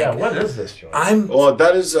now? Like, Yeah, what is this joint? I'm. Oh,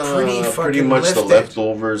 that is Pretty pretty fucking much the lifted.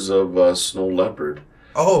 leftovers of Snow Leopard.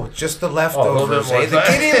 Oh, just the little leftovers. bit more. Eh? The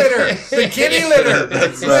kitty litter. The kitty litter.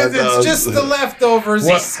 It's just the leftovers.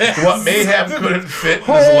 He says. What Mayhem couldn't fit in his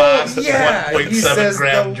Oh, last yeah. He 1.7 says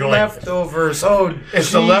gram the joint. leftovers. Oh,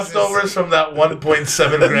 It's the Jesus. leftovers from that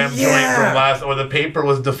 1.7 gram joint Yeah. from last, or the paper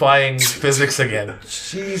was defying physics again.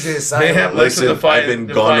 Jesus. Mayhem likes to Listen, defy, I've been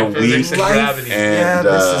defy gone a physics week. and gravity. And, yeah,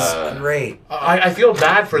 this is great. I feel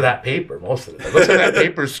bad for that paper, most of it. It looks like that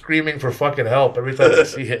paper's screaming for fucking help every time I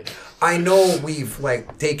see it. I know we've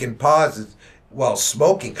like taken pauses while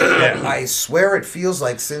smoking. Yeah. I swear it feels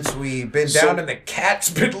like since we've been down and the cat's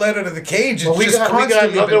been let out of the cage, it's Well, we just got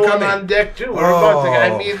constantly another been one coming. on deck too. We're about to, I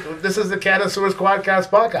Oh. mean, this is the Cannaverse Quadcast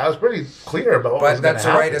podcast. I was pretty clear about what was But going that's to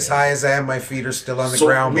all happen. right. As high as I am, my feet are still on the So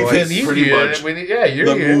ground, we've boys. hit pretty much you're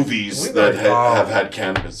the here. movies We that got- have had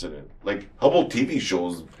cannabis in it. Like, how about TV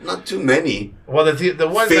shows? Not too many Well, the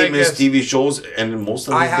one famous TV shows, and most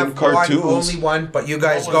of them I have been have cartoons. one, only one, but you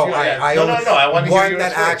guys What go. was your- yeah. I No, only, no, I wanna hear one yours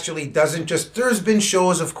that first. actually doesn't just. There's been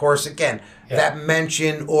shows, of course, again Yeah. that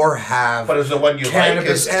mention or have. But is the one you like?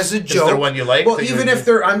 cannabis as a joke. Is there one you like? Well, that even you- if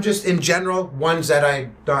they're, I'm just in general ones that I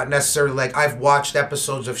not necessarily like. I've watched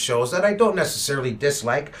episodes of shows that I don't necessarily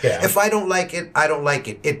dislike. Yeah. If I don't like it, I don't like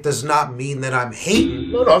it. It does not mean that I'm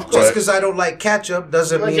hating. No, of course. Just because I don't like ketchup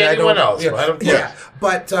doesn't Like mean I anyone don't. else, right? Of course. Yeah,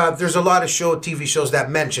 but there's a lot of TV shows that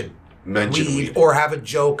mention weed or have a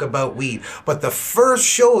joke about weed. But the first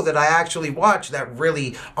show that I actually watched that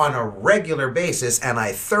really on a regular basis, and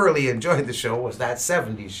I thoroughly enjoyed the show, was that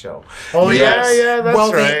 70s show. Oh, Yes. yeah, that's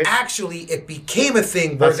Well, right. it became a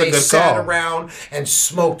thing where That's a they good sat call. around and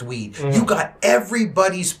smoked weed. You got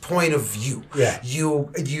everybody's point of view. Yeah.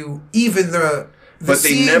 You even the But they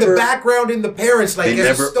seeing never- the background in the parents, like they as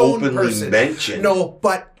never a stone openly person. mention No,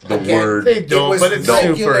 but the again, word. They don't, it was but it's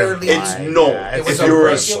regularly- super. It's implied. no. Yeah, It was If a you're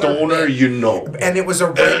a regular stoner, bit. you know. and it was a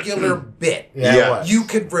regular bit. Yeah, Yeah. it was. You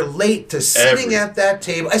could relate to sitting Every- at that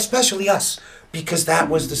table, especially us, because that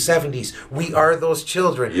was the 70s. We are those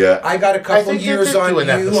children. Yeah. I got a couple think they years did on do you. an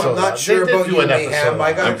episode I'm on not it. sure They did about do you, an episode Mayhem. on I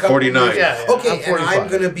it. got I'm a couple 49. years. Yeah, yeah, Okay, I'm and 45. I'm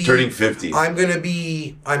gonna be Turning 50.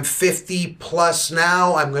 I'm 50 plus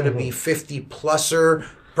now. I'm gonna be 50 pluser.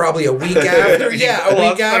 Probably a week after. Yeah, a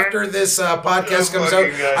week Pluser. after this podcast comes out.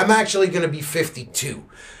 fucking guy. I'm actually gonna be 52.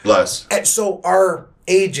 Bless. And so our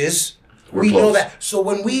ages, We're we know close. that. So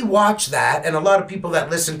when we watch that, and a lot of people that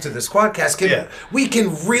listen to this podcast, Yeah. we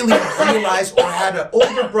can really realize or had an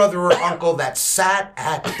older brother or uncle that sat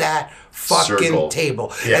at that fucking Circle.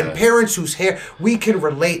 table. Yeah. And parents whose hair, we can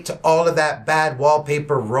relate to all of that bad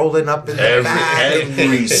wallpaper rolling up in the back.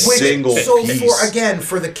 Every single so piece.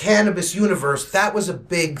 for the cannabis universe, that was a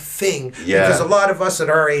big thing. Yeah. Because a lot of us at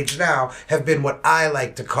our age now have been what I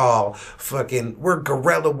like to call we're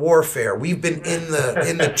guerrilla warfare. We've been in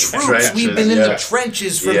the troops. Trenches, We've been in yeah. the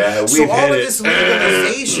trenches for Yeah, so we've all hit of it. this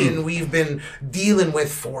legalization we've been dealing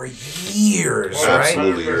with for years, right?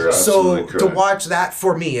 Absolutely, you're So absolutely to correct. watch that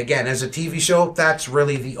for me again as a TV show, that's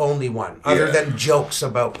really the only one, other Yeah. than jokes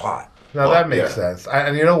about pot. No, that makes yeah. sense.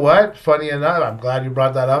 And you know what? Funny enough, I'm glad you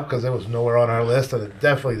brought that up because it was nowhere on our list, and it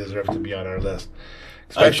definitely deserved to be on our list.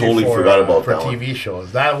 I totally forgot about for that one. TV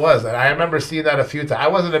shows. That was, and I remember seeing that a few times. I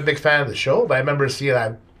wasn't a big fan of the show, but I remember seeing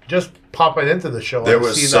that just popping into the show. There and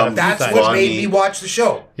was seeing some that a few That's times. what funny- made me watch the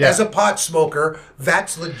show. Yeah. As a pot smoker,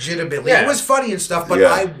 that's legitimately. Yeah. It was funny and stuff, but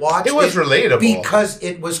Yeah. I watched It was relatable. because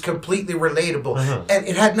it was completely relatable, and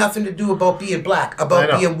it had nothing to do about being black, I about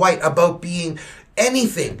know. being white, about being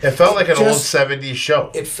anything. It felt like an old just- 70s show.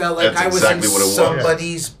 It felt like That's I was exactly in what it was.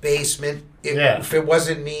 somebody's basement. Yeah. If it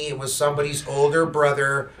wasn't me, it was somebody's older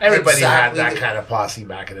brother. Everybody Exactly had that the- kind of posse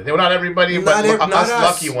back in the day. Well, not everybody, but not us us,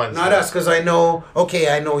 lucky ones. Not did. us, because I know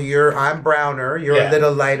I'm browner, you're Yeah. a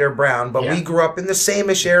little lighter brown, but Yeah. we grew up in the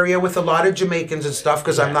same-ish area with a lot of Jamaicans and stuff,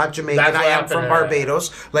 because I'm Yeah. not Jamaican, That's I what am happened from to-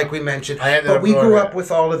 Barbados, like we mentioned. I ended But up we going grew there. up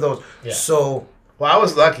with all of those. Yeah. So, Well, I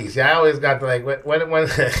was lucky. See, I always got to like when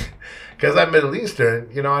because I'm Middle Eastern,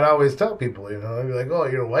 you know, I'd always tell people, you know, they'd be like, "Oh,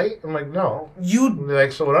 you're white." I'm like, "No." you And they're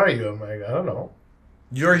like, "So what are you?" I'm like, "I don't know."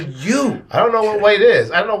 You're you. I don't know what white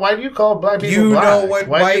is. I don't know. Why do you call black people You black? know what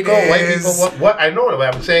why white do you call white is. people what? I know what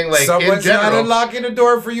I'm saying. Like Someone's in general, not unlocking the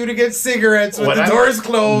door for you to get cigarettes when the door is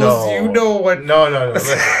closed. No. You know what? No.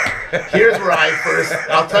 Here's where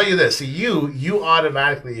I'll tell you this. See, you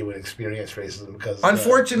automatically would experience racism because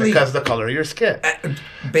Unfortunately, because of the color of your skin.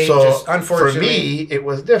 Unfortunately, for me, it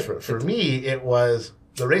was different. For me, it was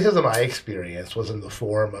the racism I experienced was in the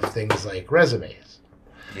form of things like resumes.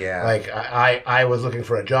 Yeah. Like I was looking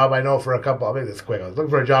for a job. I know for a couple. I'll make this quick. I was looking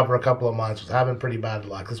for a job for a couple of months. Was having pretty bad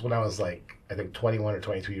luck. This is when I was like I think 21 or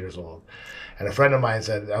 22 years old, and a friend of mine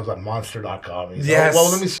said I was on Monster.com. And he said, Yes. well,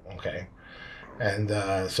 let me. Okay.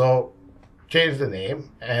 And so changed the name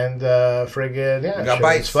and friggin' yeah. Got sure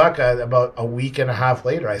bites. as fuck. About a week and a half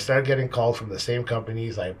later, I started getting calls from the same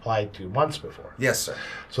companies I applied to months before. Yes, sir.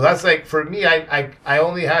 So that's like for me. I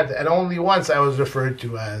only had and only once I was referred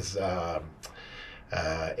to as.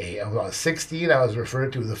 I was 16. I was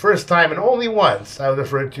referred to the first time, and only once I was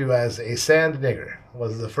referred to as a sand nigger.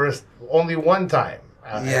 Was the first, only one time.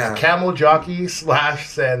 Yeah. A camel jockey /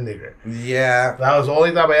 sand nigger. Yeah. That was the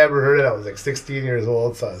only time I ever heard it. I was like 16 years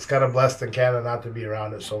old, so I was kind of blessed in Canada not to be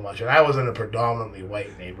around it so much. And I was in a predominantly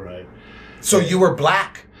white neighborhood. So you were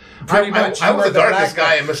black. Pretty much. I was the darkest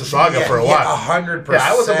guy in Mississauga for a while. 100%.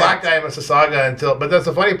 Yeah, I was a black guy in Mississauga until, but that's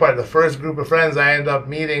the funny part. The first group of friends I end up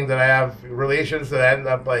meeting that I have relations that I end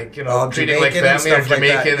up like, treating like Jamaican and family or stuff like that.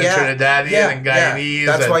 Jamaican and Yeah, Trinidadian and Guyanese.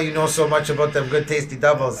 That's and, why you know so much about them good tasty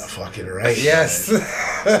doubles. fucking right. Yes.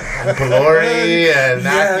 And Pelori and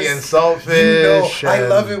Naki and Saltfish. I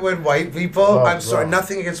love it when white people, Oh, I'm sorry, bro.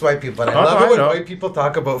 nothing against white people, but I Oh, love no, it when I know. white people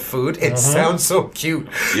talk about food. It sounds so cute.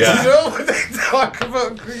 Yeah. You know, when they talk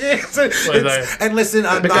about and listen,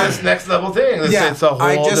 I'm Because not... it's next level thing. It's a whole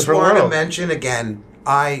I just different want to world. mention again,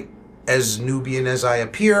 as Nubian as I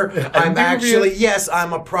appear, I'm Nubian. actually, yes,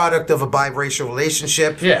 I'm a product of a biracial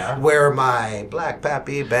relationship. Yeah. Where my black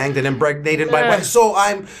pappy banged and impregnated my Yeah. wife. So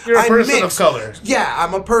I'm You're a person mixed. of color. Yeah,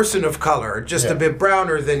 I'm a person of color, just Yeah. a bit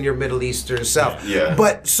browner than your Middle Eastern self. Yeah.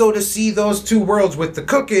 But so to see those two worlds with the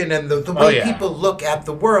cooking and the way yeah. people look at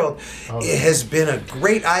the world, it has been a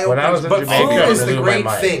great eye When I was opener. in But Jamaica, food is it the blew my great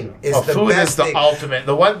mind. thing. Is the food best is the thing. ultimate.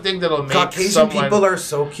 The one thing that'll make Caucasian someone... people are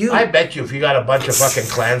so cute. I bet you if you got a bunch of fucking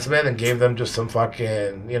Klansmen and gave them just some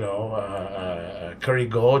fucking, curry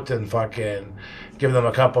goat and fucking give them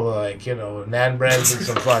a couple of naan breads and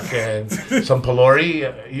some fucking, some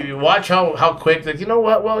Pelori, you watch how quick, like, you know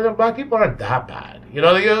what, well, black people aren't that bad.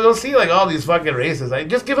 You'll see like all these fucking races. Like,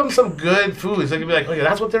 just give them some good food. So you can be like, okay,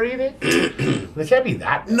 that's what they're eating? They can't be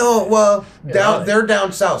that bad. No, well, know, they're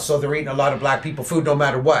down south, so they're eating a lot of black people food no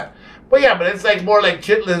matter what. Well, yeah, but it's like more like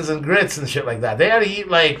chitlins and grits and shit like that. They gotta eat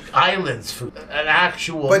like islands food, an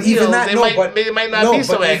actual But meal. even that, they no, might, but they might not no, be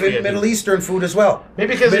so but angry. even at Middle you. Eastern food as well.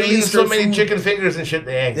 Maybe because they're Middle eating so Eastern many food- chicken fingers and shit,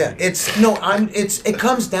 they angry. Yeah, it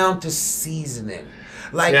comes down to seasoning.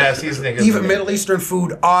 Like, Yeah, seasoning is even the Middle main Eastern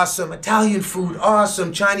food, awesome. Italian food,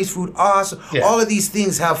 awesome. Chinese food, awesome. Yeah. All of these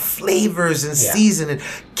things have flavors and Yeah. seasoning.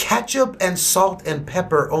 Ketchup and salt and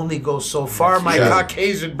pepper only go so far, my true.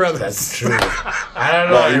 Caucasian brothers. That's true. I don't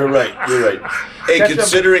know. No, you're right. You're right. Hey, Ketchup-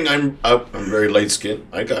 considering I'm very light skinned,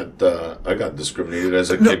 I got discriminated as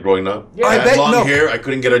a kid growing up. Yeah. I I had bet- long no. hair. I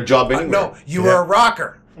couldn't get a job anywhere. No, you were a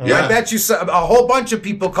rocker. Yeah. I bet you a whole bunch of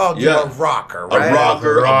people called you Yeah. a rocker, A right?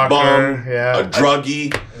 rocker, a Rocker, bum, yeah. a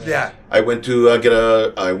druggie. Yeah. I went to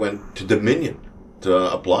I went to Dominion to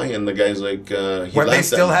apply, and the guy's like, he When they laughed at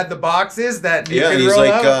still me. had the boxes that you Yeah, could he's roll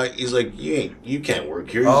like, out? you can't work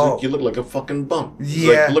here. He's Oh. like, you look like a fucking bum. He's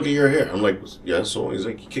Yeah. like, look at your hair. I'm like, yeah. So he's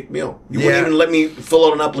like, you kicked me out. You Yeah. wouldn't even let me fill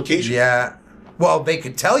out an application. Yeah. Well, they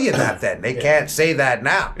could tell you that then. They can't say that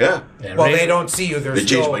now. Yeah. Yeah, Well, right. they don't see you. There's They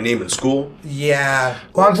changed no- my name in school. Yeah.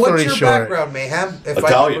 Long story What's your short- background, Mayhem? If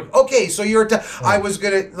Italian. Okay, so you're I was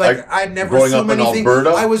gonna I'd never growing assume up in anything. Alberta.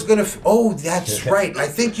 I was gonna. Oh, that's right. I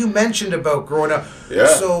think you mentioned about growing up. Yeah.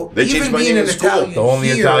 So They changed even my being name an in school. Italian, The only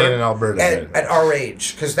here Italian in Alberta, at, right. at our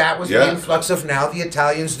age, because that was the Yeah. influx of now the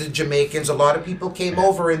Italians, the Jamaicans. A lot of people came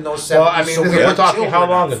over in those 70s. Well, I mean, so we we're were talking how children.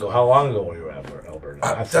 long ago? How long ago were you at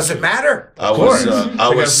Alberta? Doesn't matter. I Of course. was I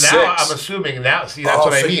was Because 6 now I'm assuming now. See, that's Oh,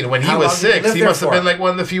 what I so mean. When he how was long did you 6, live he there must have for? been like one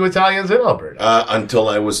of the few Italians in Alberta. until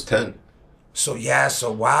I was 10. So yeah.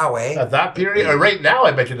 So wow, eh? At that period, or right now,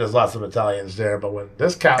 I bet you there's lots of Italians there. But when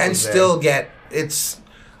this cat And was still get it's.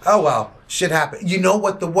 Oh well. Shit happen. You know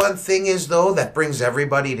what the one thing is, though, that brings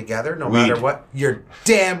everybody together, no matter what? You're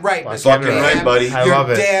damn right, Mr. Fucking Man. right, buddy. I You're love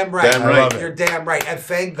it. damn right. Damn right. You're damn right. And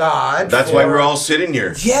thank God. That's why we're all sitting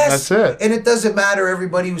here. Yes. That's it. And it doesn't matter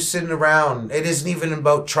everybody who's sitting around. It isn't even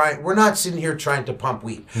about trying. We're not sitting here trying to pump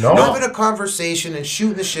weed. No. We're having a conversation and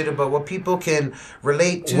shooting the shit about what people can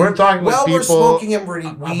relate to. We're talking with while we're people smoking and weed.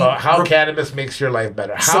 about how cannabis makes your life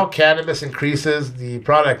better. How cannabis increases the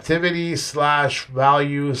productivity /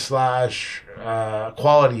 value /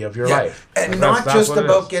 quality of your life. And That's not just what it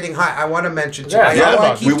about is. getting high. I want to mention too.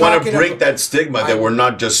 We want to break that stigma that we're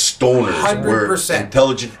not just stoners. 100%. We're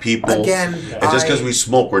intelligent people. Again, and just because we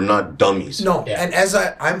smoke, we're not dummies. No, Yeah. and as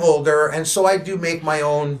I'm older, and so I do make my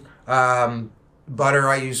own butter.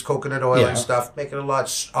 I use coconut oil and stuff, make it a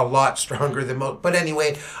lot stronger than most. But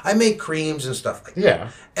anyway, I make creams and stuff like that. Yeah.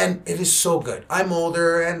 And it is so good. I'm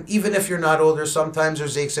older, and even if you're not older, sometimes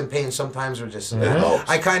there's aches and pains. Sometimes there's just. helps.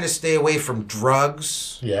 I kind of stay away from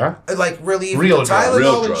drugs. Yeah. Like really, even Real the drugs. Tylenol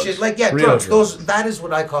Real and drugs. shit. Like Real drugs. drugs. That is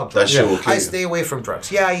what I call drugs. That shit will kill I you. stay away from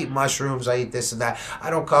drugs. Yeah, I eat mushrooms. I eat this and that. I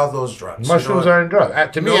don't call those drugs. Mushrooms aren't drugs.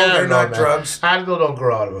 To me, No, I don't they're know, not man. drugs. Advil don't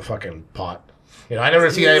grow out of a fucking pot. You know, I never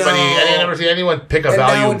see anybody. I never see anyone pick a And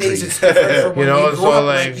Valium nowadays tree. it's different from when You know, we grew so up.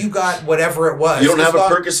 like- You got whatever it was. You don't have a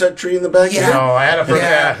As long- Percocet tree in the back? Yeah. No, I had a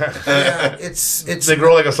Yeah, it's They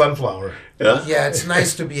grow like a sunflower. Yeah? yeah, it's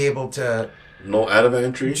nice to be able to No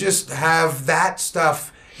Ativan tree? just have that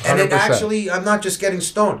stuff. And it 100%. actually, I'm not just getting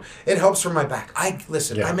stoned. It helps for my back.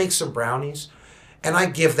 Listen, Yeah. I make some brownies, and I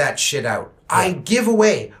give that shit out. I give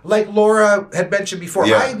away, like Laura had mentioned before.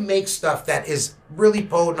 Yeah. I make stuff that is really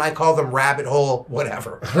potent. I call them rabbit hole,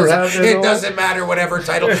 whatever. Rabbit It hole? doesn't matter, whatever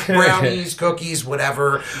title. Brownies, cookies,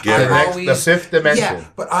 whatever. Get I'm it. The fifth dimension. Yeah,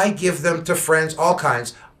 but I give them to friends, all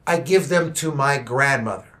kinds. I give them to my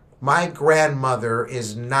grandmother. My grandmother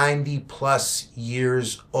is 90 plus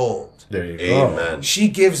years old. There you go. Amen. She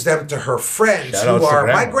gives them to her friends Shout out who to are.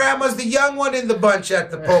 Grandma. My grandma's the young one in the bunch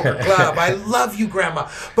at the poker club. I love you, Grandma.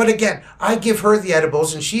 But again, I give her the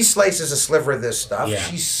edibles, and she slices a sliver of this stuff. Yeah.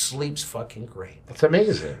 She sleeps fucking great. That's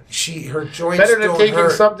amazing. Her joints Better than don't taking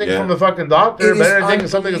hurt. something Yeah. from the fucking doctor. It Better is than taking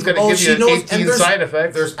something that's going to give you unbelievable. She knows- 18 and side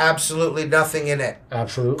effects. There's absolutely nothing in it.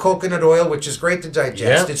 Absolutely. Coconut oil, which is great to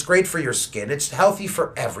digest. Yeah. It's great for your skin. It's healthy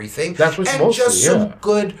for everything. That's what's and mostly, just yeah. some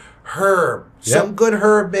good herb. Yep. Some good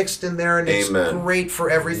herb mixed in there, and it's Amen. great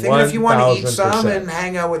for everything. And if you want to eat some 1000%. and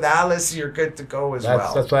hang out with Alice, you're good to go as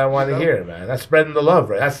well. That's what I want to hear, man. That's spreading the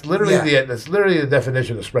love, right? That's literally Yeah. that's literally the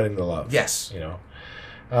definition of spreading the love. Yes. You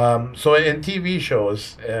know. So in TV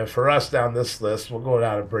shows, for us down this list, we'll go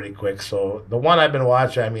down it pretty quick. So the one I've been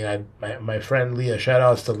watching, I mean, my friend Leah, shout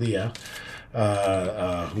outs to Leah,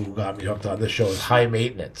 who got me hooked on this show, is High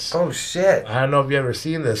Maintenance. Oh shit. I don't know if you've ever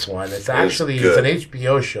seen this one. It's actually it's good. an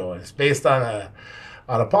HBO show. It's based on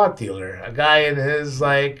a pot dealer, a guy in his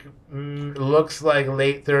looks like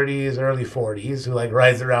late 30s, early 40s, who like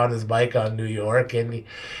rides around his bike on New York, and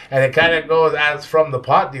it kind of goes as from the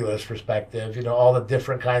pot dealer's perspective. You know, all the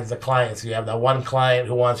different kinds of clients. You have that one client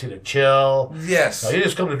who wants you to chill. Yes. No, you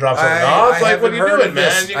just come to drop something off. It's like, what are you doing,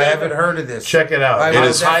 man? You I gotta haven't heard of this. check it out. I It will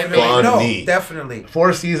is definitely- funny. No, definitely.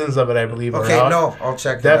 4 seasons of it, I believe. are Okay, out. no, I'll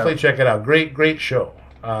check Definitely that check it out. Great show.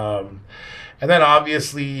 And then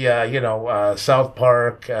obviously, South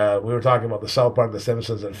Park. We were talking about the South Park, The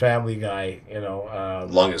Simpsons, and Family Guy.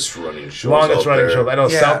 Longest running show. Longest running show. I know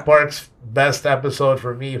Yeah. South Park's best episode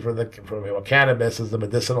for me for cannabis is the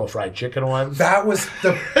medicinal fried chicken one. That was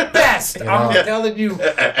the best. I'm telling you.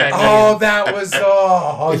 I Oh, that was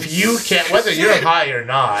if you can't, whether you're high or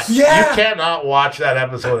not, Yeah. you cannot watch that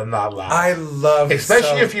episode and not laugh. I love Especially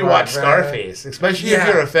South if you Park, watch man. Scarface. Especially if Yeah.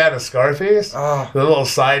 you're a fan of Scarface. Oh. The little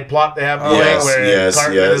side plot they have going Yes, where yes,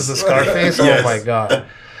 Cartman yes. is the Scarface. Yes. Oh my god.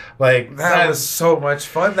 Like That was so much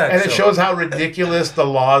fun. That and show. it shows how ridiculous the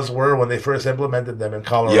laws were when they first implemented them in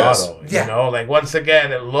Colorado. Yes. Yeah. You know, like once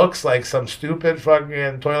again, it looks like some stupid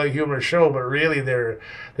fucking toilet humor show, but really they're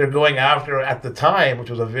going after at the time, which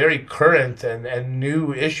was a very current and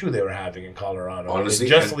new issue they were having in Colorado. Honestly,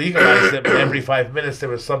 they just and- legalized it, but every 5 minutes there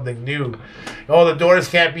was something new. Oh, the doors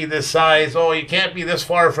can't be this size. Oh, you can't be this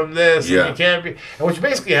far from this. Yeah. And you can't be, and which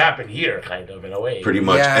basically happened here, kind of in a way. Pretty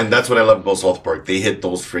much. Yeah. And that's what I love about South Park. They hit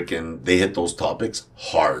those topics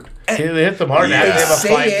hard. They hit them hard. Yeah. They have a say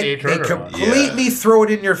 5-day it, they turnaround. completely throw it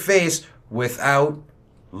in your face without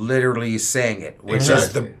literally saying it, which is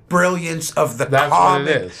Exactly. the brilliance of the That's what comic.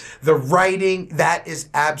 it is. The writing, that is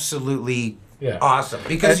absolutely Yeah. awesome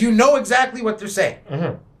because you know exactly what they're saying.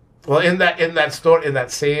 Well, in that story, in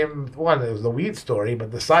that same one, it was the weed story,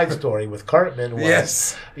 but the side story with Cartman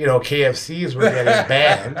was, KFCs were getting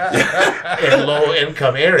banned in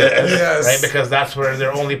low-income areas, right? Because that's where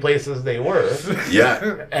their only places they were.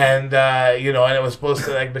 Yeah. And, and it was supposed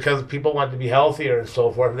to, because people wanted to be healthier and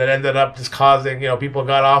so forth, that ended up just causing, people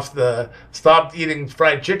stopped eating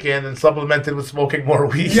fried chicken and supplemented with smoking more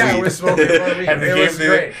weed. Yeah, we're smoking more weed. And it was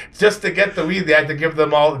great. Just to get the weed, they had to give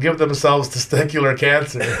themselves testicular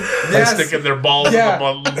cancer. Yes. Like sticking their balls in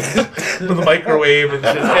the microwave and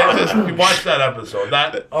shit. We watched that episode.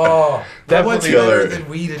 What's Definitely better than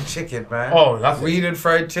weed and chicken, man? Oh, nothing. Weed and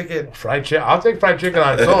fried chicken. Fried chicken. I'll take fried chicken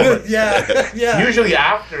on its own. But yeah. Usually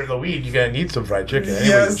after the weed, you're gonna need some fried chicken. Anyway,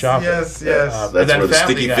 Yes. That's where the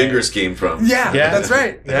sticky fingers came from. Yeah, that's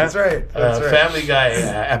right. Yeah. That's right. Family Guy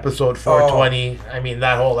episode 420. I mean,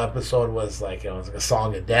 that whole episode was like it was like a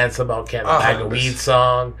song and dance about bag of weed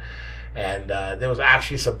song. And there was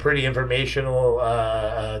actually some pretty informational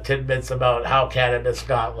tidbits about how cannabis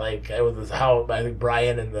got how I think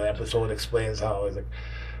Brian in the episode explains how it was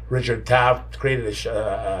Richard Taft created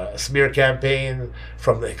a smear campaign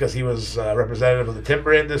because he was representative of the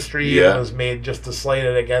timber industry. Yeah. It was made just to slate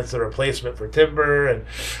it against the replacement for timber, and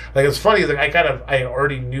it's funny. I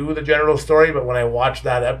already knew the general story, but when I watched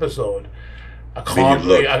that episode. A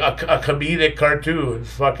comedic cartoon.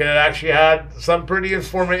 Fucking it actually had some pretty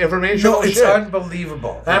informational No, it's shit.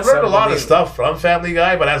 unbelievable. I've heard a lot of stuff from Family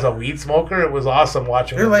Guy, but as a weed smoker, it was awesome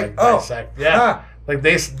watching You're them dissect. Yeah. Like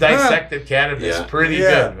they dissected cannabis pretty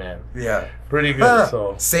good, man. Yeah. Pretty good.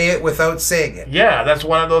 So say it without saying it. yeah, that's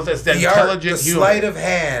one of those. It's the intelligent the humor. sleight of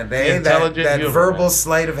hand, eh? That humor, verbal man.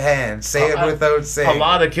 Sleight of hand. Say it without saying. A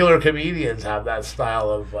lot of killer comedians have that style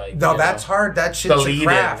of No, that's hard. That shit's a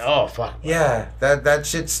craft. Oh fuck. Yeah, that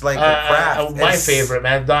shit's like a craft. My favorite,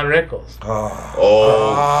 man, Don Rickles.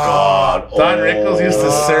 Oh God. Don Rickles used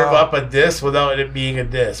to serve up a diss without it being a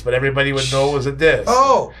diss, but everybody would know it was a diss.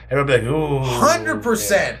 Oh. Everybody would be like, ooh.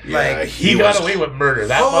 100%. Yeah, Like he got away with murder.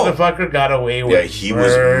 That motherfucker got away with murder. Yeah, he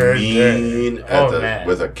was mean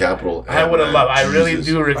with a capital M. I would have loved. I really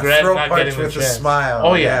do regret throat not punch getting with the a chance. smile.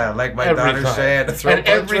 Oh yeah, like my every daughter time. said. A throat And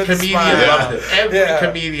punch every with a comedian smile. loved him. Every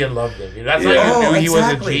comedian loved him. That's how you knew he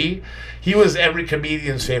was a G. He was every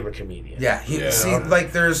comedian's favorite comedian. Yeah, see,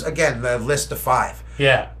 like there's again the list of 5.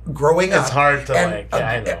 Yeah. Growing up, it's hard to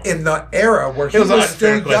I know. know. In the era where he was was an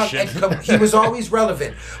still unfair young, question. and he was always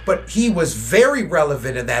relevant, but he was very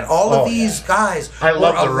relevant in that. All of these guys I were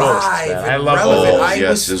love the roast, alive man. and I love relevant. the I yes,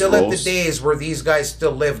 was his still at the roast. days where these guys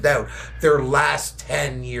still lived out their last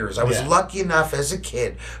 10 years. I was lucky enough as a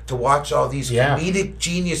kid to watch all these comedic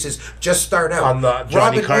geniuses just start out. On the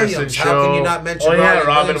Johnny Robin Carson Williams, show. how can you not mention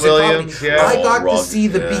Robin in Williams. comedy? Yeah. I got Robin, to see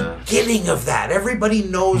the beginning of that. Everybody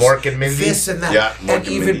knows Mork and Mindy. this and that. Yeah, Mork and and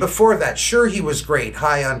even Mindy. before that, sure, he was great,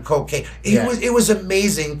 high on cocaine. It was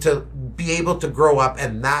amazing to be able to grow up,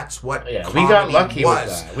 and that's what comedy we got lucky was.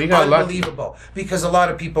 with that. We got unbelievable because a lot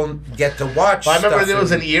of people get to watch. I remember stuff there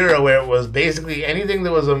was an and- era where it was basically anything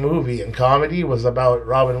that was a movie and comedy was about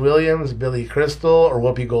Robin Williams, Billy Crystal, or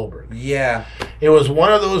Whoopi Goldberg. Yeah, It was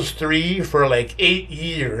one of those 3 for like 8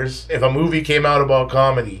 years. If a movie came out about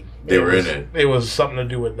comedy, They were in it. It was something to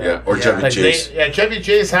do with that. Yeah, or Chevy Chase. Chevy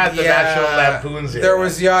Chase had the National Lampoon's. There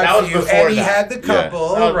was the that odd was few, before and he that. had the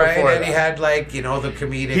couple, That was right? before And he that. had the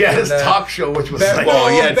comedic. He had and his the- talk show, which was like, Well,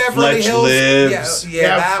 he had Beverly Fletch Hills. Lives.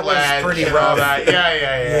 Yeah, that Fletch was pretty and all rough. that.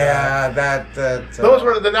 Yeah. Yeah, that. Those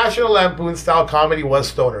were the National Lampoon style comedy was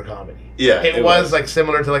stoner comedy. Yeah, it was like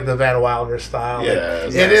similar to like the Van Wilder style.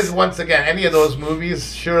 Yes. It is once again any of those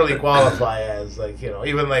movies surely qualify as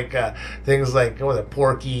even like things like what was it,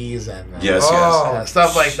 Porky's and Yes.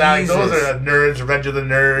 stuff like that. Like, those Jesus. are Nerds, Revenge of the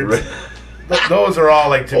Nerds. Those are all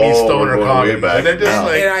like to me stoner we're going comedy. way back. And they're just And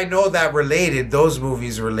like I know that those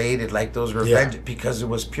movies related, like those revenge, because it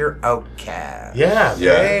was pure outcast.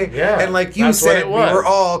 yeah. And like you That's what said, it we was. were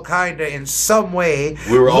all kind of in some way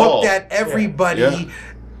We were all- looked at everybody Yeah.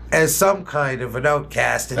 as some kind of an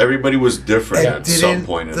outcast. And, Everybody was different and at some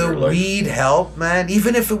point in the their life. weed help, man?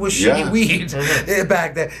 Even if it was shitty Yeah. weed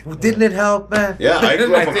back then, didn't it help, man? Yeah, I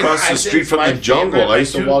grew up across I the think street from my the jungle. favorite, I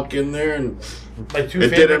used to like, walk in there and my 2 It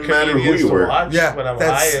favorite didn't matter who comedians you to were. watch Yeah, when I'm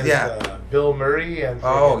that's- high is yeah. Bill Murray and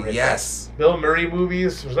Yes. Bill Murray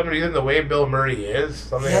movies. For some reason, the way Bill Murray is,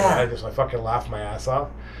 something I fucking laugh my ass off.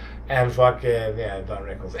 And fucking Don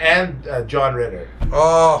Rickles and John Ritter.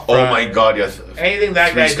 Oh, my God, yes. Anything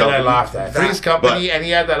that guy Three's did, I Company. laughed at. Three's Company, and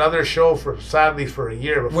he had that other show sadly for a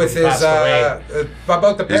year before with he his passed away.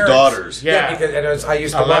 about the His parents. daughters. Yeah. because I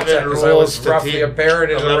used to watch 11 that because I rules was to roughly teach- a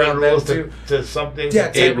parent and 11 around then rules too. to something. Yeah,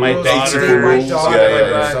 to date 10 my rules, daughter. to date my rules, daughter yeah, or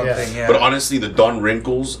yeah. something. Yeah. But honestly, the Don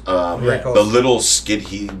Wrinkles, Wrinkles. the little skit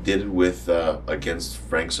he did with against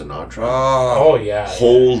Frank Sinatra. Oh yeah.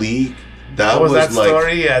 Holy, that What was was that like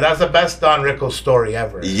story? Yeah, that's the best Don Rickles story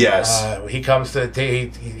ever. Yes. He comes to the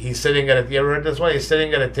table. He's sitting at you ever heard this one? He's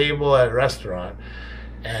sitting at a table at a restaurant,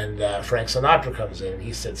 and Frank Sinatra comes in.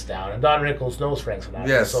 He sits down, and Don Rickles knows Frank Sinatra.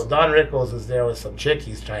 Yes. So Don Rickles is there with some chick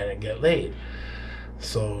he's trying to get laid.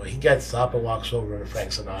 So he gets up and walks over to Frank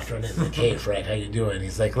Sinatra and he's like, "Hey Frank, how you doing?"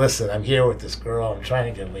 He's like, "Listen, I'm here with this girl. I'm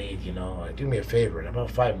trying to get laid. You know, do me a favor. In about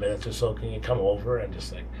 5 minutes or so, can you come over and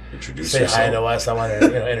just like introduce say yourself. hi to us? I want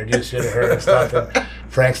to introduce you to her and stuff." And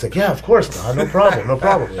Frank's like, "Yeah, of course, Don. No problem. No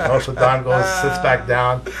problem." You know, so Don goes, sits back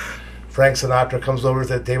down. Frank Sinatra comes over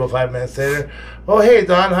to the table 5 minutes later. "Oh, hey,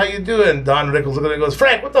 Don, how you doing?" Don Rickles looks at him and goes,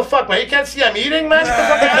 "Frank, what the fuck, man? You can't see I'm eating, man? Get the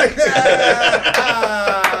fuck out of here."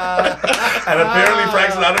 And apparently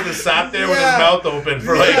Frank Sinatra just sat there with his mouth open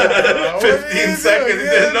for like 15 seconds. He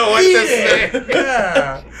didn't know what to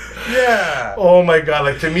say. Yeah. Oh my God!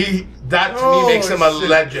 Like to me makes him a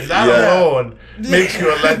legend. That alone makes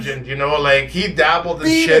you a legend. You know, like he dabbled in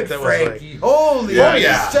shit that Frankie. was like, Holy, Yeah.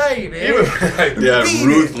 He was like, Yeah, Beat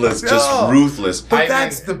ruthless, it. just Oh. ruthless. But I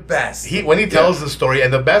that's mean, the best. when he tells the story,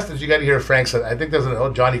 and the best is you got to hear Frank Sinatra. I think there's an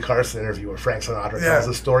old Johnny Carson interview where Frank Sinatra tells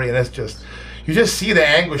the story, and it's just. You just see the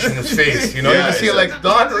anguish in his face, you know. Yeah, you just see like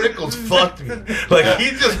Don Rickles fucked me, like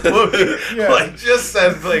he just put me, like just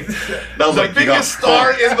says like That was the like you got biggest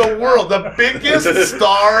star in the world, the biggest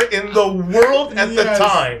star in the world at the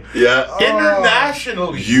time, Yeah.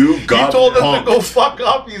 internationally. You got He told him to pumped. go fuck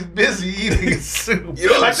up. He's busy eating his soup. You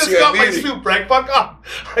don't I just see got a my meeting. soup, Frank. Fuck up.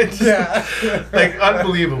 Like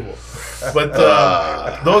unbelievable. But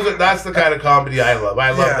that's the kind of comedy I love.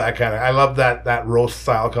 I love that roast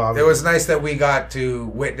style comedy. It was nice that we got to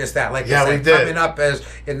witness that. Like Yeah, I said, we did. coming up as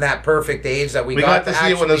in that perfect age that We got to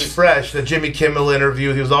see it when it was fresh. The Jimmy Kimmel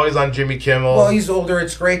interview. He was always on Jimmy Kimmel. Well, he's older.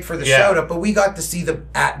 It's great for the Yeah. shout out, but we got to see them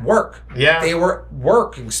at work. Yeah. They were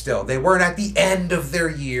working still. They weren't at the end of their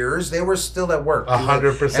years. They were still at work.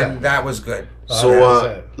 100%. And that was good. So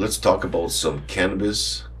 100%. let's talk about some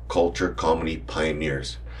cannabis culture comedy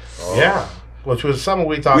pioneers. Yeah, which was something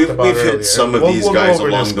we talked about We've earlier. hit some of We'll these go guys over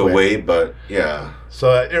along this the quick. way, but yeah.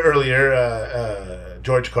 So earlier,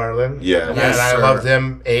 George Carlin. Yeah. And Yes, I sir. loved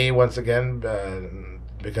him, once again,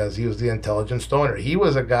 because he was the intelligent stoner. He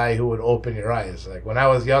was a guy who would open your eyes. Like when I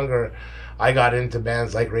was younger, I got into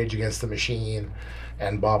bands like Rage Against the Machine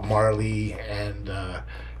and Bob Marley and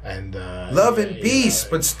Love and peace,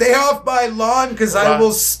 but stay off my lawn because I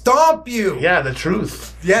will stomp you. yeah, the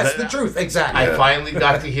truth. Yes, the truth. Exactly. I finally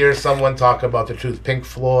got to hear someone talk about the truth. Pink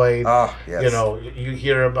Floyd. Oh, yes. You know, you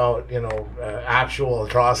hear about actual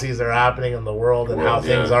atrocities that are happening in the world and how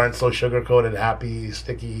things aren't so sugar coated, happy,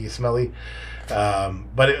 sticky, smelly.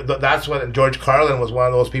 That's what George Carlin was one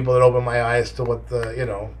of those people that opened my eyes to what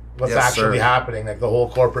what's Yes, actually sir. happening, like the whole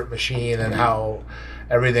corporate machine and how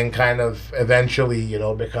everything kind of eventually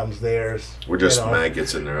becomes theirs. We're just you know.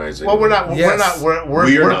 maggots in their eyes. Well, we're not. Yes. We're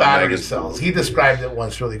We are we're not battery maggots. cells. He described it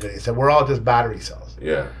once really good. He said we're all just battery cells,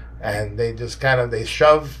 Yeah. and they just they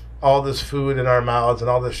shove all this food in our mouths and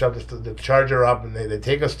all this stuff to charge her up, and they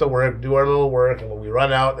take us to work, do our little work, and when we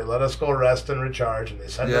run out, they let us go rest and recharge, and they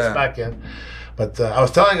send us back in. But I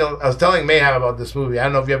was telling Mayhem about this movie. I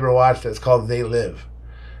don't know if you ever watched it. It's called They Live.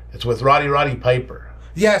 It's with Roddy Piper.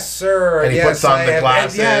 Yes, sir. And he puts on the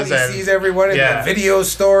glasses And he and- sees everyone in yeah. the video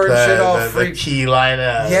store and shit all The freaked. key line.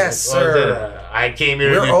 Yes, what was sir. it? I came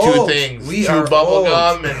here We're to do two old. things: We chew are bubble old.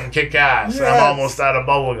 gum and kick ass. And Yes. I'm almost out of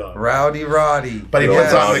bubble gum. Roddy. But he Good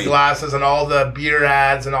puts old on the Rowdy. glasses and all the beer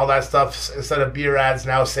ads and all that stuff. Instead of beer ads,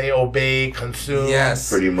 now say obey, consume. Yes.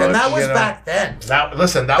 Pretty much. And that was You know. back then. That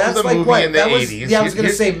was a That's movie like what? in the That was- 80s. yeah, I was gonna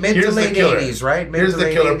say mid to here's the late killer. 80s, right? Mid Here's to the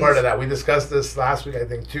late killer 80s. part of that. We discussed this last week, I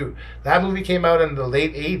think, too. That movie came out in the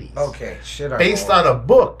late 80s. Okay, shit. Based on a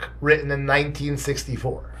book written in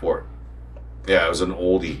 1964. 4. Yeah, it was an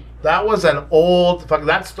oldie. That was an old.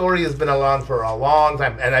 That story has been around for a long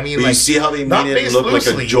time, and I mean, But like, you see how they not made it based look like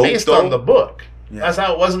loosely, a joke, based though? on the book. That's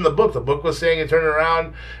how it was in the book. The book was saying you turn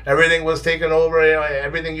around, everything was taken over.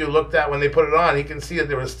 Everything you looked at when they put it on, you can see that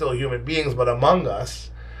there were still human beings, but among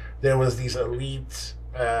us, there was these elite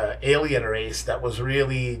alien race that was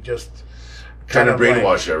really just Trying to like-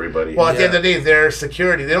 brainwash everybody. Well, at the end of the day, their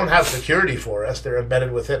security. They don't have security for us. They're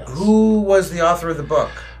embedded within us. Who was the author of the book?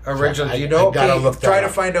 Original. Do you know? I gotta Okay, look that try to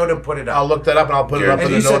up. find out and put it up. I'll look that up and I'll put it up And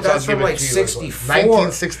in the you said notes. that's I'll from give it like to you. 64.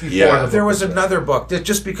 1964. Yeah. the There book was is. another book,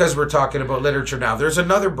 just because we're talking about literature now, there's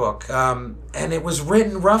another book, and it was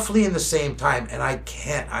written roughly in the same time, and I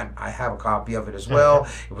have a copy of it as well.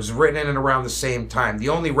 It was written in and around the same time. The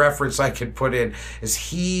only reference I could put in is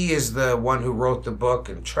he is the one who wrote the book,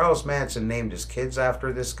 and Charles Manson named his kids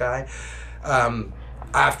after this guy.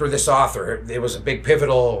 After this author, it was a big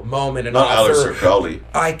pivotal moment. And Not Aleister Crowley.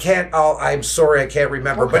 I'm sorry, I can't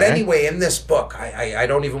remember. But Okay. anyway, in this book, I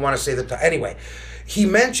don't even want to say the title. Anyway, he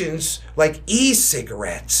mentions like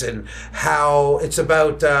e-cigarettes and how it's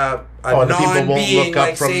about a the people won't non-being, look up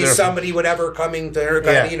like from say their- somebody whatever coming to her,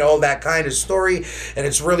 kind Yeah. of, you know, that kind of story, and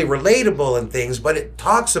it's really relatable and things. But it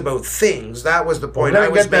talks about things. That was the point gotta I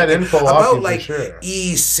was get that making info off you about for like sure.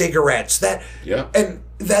 e-cigarettes Yeah. and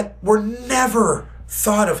that were never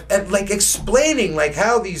thought of, and like explaining like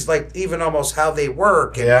how these, like even almost how they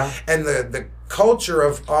work, and, Yeah. and the culture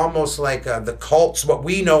of almost like the cults, what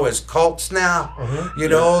we know as cults now, you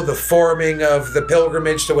know, the forming of the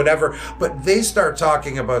pilgrimage to whatever. But they start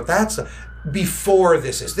talking about that's before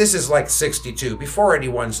this is like 62, before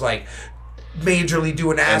anyone's like majorly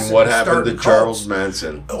doing acid. And what happened to starting Charles cults.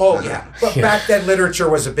 Manson? Oh yeah, but back then literature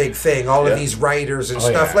was a big thing. All of these writers and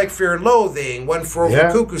stuff yeah. like Fear and Loathing, One Flew Over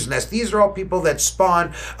Yeah. the Cuckoo's Nest. These are all people that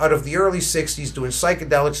spawned out of the early '60s doing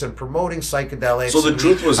psychedelics and promoting psychedelics. So the And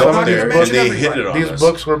truth was I'm out not there, gonna and mention they everybody. hit it on These us.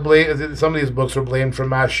 books were blamed. Some of these books were blamed for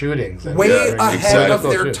mass shootings. And Way Yeah, ahead of exactly.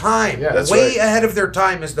 their time. Yeah. That's Way right. ahead of their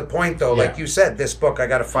time is the point, though. Like Yeah. you said, this book I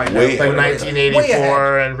got to find Way out. like what it is.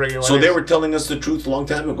 1984 and bring it. So they were telling us the truth a long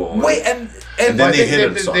time ago. Way and And then I they think hit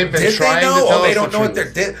they've us been- on they've it. been did they trying know? to tell Oh, they us don't the know what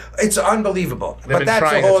truth. they're. It's unbelievable. They've But been that's a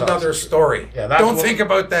trying to whole tell us other the truth. story. Yeah, that's Don't what- think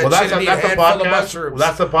about that. Well, shit that's and a, eat a that's a handful of podcast. mushrooms.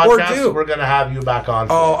 That's a Or podcast do. we're gonna have you back on.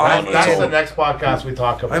 For. Oh, that's I'm the in. next podcast we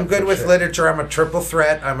talk about. I'm good for with sure. literature. I'm a triple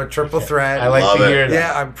threat. I like Love to it. hear that.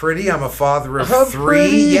 Yeah, I'm pretty. I'm a father of I'm 3.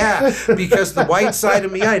 pretty. Yeah, because the white side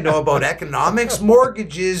of me, I know about economics,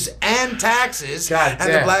 mortgages, and taxes. God and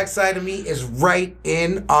the damn. black side of me is right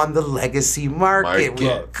in on the legacy market. We're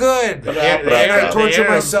Market. good. The And I Arab- torture the Arab-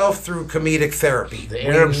 myself through comedic therapy. The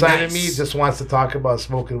Arab side of me Nice. just wants to talk about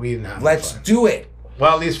smoking weed and having Let's fun. do it.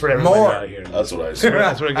 Well, at least for everybody More. out here. That's what I said.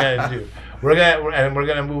 That's what we're gonna do. We're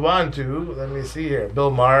gonna move on to. Let me see here. Bill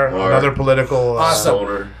Maher, another political Awesome.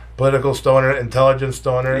 Stoner. political stoner, intelligent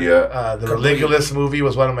stoner. Yeah. The Religulous movie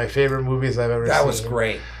was one of my favorite movies I've ever seen. That was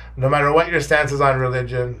great. No matter what your stance is on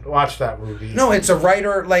religion, watch that movie. No, it's a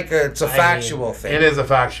writer, like it's a I mean, factual thing. It is a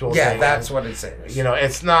factual Yeah, thing. that's what it says. You know,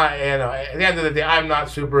 it's not, you know, at the end of the day, I'm not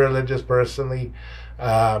super religious personally,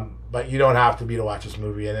 but you don't have to be to watch this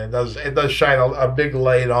movie. And it does shine a big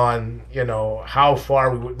light on, you know, how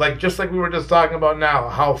far we would, like, just like we were just talking about now,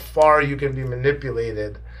 how far you can be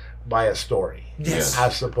manipulated by a story. Yes.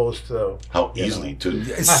 As opposed to, How you easily, know, too.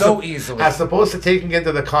 It's so easily. as opposed to taking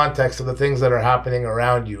into the context of the things that are happening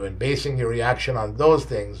around you and basing your reaction on those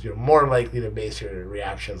things, you're more likely to base your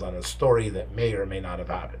reactions on a story that may or may not have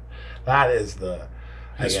happened. That is the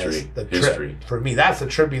History. the History. For me, that's the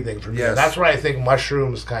trippy thing for me. Yes. That's where I think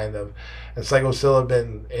mushrooms kind of, and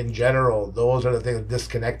psilocybin in general, those are the things that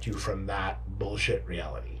disconnect you from that bullshit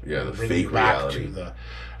reality. Yeah, the They bring fake you back reality. to the.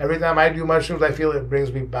 Every time I do mushrooms, I feel it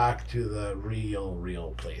brings me back to the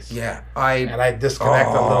real place. Yeah, And I disconnect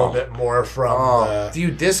a little bit more from the. do you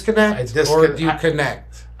disconnect I or do you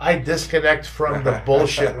connect? I disconnect from the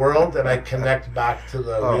bullshit world and I connect back to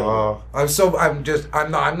the real.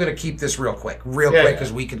 I'm gonna keep this real quick, Yeah,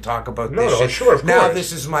 because we can talk about No, this no, shit. sure, of Now course.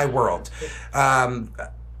 this is my world.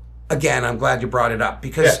 Again, I'm glad you brought it up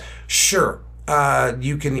because Yeah. sure. I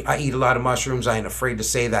eat a lot of mushrooms. I ain't afraid to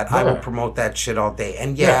say that. I will promote that shit all day.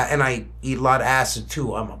 And and I eat a lot of acid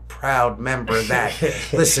too. I'm a proud member of that.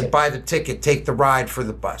 Listen, buy the ticket, take the ride for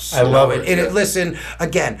the bus. I love it. And listen,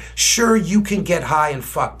 again, sure you can get high and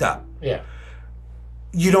fucked up. Yeah.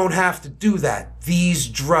 You don't have to do that. These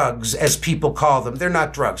drugs, as people call them, they're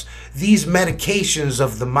not drugs. These medications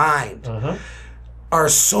of the mind are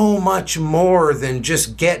so much more than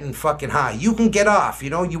just getting fucking high. You can get off, you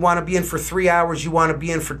know, you want to be in for 3 hours, you want to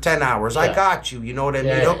be in for 10 hours. I got you, you know what I mean?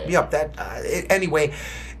 Yeah, Hook me up. Anyway,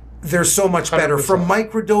 they're so much better 100%. from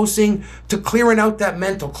microdosing to clearing out that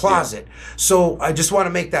mental closet. So I just want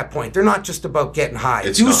to make that point. They're not just about getting high.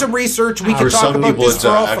 It's Do not. some research. We For can talk some about people, this it's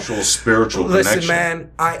for an all. actual spiritual Listen, connection.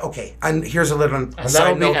 man. And here's a little And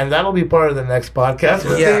side note. that'll be part of the next podcast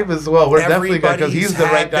with Yeah. Dave as well. We're definitely going because Everybody's he's the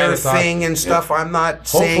right had guy their to talk. thing and stuff. I'm not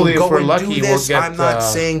Hopefully, saying if go we're and lucky, do we'll this. get, I'm not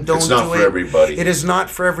saying don't It's do not it. for everybody. It is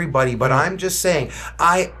not for everybody. But I'm just saying,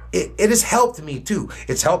 I it has helped me too.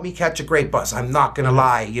 It's helped me catch a great buzz. I'm not gonna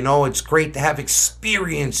lie. You know, it's great to have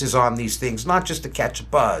experiences on these things, not just to catch a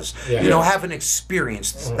buzz. You know, have an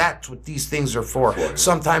experience. That's what these things are for.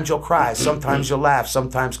 Sometimes you'll cry, sometimes you'll laugh,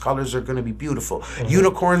 sometimes colors are gonna be beautiful.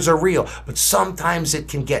 Unicorns are real, but sometimes it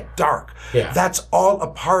can get dark. That's all a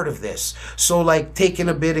part of this. So like taking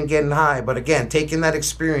a bit and getting high, but again, taking that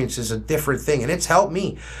experience is a different thing, and it's helped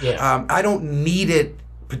me. I don't need it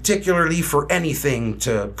particularly for anything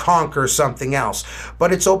to conquer something else,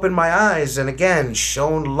 but it's opened my eyes and again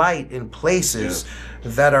shown light in places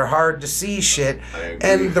that are hard to see shit,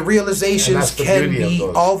 and the realizations can be,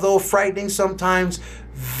 although frightening sometimes,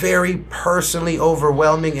 very personally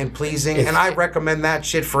overwhelming and pleasing, and I recommend that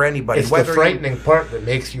shit for anybody. It's the frightening part that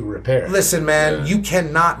makes you repair. Listen, man, you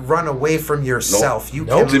cannot run away from yourself. You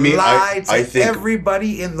can lie to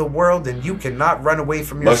everybody in the world, and you cannot run away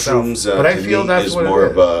from yourself. Mushrooms, but I feel that's is more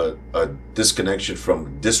of a disconnection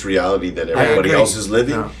from this reality that everybody else is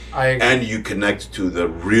living, and you connect to the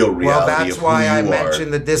real reality. Well, that's why I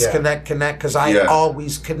mentioned the disconnect, connect, because I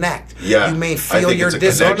always connect. You may feel you're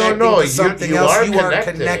disconnecting to something else. You are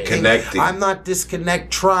connecting. I'm not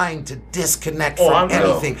trying to disconnect from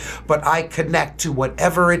anything, but I connect to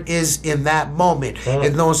whatever it is in that moment,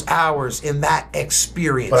 in those hours, in that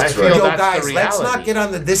experience. But I feel Yo, guys, let's not get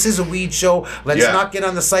on the. This is a weed show. Let's not get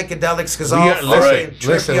on the psychedelics because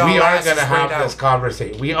listen, we are going to have this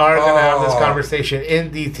conversation. We are going to have this conversation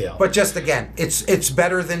in detail. But just again, it's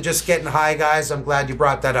better than just getting high, guys. I'm glad you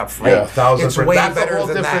brought that up, Frank. Yeah, 1,000%. It's way that's better a whole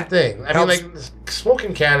than different thing. I mean, like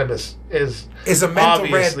smoking cannabis is a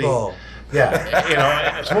mental Red Bull. Yeah, you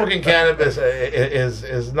know, smoking cannabis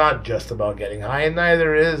is not just about getting high, and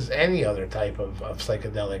neither is any other type of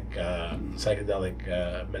psychedelic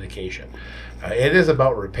medication. It is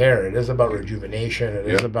about repair. It is about rejuvenation. It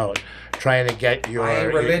is about trying to get your. I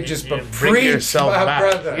ain't religious, but bring yourself back.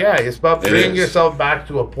 Brother. Yeah, it's about bringing yourself back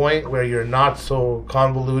to a point where you're not so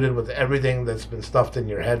convoluted with everything that's been stuffed in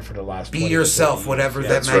your head for the last. Be yourself, whatever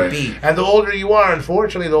that might be. And the older you are,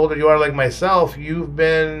 unfortunately, the older you are, like myself, you've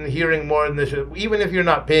been hearing more than this. Even if you're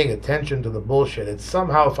not paying attention to the bullshit, it's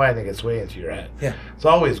somehow finding its way into your head. Yeah, it's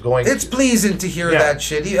always going. It's pleasing to hear that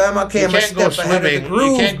shit. I'm okay. I'm a step ahead of the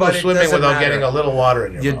groove, you can't go swimming without getting a little water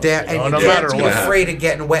in your mouth. And you can't be afraid of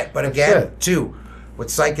getting wet. But again, too, with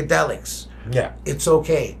psychedelics, it's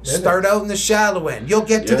okay. Start out in the shallow end. You'll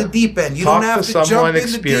get to the deep end. You don't have to jump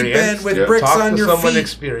in the deep end with bricks on your feet. Talk to someone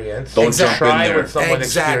experienced. Don't jump in there. With someone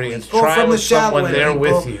experienced. Go from the shallow end. There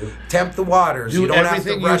with you. Tempt the waters. You don't have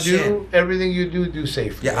to rush in. Everything you do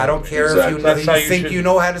safely. Yeah, I don't care if you think you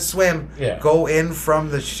know how to swim. Go in from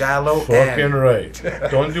the shallow end. Fucking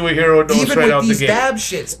right. Don't do a hero dose Even right with out the gate. these dab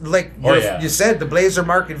shits, like you said, the Blazer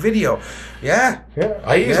Market video. Yeah.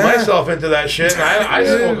 I ease myself into that shit. And I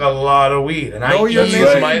smoke a lot of weed, and I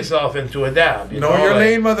ease myself into a dab. Know your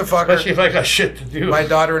lane, motherfucker. Especially if I got shit to do. My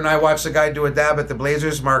daughter and I watched a guy do a dab at the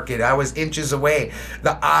Blazers Market. I was inches away.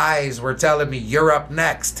 The eyes were telling me, "You're up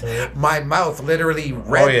next." My mouth literally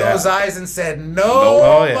read those eyes and said, "No,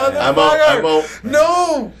 motherfucker, I'm out.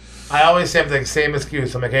 No." I always have the same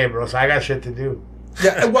excuse. I'm like, "Hey, bro, so I got shit to do."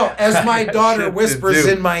 Yeah, well, as my daughter whispers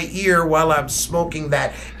in my ear while I'm smoking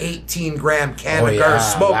that 18-gram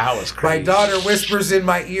Cannaverse smoke, that was crazy. My daughter whispers in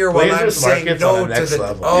my ear while I'm saying no to the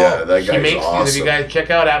level. Yeah, that guy's he makes awesome. If you guys check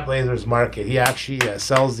out at Blazers Market, he actually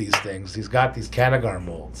sells these things. He's got these Cannagar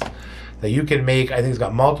molds that you can make. I think it's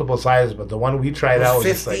got multiple sizes, but the one we tried out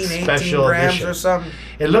was 15, like special 18 grams edition. or something.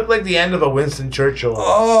 It looked like the end of a Winston Churchill.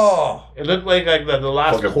 Oh, it looked like the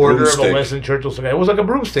last quarter of a Winston Churchill cigar. It was like a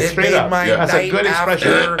broomstick, straight up. That's a good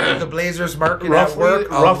expression. After the Blazers Market at work,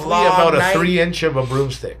 roughly about a 3-inch of a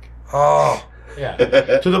broomstick. Oh, yeah,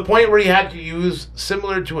 to the point where you had to use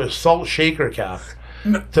similar to a salt shaker cap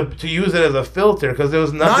to use it as a filter because there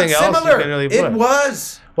was nothing else you can really put. It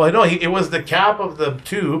was. Well, no, it was the cap of the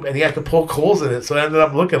tube, and he had to poke holes in it, so it ended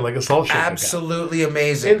up looking like a salt shaker. Absolutely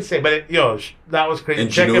amazing. Insane, but that was crazy.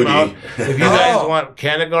 Ingenuity. Check him out. If you guys want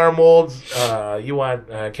Cannagar molds, you want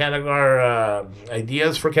Cannagar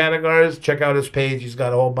ideas for Cannagars, check out his page. He's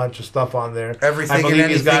got a whole bunch of stuff on there. Everything and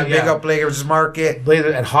anything. Big up Blazers Market.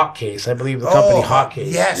 Blazer and Hotcase, I believe the company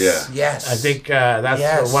Hotcase. Yes. I think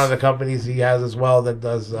that's one of the companies he has as well that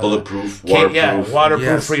does bulletproof, waterproof.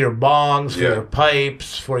 Waterproof for your bongs, for your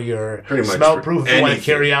pipes, for your smell proof. If you want to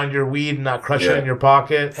carry on your weed and not crush it in your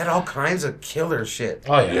pocket. And all kinds of killer shit.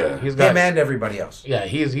 Oh yeah. He's got him and everybody else. Yeah,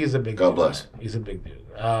 he's a big. God bless. He's a big dude.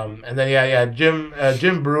 And then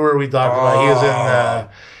Jim Brewer we talked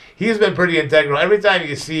about. he's been pretty integral. Every time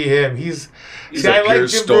you see him, He's see, a I pure like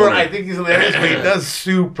Jim stoner. Brewer. I think he's hilarious, but he does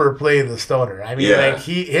super play the stoner. I mean, Yeah. like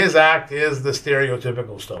his act is the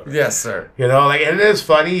stereotypical stoner. Yes, sir. You know, like, and it is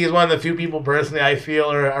funny. He's one of the few people personally I feel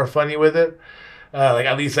are funny with it. Like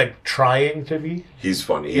at least like trying to be. He's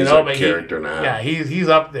funny. He's You know, a but character now. Yeah, he's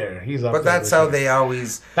up there. He's up. But there that's with how him. they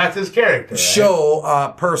always That's his character. Right? show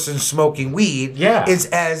a person smoking weed. Yeah. Is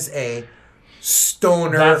as a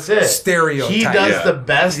stoner That's it. stereotype. He does Yeah. the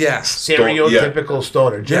best Yes. stereotypical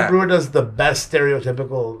stoner. Jim Yeah. Brewer does the best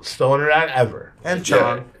stereotypical stoner act ever. And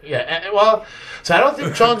Chong. Yeah, well, so I don't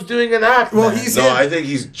think Chong's doing an act. Well, man. he's No, in. I think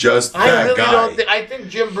he's just I that really guy. don't think. I think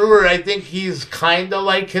Jim Brewer. I think he's kind of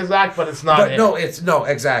like his act, but it's not. But him. no, it's no,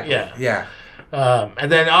 exactly. Yeah. Yeah.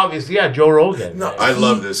 And then obviously, yeah, Joe Rogan. No, I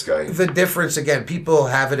love this guy. The difference, again, people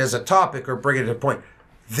have it as a topic or bring it to a point.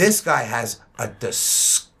 This guy has a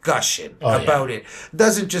discussion about it.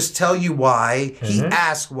 Doesn't just tell you why. He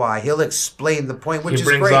asks why. He'll explain the point, which He is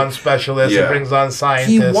brings great. on specialists. Yeah. He brings on scientists.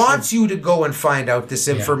 He wants you to go and find out this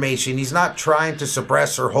information. He's not trying to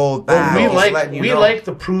suppress or hold back. We He's like letting you we know. like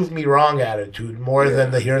the prove me wrong attitude more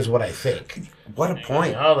than the here's what I think. What a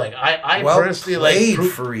point. You know, like I Well personally played, like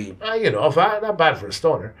Fareed. you know, if not bad for a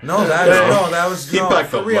stoner. No, that was He no, packed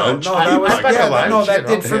for the real. lunch. No, He that was packed the no, lunch, that you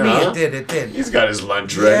did know. for me. Yeah. It did. He's got his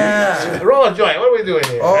lunch ready. Yeah. Roll a joint. What are we doing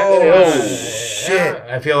here? Oh, shit.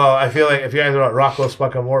 I feel like if you guys are at Rocco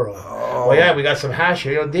Spacamoro. Well, yeah, we got some hash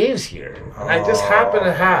here. You know, Dave's here. And I just happen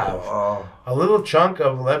to have a little chunk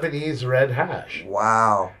of Lebanese red hash.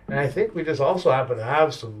 Wow. And I think we just also happen to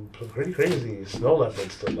have some pretty crazy snow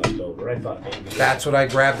leopards still left over. I thought maybe. That's what I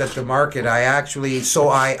grabbed at the market.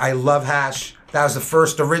 I love hash. That was the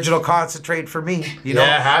first original concentrate for me. You know,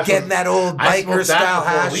 Yeah, hash getting was- that old I biker smoked that style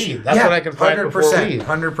before hash. weed. That's what I can find before 100%, weed.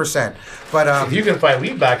 100%. But If you can find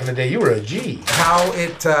weed back in the day, you were a G. how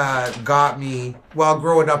it got me while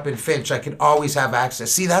growing up in Finch, I could always have access.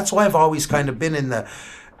 See, that's why I've always kind of been in the.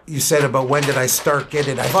 You said about when did I start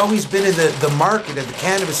getting it? I've always been in the market of the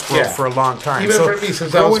cannabis world Yeah. for a long time. Even so for me,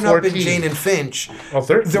 since I was growing up in 14. Jane and Finch, Well,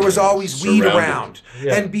 13. there was always weed Surrounded. around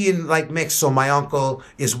Yeah. and being like mixed. So my uncle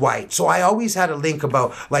is white. So I always had a link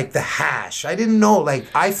about like the hash. I didn't know, like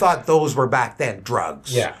I thought those were back then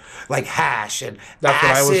drugs. Yeah. Like hash and That's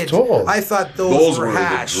what I was acid. told. I thought those Those were were the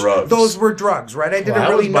hash. drugs. Those were drugs, right? I didn't Well, I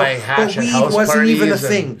really was know. buying hash But at weed house wasn't even a parties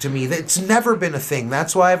and- thing to me. It's never been a thing.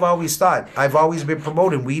 That's why I've always thought. I've always been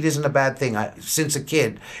promoting weed isn't a bad thing. Since a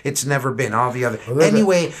kid, it's never been. All the other. there's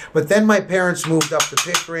Anyway, but then my parents moved up to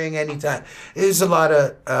Pickering. Anytime it was a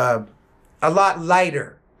lot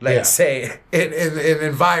lighter. Let's say in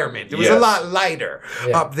environment, it was a Yes. lot lighter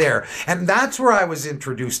up there, and that's where I was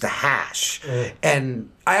introduced to hash. And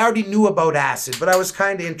I already knew about acid, but I was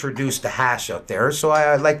kind of introduced to hash out there, so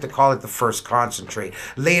I like to call it the first concentrate.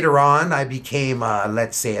 Later on, I became,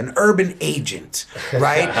 let's say, an urban agent,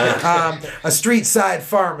 right? A street side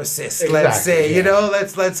pharmacist, let's Exactly, say. yeah. You know,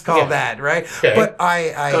 let's call that right. Okay. But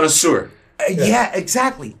I Connoisseur. yeah,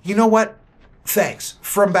 exactly. You know what? Thanks.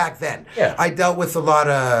 From back then, Yeah. I dealt with a lot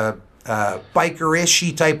of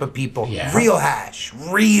biker-ishy type of people. Yeah. Real hash.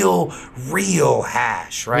 Real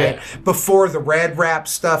hash, right? Yeah. Before the red wrap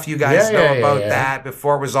stuff, you guys Yeah, know yeah, about yeah. that.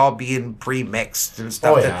 Before it was all being pre-mixed and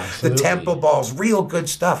stuff. Oh, yeah, the absolutely. temple balls, real good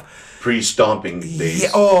stuff. Pre-stomping days. Yeah,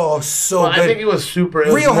 oh, so Well, good. I think it was super. It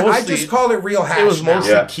was real. I mostly- just call it real hash. It was now.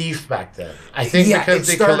 mostly Yeah. keef back then. I think Yeah, because it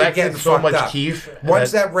they started collected getting so fucked much up. keef.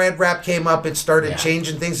 Once that red wrap came up, it started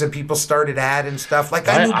changing things, and people started adding stuff. Like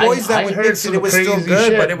I knew boys that would heard mix it; some it was still crazy good,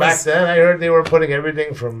 shit but it back was then. I heard they were putting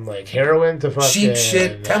everything from like heroin to fucking cheap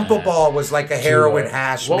shit. Temple Ball was like a heroin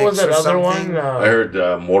hash. What mix was that or other something. one? I heard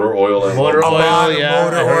motor oil and Motor A oil, lot of yeah,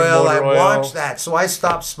 motor I heard oil. motor I oil. watched that, so I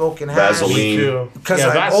stopped smoking hash. Vaseline. Me too. Because Yeah,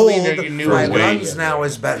 I'm Vaseline, old, you knew my was weight. lungs now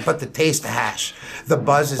is better, but the taste of hash, the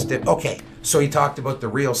buzz is different. Okay, so he talked about the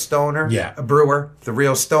real stoner, Yeah. a brewer, the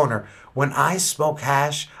real stoner. When I smoke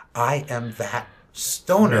hash, I am that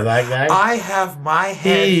stoner. You're that guy? I have my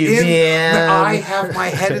head Hey, man. I have my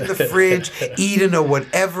head in the fridge, eating or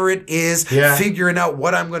whatever it is, Yeah. figuring out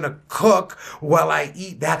what I'm gonna cook while I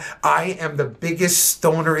eat that. I am the biggest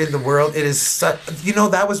stoner in the world. It is such,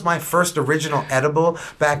 that was my first original edible.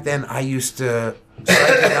 Back then, I used to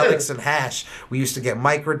psychedelics and hash. We used to get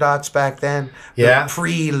microdots back then. the Yeah.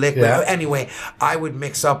 Pre-liquid. Yeah. Anyway, I would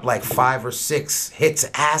mix up like 5 or 6 hits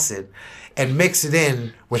of acid and mix it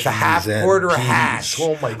in with a half and quarter of peas. hash.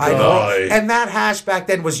 Oh my I know. God. And that hash back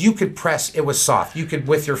then was you could press, it was soft. You could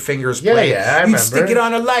with your fingers Yeah, play. yeah, I You'd remember. stick it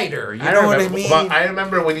on a lighter. You know what I mean? Well, I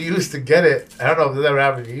remember when you used to get it. I don't know if this ever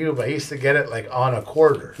happened to you, but I used to get it like on a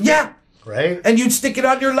quarter. Yeah. right? And you'd stick it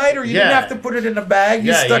on your lighter. You didn't have to put it in a bag.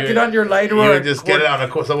 You stuck it on your lighter. You or would just get it on a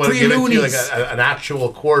quarter. Someone would give it to you like loonies. an actual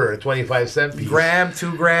quarter, a 25-cent piece. Gram,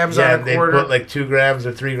 2 grams Yeah, on and a they'd quarter. put like 2 grams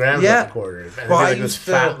or 3 grams on the quarter. And Well, it'd I be like used this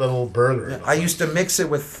to- fat little burger. I used to mix it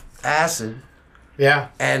with acid, Yeah.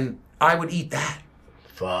 and I would eat that.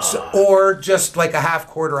 Fuck. Or just like a half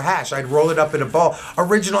quarter hash. I'd roll it up in a ball.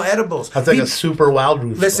 Original edibles. That's like a super wild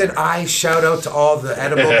root. Listen, bar. I shout out to all the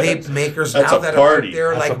edible vape makers That's now a that party. are out there,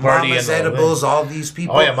 That's like a party Mama's and all that. Edibles, all these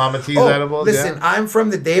people. Oh, yeah, Mama T's Edibles, Listen, yeah. I'm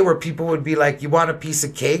from the day where people would be like, you want a piece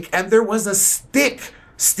of cake? And there was a stick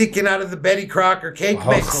sticking out of the Betty Crocker cake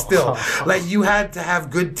mix still. Like, you had to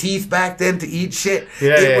have good teeth back then to eat shit.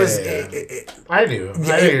 Yeah, it yeah, was. yeah, yeah. It, I do. I know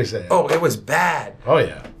what you're saying. Oh, it was bad. Oh,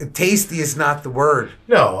 yeah. Tasty is not the word.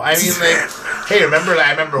 No, I mean, like, hey,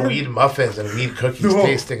 I remember weed muffins and weed cookies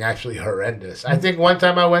tasting actually horrendous. I think one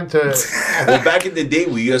time I went to... Well, back in the day,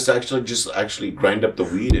 we used to actually grind up the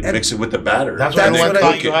weed and mix it with the batter. That's what and then everyone cook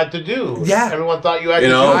thought it. you had to do. Yeah. Everyone thought you had You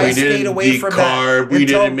to know, do I we it. stayed didn't away from that decarb, we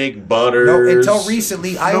until- didn't make butters. No, until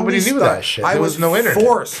recently, I Nobody only knew start- that shit. I There was was no internet.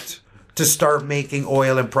 forced to start making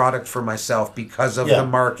oil and product for myself because of Yeah. the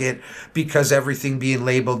market, because everything being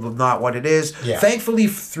labeled with not what it is. Yeah. Thankfully,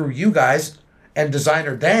 through you guys and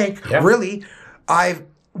Designer Dank, Yeah. really,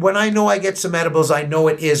 when I know I get some edibles, I know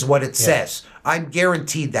it is what it says. I'm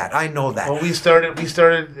guaranteed that. I know that. Well, we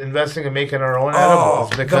started investing in making our own Oh, edibles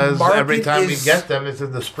the because market every time we is- get them, it's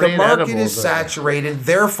in the The sprayed market edibles. is saturated,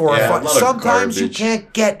 therefore, Yeah, a lot of sometimes you garbage.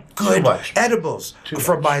 can't get good much. edibles Too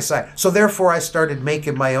from my side. So therefore, I started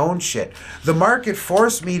making my own shit. The market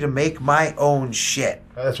forced me to make my own shit.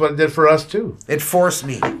 That's what it did for us too. It forced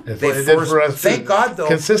me. That's what it did for us too. Thank God, though.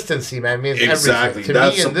 Consistency, man, means Exactly. everything. To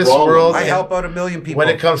That's me, in the this problem. world, I and help out a million people. when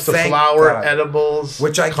it comes to Thank flower, God. edibles,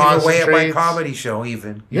 Which I give away at my concentrates, comedy show.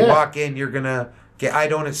 Even you Yeah. walk in, you're gonna get. I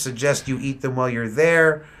don't suggest you eat them while you're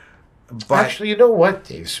there. But Actually, you know what,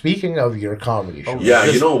 Dave? Speaking of your comedy show, Yeah,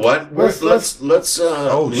 this- you know what? Let's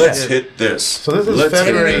shit. hit this. So this is Let's hit it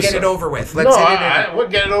February. and this get it up. over with. No, Let's hit it. we'll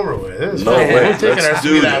get it over with. This is No fine. way. We're taking Let's our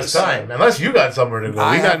do sweet ass this. time. Unless you got somewhere to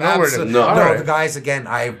go. We got nowhere to go. No. All No, right. the guys, again,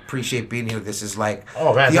 I appreciate being here. This is like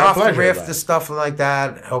Oh, man, it's the our off the pleasure, riff, man. the stuff like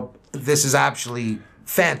that. This is actually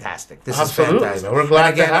fantastic. This Absolutely, is fantastic. man. We're glad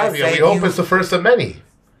And again, to have I you. We thank hope it's the first of many.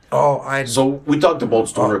 So we talked about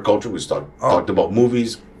stoner culture. We talked about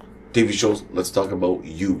movies, TV shows. Let's talk about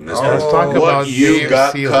you, Mister. Let's talk what about you Dave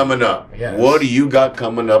got Seeley. coming up. Yes. What do you got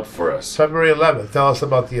coming up for us? February 11th. Tell us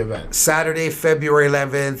about the event. Saturday, February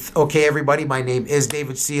 11th. Okay, everybody, my name is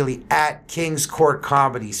David Seeley at King's Court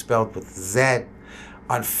Comedy, spelled with Z.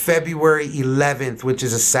 On February 11th, which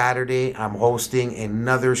is a Saturday, I'm hosting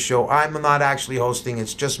another show. I'm not actually hosting,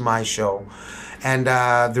 it's just my show. And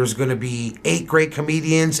there's going to be 8 great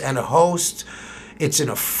comedians and a host. It's in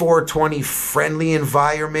a 420 friendly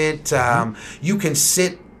environment. You can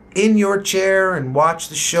sit in your chair and watch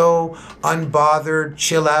the show, unbothered,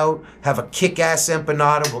 chill out, have a kick-ass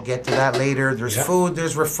empanada. We'll get to that later. There's food,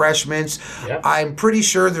 there's refreshments. I'm pretty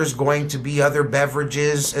sure there's going to be other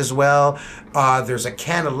beverages as well. There's a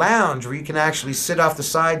Canna Lounge where you can actually sit off the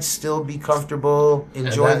side, still be comfortable,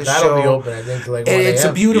 enjoy the that'll show. be open, I think, to like 1 And it's a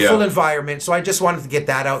a.m. beautiful Yeah. environment. So I just wanted to get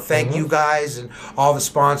that out. Thank you guys and all the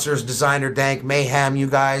sponsors, Designer Dank, Mayhem, you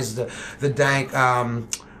guys, the Dank,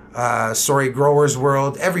 Growers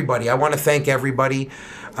World, everybody. I want to thank everybody.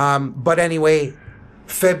 But anyway,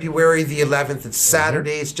 February the 11th, it's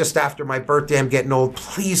Saturday. It's just after my birthday. I'm getting old.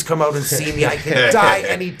 Please come out and see me. I can die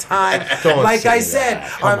anytime. Don't Like say I that. said,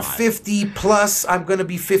 Come I'm on. 50 plus. I'm going to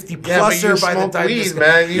be 50 Yeah, but pluser you by the smoke time weed, this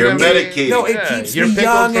man. You're gonna be- medicated. No, it Yeah, keeps you're me pickled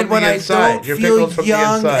young, from and when the I inside. don't You're feel pickled from the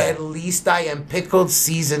young, inside. at least I am pickled,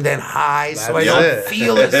 seasoned, and high, so I That's don't it.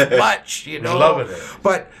 feel as much, you know. Loving it.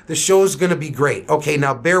 But the show's gonna be great. Okay,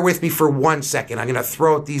 now bear with me for 1 second. I'm gonna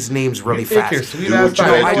throw out these names really Take fast. your sweet Do ass what you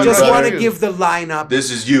time. gotta I do, just brother. want to give the lineup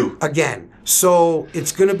This is you. again. So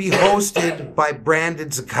it's going to be hosted by Brandon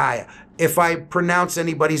Zakaya. If I pronounce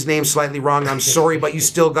anybody's name slightly wrong, I'm sorry, but you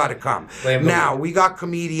still got to come. Blame Now, me. we got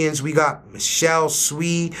comedians. We got Michelle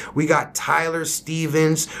Swee. We got Tyler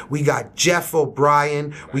Stevens. We got Jeff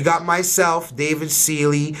O'Brien. We got myself, David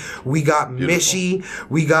Seeley. We got Mishy.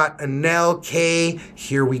 We got Anel K.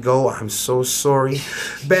 Here we go. I'm so sorry.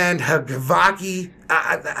 Band Hagavaki.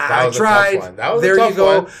 I was a tough tried. one. That was a There tough you go.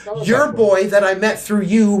 one. That was a Your tough one. boy that I met through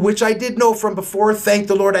you, which I did know from before. Thank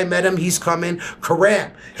the Lord I met him. He's coming.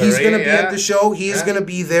 Karam. He's Kareem, going to be yeah. at the show. He is Yeah. going to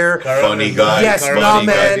be there. Funny guy. Yes, Funny no, guy.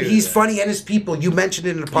 man. dude. He's funny, and his people. You mentioned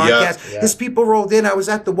it in the podcast. Yeah. His people rolled in. I was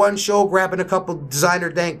at the one show grabbing a couple Designer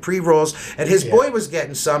Dank pre-rolls, and his boy was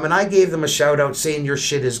getting some, and I gave them a shout out saying your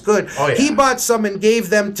shit is good. Oh, yeah. He bought some and gave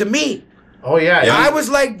them to me. Oh yeah, Yeah. I was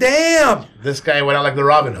like, damn. This guy went out like the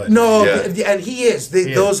Robin Hood. No, Yeah. and he is.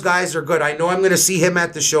 Those guys are good. I know I'm going to see him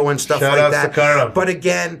at the show and stuff Shout like outs that. to Karam. But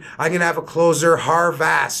again, I'm going to have a closer, Harv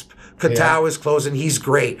Asp. Katow is closing. He's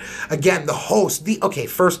great. Again, the host. Okay,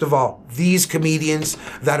 first of all, these comedians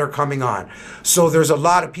that are coming on. So there's a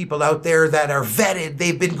lot of people out there that are vetted.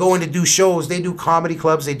 They've been going to do shows. They do comedy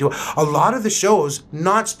clubs. They do a lot of the shows,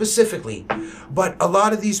 not specifically, but a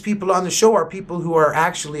lot of these people on the show are people who are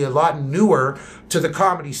actually a lot newer to the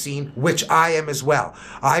comedy scene, which I am as well.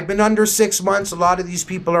 I've been under 6 months. A lot of these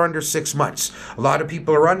people are under 6 months. A lot of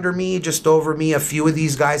people are under me, just over me. A few of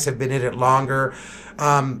these guys have been in it longer.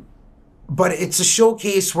 But it's a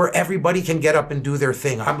showcase where everybody can get up and do their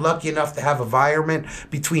thing. I'm lucky enough to have an environment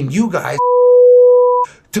between you guys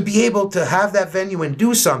to be able to have that venue and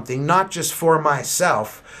do something, not just for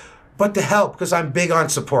myself, but to help, because I'm big on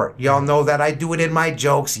support. Y'all know that. I do it in my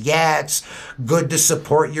jokes. Yeah, it's good to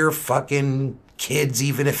support your fucking kids,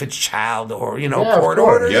 even if it's child or, court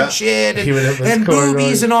orders and shit and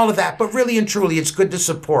boobies and all of that. But really and truly, it's good to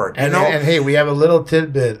support, And hey, we have a little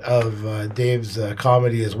tidbit of Dave's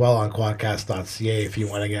comedy as well on quadcast.ca if you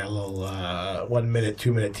want to get a little 1 minute,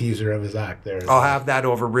 2 minute teaser of his act there. I'll have that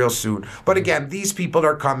over real soon. But again, these people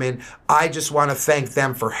are coming. I just want to thank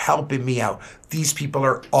them for helping me out. These people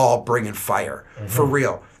are all bringing fire, for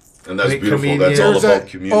real. And that's Great beautiful. comedian. That's all There's about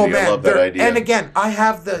community. I love that idea. And again, I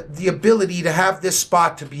have the ability to have this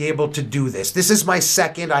spot to be able to do this. This is my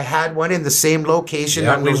second. I had one in the same location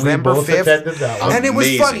on November both 5th. attended that one. And it was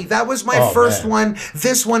Amazing. funny. That was my first man. one.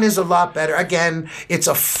 This one is a lot better. Again, it's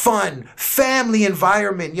a fun family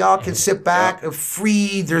environment. Y'all can sit back,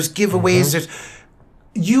 free. There's giveaways. There's.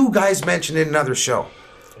 You guys mentioned in another show.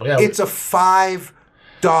 Yeah, It's a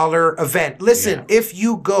 $5 event. Listen, if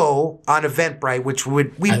you go on Eventbrite, which we I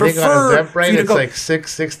think on prefer Eventbrite, for you to it's go, like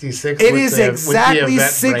 $666. it is exactly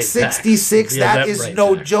 $666. $666. That is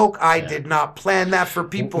no joke. I did not plan that for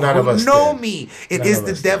people None of who us know did. me. It None is of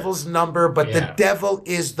the us devil's number, but the Yeah. devil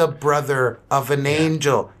is the brother of an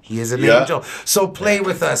angel. He is an Yeah. angel. So play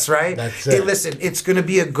with us, right? That's Hey, it. listen, it's going to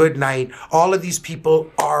be a good night. All of these people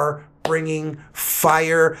are bringing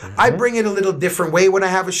fire. I bring it a little different way when I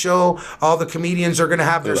have a show. All the comedians are going to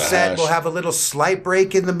have their Little set. hash. We'll have a little slight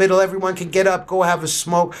break in the middle. Everyone can get up, go have a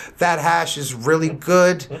smoke. That hash is really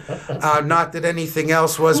good. Not that anything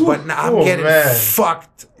else was, but I'm getting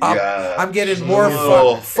fucked up. Yeah. I'm getting more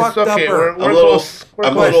Oh. fucked It's okay. upper. I'm a little, close. We're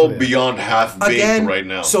I'm a close little to it. beyond half baked Again, right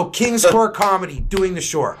now. so King's Court Comedy doing the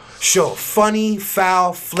show. Funny,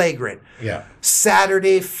 foul, flagrant. Yeah.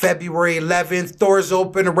 Saturday, February 11th. Doors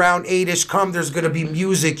open around 8-ish. Come, there's going to be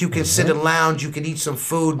music. You can sit and lounge. You can eat some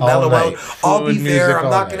food, mellow night. out. I'll be Food, there. music, I'm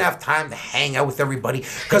all not night. going to have time to hang out with everybody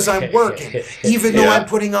because I'm working. Even though Yeah. I'm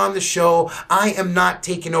putting on the show, I am not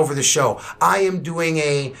taking over the show. I am doing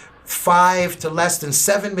a 5 to less than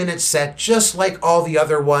 7 minute set, just like all the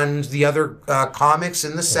other ones, the other comics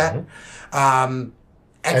in the set.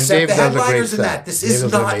 Except Dave the does a great headliners and set. that. This Dave is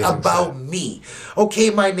does an not amazing about me.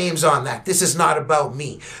 Okay, my name's on that. This is not about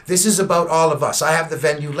me. This is about all of us. I have the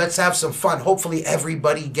venue. Let's have some fun. Hopefully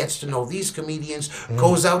everybody gets to know these comedians,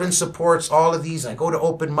 goes out and supports all of these. I go to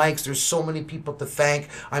open mics. There's so many people to thank.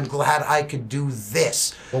 I'm glad I could do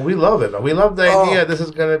this. Well, we love it. We love the idea. This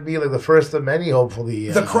is going to be like the first of many,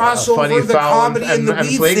 hopefully. The crossover, Funny, the Foul, comedy, and the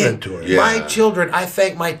weed flagrant thing. tour. Yeah. My children, I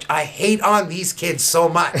hate on these kids so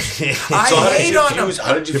much. So I hate on them.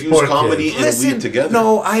 how did you fuse poor comedy kids. and Listen, weed together?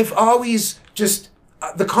 no, I've always just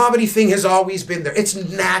the comedy thing has always been there. It's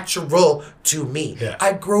natural to me. Yeah.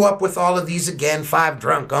 I grew up with all of these again, 5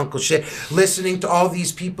 drunk uncle shit, listening to all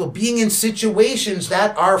these people, being in situations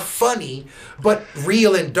that are funny but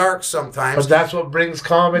real and dark sometimes. But that's what brings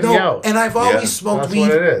comedy out. And I've always Yeah. smoked That's weed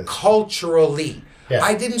what it is. culturally. Yeah.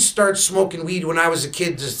 I didn't start smoking weed when I was a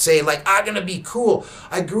kid to say, like, I'm going to be cool.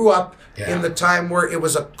 I grew up in the time where it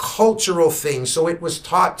was a cultural thing, so it was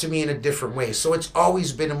taught to me in a different way. So it's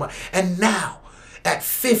always been in my... And now, at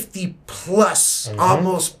 50 plus,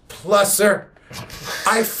 almost pluser,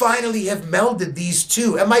 I finally have melded these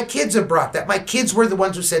two. And my kids have brought that. My kids were the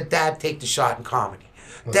ones who said, Dad, take the shot in comedy.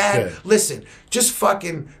 Dad, good. listen, just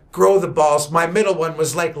fucking grow the balls. My middle one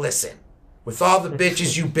was like, listen, with all the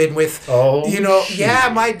bitches you've been with,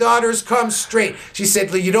 my daughters come straight. She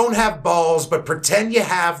said, you don't have balls, but pretend you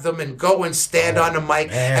have them and go and stand on a mic.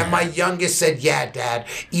 man. And my youngest said, yeah, Dad,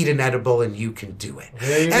 eat an edible and you can do it.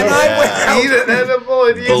 There you And go. I went out. Eat an edible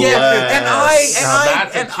and you Bless. Yeah,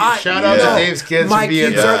 and I, shout out to Dave's kids my for being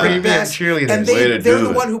kids are the premium best, cheerleaders. and Way to they're do the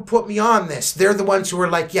it. one who put me on this. They're the ones who are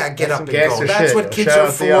like, yeah, get That's up some and go. gangster That's shit. what kids Shout are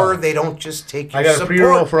out to y'all. for. They don't just take your I got a support.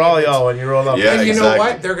 pre-roll for all y'all when you roll up. Yeah. And you know exactly.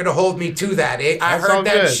 what? They're going to hold me to that. I That's all heard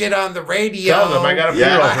that good. shit on the radio. Tell them I got a Yeah.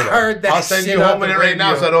 pre-roll I for them. heard that I'll send shit you on home the with it right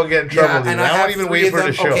now radio. so I don't get in trouble. Yeah, with and you. I I won't have even three wait of for the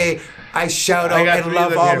them. show. Okay, I shout I out got and 3 of love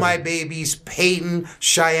them all here. my babies, Peyton,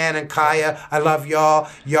 Cheyenne, and Kaya. I love y'all.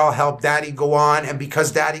 Y'all help Daddy go on, and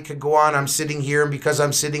because Daddy could go on, I'm sitting here, and because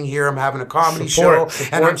I'm sitting here, I'm having a comedy show,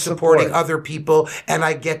 and I'm supporting other people, and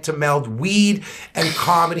I get to meld weed and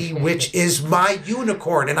comedy, which is my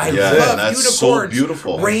unicorn, and I love that's unicorns, so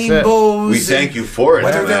beautiful. rainbows. We thank you for it,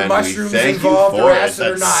 whether there are man. mushrooms We thank you involved for or it. acid or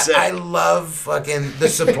That's not. sick. I love fucking the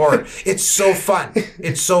support. It's so fun.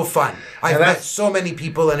 It's so fun. I've met so many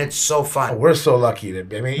people, and it's so fun. We're so lucky to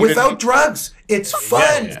be. I mean, Without drugs, it's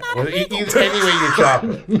fun. Well, any way you chop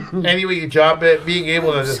it, any way you chop it, being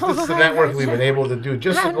able to this is the network we've been able to do.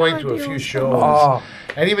 Just going to a few shows,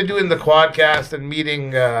 and even doing the quadcast and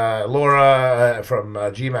meeting Laura from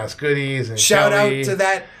GMAS Goodies and Shout Kelly. out to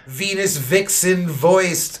that Venus Vixen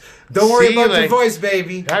voiced. Don't worry about your voice,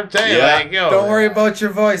 baby. I'm telling you, Yeah. like, yo, Don't worry about your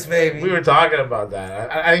voice, baby. We were talking about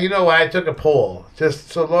that. You know what? I took a poll. Just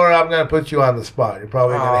so, Laura, I'm going to put you on the spot. You're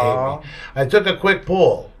probably going to hate me. I took a quick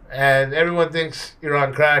poll, and everyone thinks you're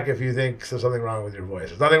on crack if you think there's something wrong with your voice.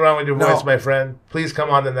 There's nothing wrong with your voice, my friend. Please come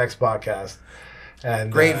on the next podcast.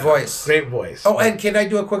 And Great voice. Great voice. Oh, and can I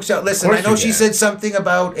do a quick shout? Listen, I know she said something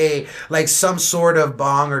about some sort of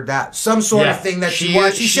bong or some sort of thing that she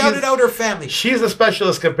wants. She shouted out her family. She's a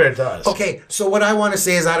specialist compared to us. Okay, so what I want to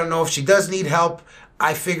say is I don't know if she does need help.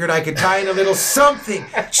 I figured I could tie in a little something.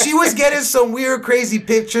 She was getting some weird, crazy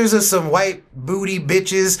pictures of some white booty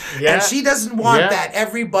bitches, and she doesn't want that.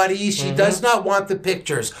 Everybody, she does not want the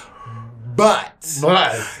pictures. But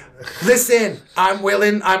listen, I'm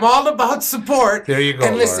willing. I'm all about support. There you go,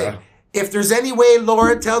 And listen, Laura. if there's any way,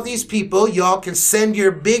 Laura, tell these people y'all can send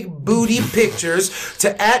your big booty pictures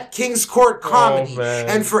to @Kings Court Comedy.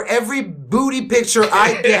 And for every booty picture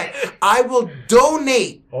I get, I will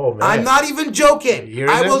donate. Oh, man. I'm not even joking.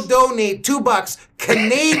 I will donate $2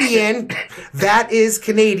 Canadian, that is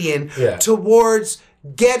Canadian, towards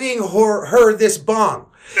getting her this bong.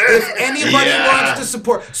 If anybody wants to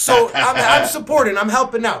support, so I'm supporting, I'm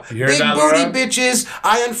helping out. Big booty bitches,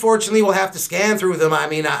 I unfortunately will have to scan through them. I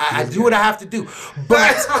mean, I do what I have to do,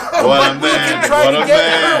 but we can try to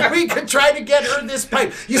get her. We can try to get her this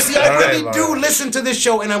pipe. You see, I really do listen to this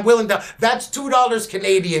show, and I'm willing to. That's $2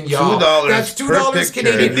 Canadian, y'all. That's $2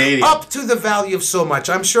 Canadian, up to the value of so much.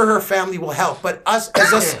 I'm sure her family will help, but as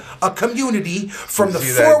a community, from the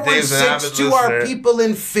 416 to our people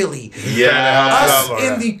in Philly, us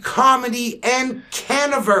in the comedy and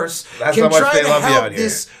Cannaverse can try to help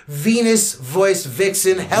this Venus voice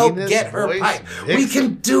vixen help get her pipe. We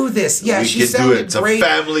can do this. Yeah, she sounded great.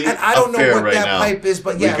 And I don't know what that pipe is,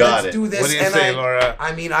 but yeah, let's do this. What do you say, Laura?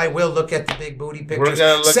 I mean, I will look at the big booty pictures.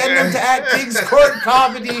 Send them to @Kings Court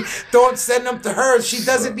Comedy. Don't send them to her. She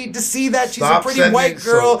doesn't need to see that. She's a pretty white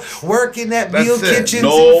girl working at meal kitchens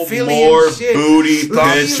in Philly and shit. Booty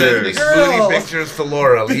pictures. Booty pictures to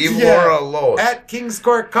Laura. Leave Laura alone. @Kings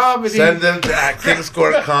Court Comedy. Send them to @Kings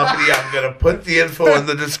Court Comedy. I'm going to put the info in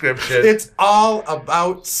the description. It's all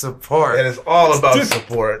about support. It is all about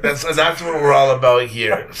support. That's what we're all about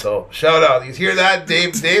here. So shout out. You hear that?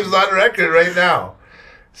 Dave's on record right now.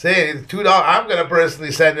 Saying $2. I'm going to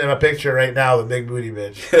personally send him a picture right now, the big booty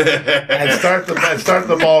bitch. and start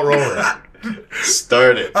the ball rolling.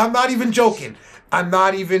 Start it. I'm not even joking. I'm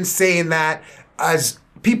not even saying that as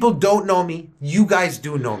people don't know me. You guys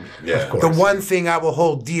do know me. Yeah, of course. The one thing I will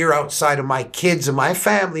hold dear outside of my kids and my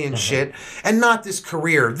family and shit, and not this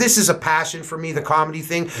career. This is a passion for me, the comedy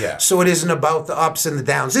thing. Yeah. So it isn't about the ups and the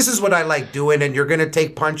downs. This is what I like doing, and you're going to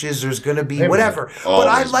take punches. There's going to be whatever. But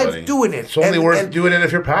I like doing it. It's only worth doing it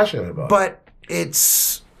if you're passionate about it. But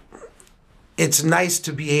it's nice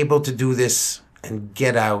to be able to do this and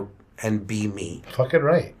get out and be me. Fucking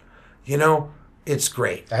right. You know? It's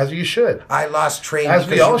great. As you should. I lost training As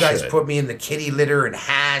because we all you guys should. put me in the kitty litter and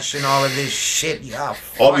hash and all of this shit. Yeah,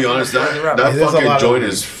 I'll be honest, that It is a fucking lot of joint weed.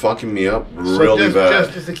 is fucking me up So really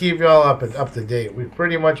bad. just to keep y'all up to date, we've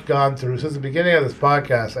pretty much gone through since the beginning of this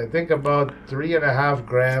podcast. I think about 3.5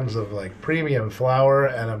 grams of like premium flour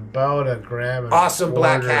and about a gram and Awesome a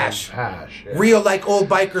black quarter hash. of hash. Yeah. real like old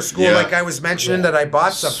biker school, Yeah. like I was mentioning that I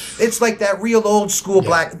bought some. It's like that real old school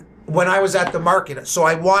black. When I was at the market, so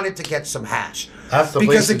I wanted to get some hash. That's the place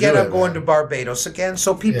Because to again, do I'm it, going man. to Barbados again,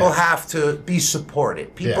 so people have to be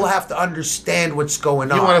supported. People have to understand what's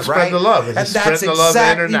going on. You wanna spread right? the love. And Just that's spread the love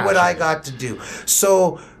exactly what I internationally. got to do.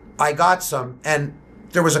 So I got some, and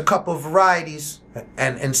there was a couple of varieties.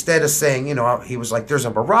 And instead of saying, you know, he was like, there's a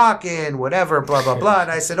Moroccan, whatever, blah, blah, blah.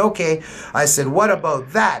 And I said, okay. I said, what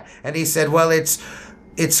about that? And he said, well, it's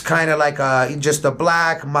kind of like just a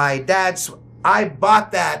black. My dad's I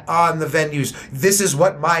bought that on the venues. This is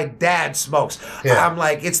what my dad smokes. Yeah. I'm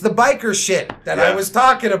like, it's the biker shit that I was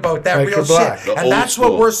talking about, that Biker real black. shit. The And old that's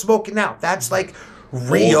school. what we're smoking now. That's like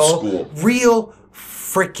school. real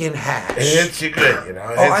freaking hash. It hits you good, you know.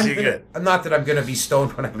 It hits you good. Not that I'm going to be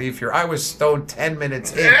stoned when I leave here. I was stoned 10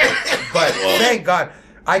 minutes in. But thank God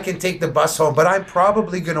I can take the bus home. But I'm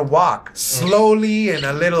probably going to walk slowly and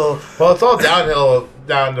a little. Well, it's all downhill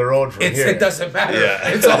down the road from here. It doesn't matter. Yeah.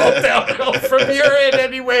 It's all downhill from your end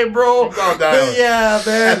anyway, bro. It's all downhill. Yeah,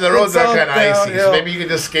 man. And the roads It's are all kind of icy, so downhill. maybe you can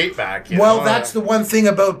just skate back. You Well, know? that's the one thing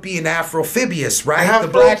about being Afrophibious, right? The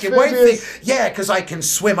black and white thing. Yeah, because I can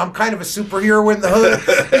swim. I'm kind of a superhero in the hood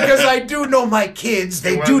because I do know my kids.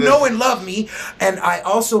 They do know and love me. And I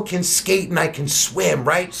also can skate and I can swim,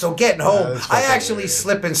 right? So getting home, that's I fucking actually weird.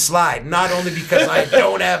 slip and slide. Not only because I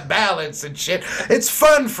don't have balance and shit. It's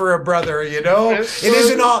fun for a brother, you know? It's It fun.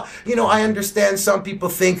 isn't all, you know, I understand some people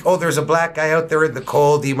think, oh, there's a black guy out there in the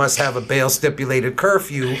cold. He must have a bail stipulated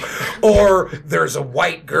curfew. Or there's a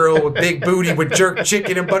white girl with big booty with jerk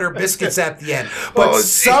chicken and butter biscuits at the end. But Oh,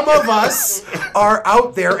 some of us are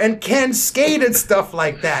out there and can skate and stuff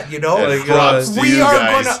like that, you know? And props to you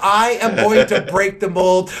guys. I am going to break the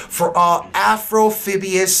mold for all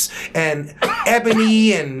Afrophibious and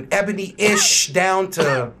ebony-ish down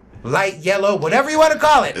to light yellow, whatever you want to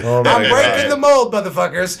call it. Oh my I'm breaking God. the mold,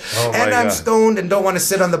 motherfuckers. Oh my And I'm God. stoned and don't want to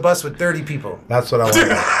sit on the bus with 30 people. That's what I want.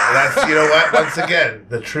 That's, you know what? Once again,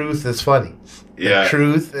 the truth is funny. Yeah. The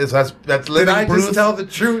truth is that's Did living I proof. just tell the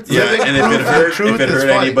truth? Yeah, Living and if proof it that hurt, truth if it is hurt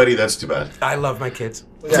funny. anybody, that's too bad. I love my kids.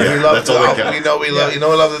 Yeah, Yeah, we love that's all that we counts. know we love we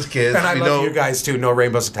love those kids. And I we love know, you guys too. No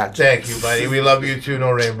rainbows attached. Thank you, buddy. We love you too. No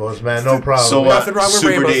rainbows, man. No problem. So, Nothing wrong with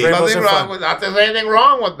Super rainbows. Dave, Rainbows nothing are wrong fun. with that. There's anything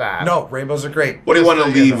wrong with that. No, rainbows are great. what do you want to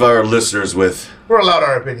Just so you leave know. our listeners with? We're allowed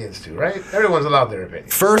our opinions too, right? Everyone's allowed their opinion.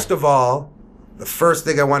 First of all, the first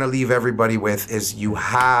thing I want to leave everybody with is you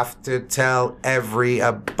have to tell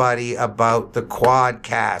everybody about the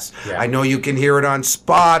Quadcast. Yeah. I know you can hear it on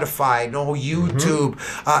Spotify, no YouTube.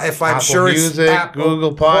 If I'm Apple sure Music, it's Apple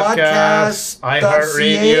Google Podcasts,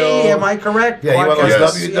 iHeartRadio. Am I correct? Yeah, you want to go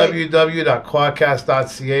Yes.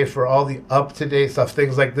 www.quadcast.ca for all the up-to-date stuff.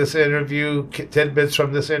 Things like this interview, tidbits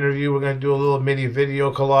from this interview. We're going to do a little mini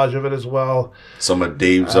video collage of it as well. Some of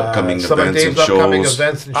Dave's upcoming Some of events Dave's and upcoming shows.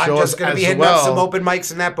 events and I'm shows just going to as be hitting well. up some open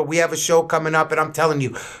mics and that, but we have a show coming up, and I'm telling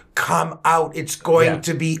you, come out. It's going Yeah.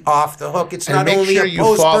 to be off the hook. It's And not make only sure a you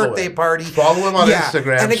follow post-birthday him. party. Follow him on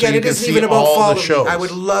Instagram And so again, you it can isn't see even about all the following me. shows. I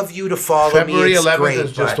would love you to follow February me. It's 11th great,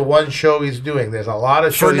 is just but the one show he's doing. There's a lot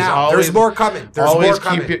of shows. for now, He's there's more coming. There's always more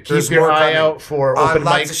coming. keep There's your more eye coming. out for open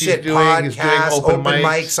Lots mics of he's shit. doing. He's doing Podcasts, open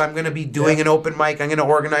mics. I'm going to be doing an open mic. I'm going to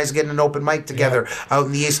organize getting an open mic together out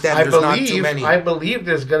in the East End. I There's not too many. believe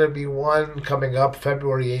there's going to be one coming up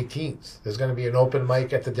February 18th. There's going to be an open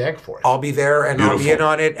mic at the Dankfort. I'll be there and I'll be Beautiful.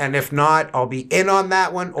 in on it. And if not, I'll be in on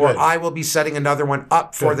that one, or Good. I will be setting another one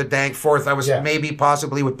up for the Dank Fourth. I was maybe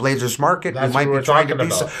possibly with Blazers Market. That's we might what be we're trying to talking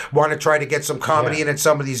do about. want to try to get some comedy Yeah. in at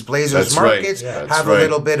some of these Blazers That's right. markets. Yeah, that's have right. a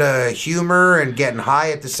little bit of humor and getting high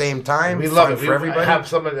at the same time. We love Fun it. for We everybody.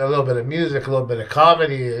 have a little bit of music, a little bit of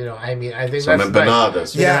comedy. You know, I mean, I think Some that's empanadas.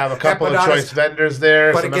 nice. Yeah, We're gonna have a couple empanadas. of choice vendors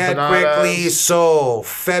there. But some again, empanadas. quickly, so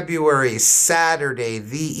February, Saturday,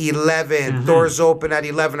 the 11th, doors open at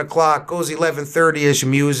 11 o'clock, goes 11:30ish,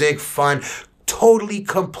 music, fun. Totally,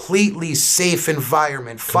 completely safe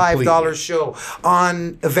environment. $5 show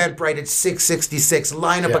on Eventbrite at 666.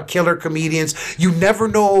 Lineup Yeah. of killer comedians. You never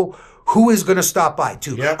know who is going to stop by,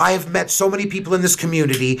 too. Yeah. I have met so many people in this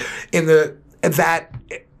community that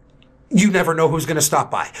you never know who's going to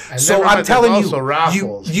stop by. And So never I'm mind, telling there's you, also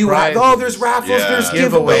raffles, you have, prizes. there's raffles, Yeah. there's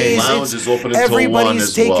Giveaways. giveaways. Lounge is open until 1 everybody's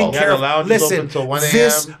as taken well. care Yeah, the of. lounge is Listen, open till 1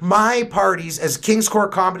 this a.m. my parties as King's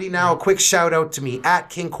Court Comedy now. A quick shout out to me at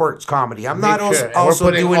King Court Comedy. I'm not Make sure. And also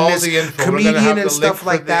we're putting doing all this the info. We're gonna comedian have the and link stuff for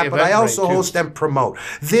like the that, but I Eventbrite, also too. host and promote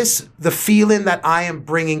this. The feeling that I am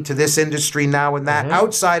bringing to this industry now, and that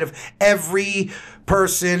outside of every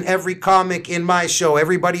person, every comic in my show,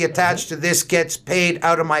 everybody attached to this gets paid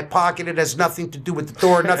out of my pocket. It has nothing to do with the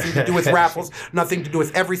door, nothing to do with raffles, nothing to do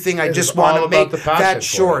with everything. I This just is want all to about make the passion that for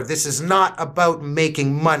sure. it. This is not about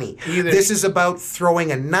making money. Either. This is about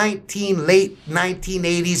throwing a late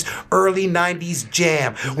 1980s, early 90s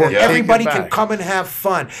jam where Yeah. everybody Take it can back. come and have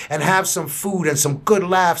fun and have some food and some good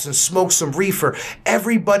laughs and smoke some reefer.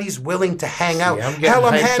 Everybody's willing to hang out. I'm getting Hell,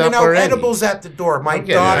 I'm hyped handing up out already. edibles at the door. My I'm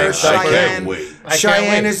getting hyped daughter, up. I can't Cheyenne, wait. I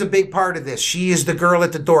Cheyenne is a big part of this. She is the girl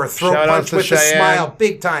at the door. Throat Shout out punch to with a Cheyenne. smile,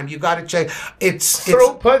 big time. You got to check. It's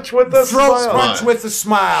Throat punch with a throat smile. punch with a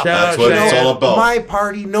smile. That's what it's all about. My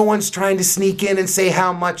party, no one's trying to sneak in and say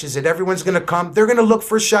how much is it. Everyone's going to come. They're going to look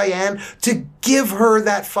for Cheyenne to give her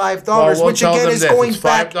that $5, Well, which tell again them is this. going It's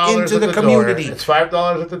back $5 into at the door. community. It's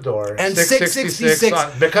 $5 at the door. And $6.66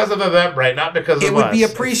 on- because of Eventbrite, not because of It would be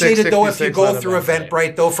us. It's appreciated though if you $6.66 go on through Eventbrite.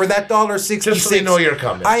 Eventbrite though for that $1.66. Just so they know you're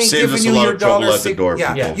coming. I ain't Saves us giving a you lot your of trouble at the $1.60. door,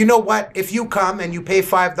 Yeah. people. You know what? If you come and you pay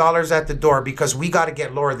 $5 at the door because we got to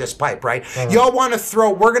get Laura this pipe, right? Y'all want to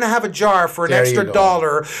throw? We're gonna have a jar for an There extra you go.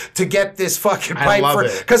 $1 to get this fucking I pipe love for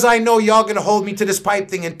it. because I know y'all gonna hold me to this pipe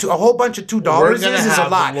thing and a whole bunch of $2 gonna is a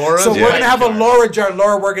have lot. Laura's So we're pipe gonna have a jar. Laura jar.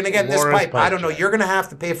 Laura, we're gonna get this Laura's pipe. I pipe don't know. jar. You're gonna have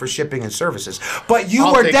to pay for shipping and services, but you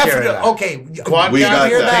I'll are take care of definitely that. okay. Quad We Cap, got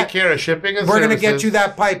hear that. Take care of shipping and We're gonna services. get you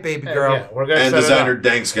that pipe, baby girl. Yeah, we're gonna And set it designer up.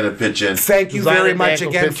 Dank's gonna pitch in. Thank you Designer very much Dank will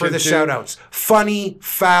again pitch for in the too. shout outs. Funny,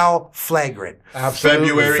 foul, flagrant. Absolutely.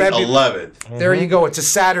 February Febu- 11th. There you go. It's a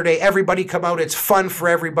Saturday. Everybody come out. It's fun for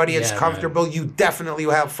everybody. It's Yeah, comfortable. You definitely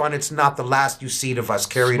will have fun. It's not the last you see of us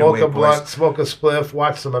carried Smoke away, a boys. blunt, smoke a spliff,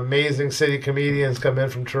 watch some amazing city comedians come in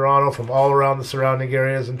from Toronto, from all around the surrounding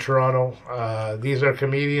areas in Toronto. These are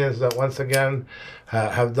comedians that, once again,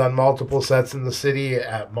 have done multiple sets in the city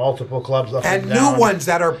at multiple clubs up and And down. new ones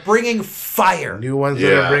that are bringing fire. New ones that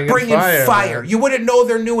Yeah. are bringing Bringing fire. fire. man. You wouldn't know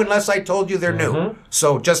they're new unless I told you they're new.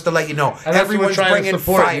 So just to let you know, And that's what everyone's we're trying bringing to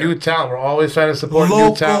support fire. new talent. We're always trying to support Local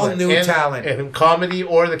new talent. new in, talent. in comedy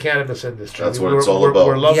or the cannabis industry. That's what We're- it's all we're- about.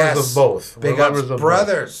 We're lovers Yes. of both. Big We're ups, lovers of both.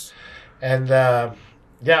 brothers. And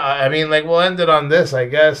yeah, I mean, like, we'll end it on this, I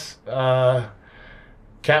guess.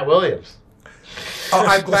 Cat Williams. Oh,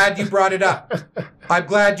 I'm glad you brought it up. I'm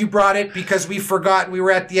glad you brought it because we forgot we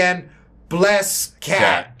were at the end. Bless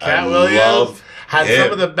Cat. Cat I Williams love had him.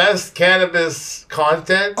 some of the best cannabis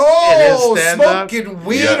content Oh, in his stand-up. smoking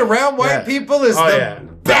weed Yeah. around white Yeah. people is Oh, the yeah.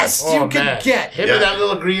 best Oh, you can man. get. Him Yeah. in that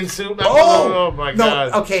little green suit. That Oh, my no,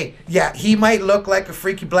 God. okay, yeah, he might look like a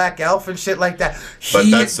freaky black elf and shit like that. But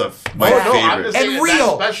He- that's my Oh, no, I'm favorite. just saying and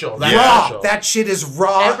real, That's special. raw. That's special. That shit is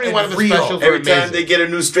raw Every one of and his real. specials Every amazing. time they get a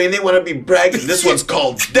new strain, they want to be bragging. This one's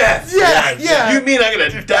called death. Yeah, yeah. You mean I'm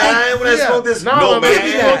gonna die when I Yeah. smoke this? No, man. give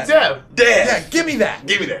me that. Dev. Death. Yeah, give me that.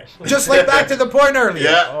 Give me that. Just like back to the point earlier.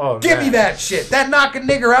 Yeah. Oh, Give man. me that shit. That knock a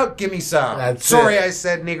nigger out, give me some. That's Sorry it. I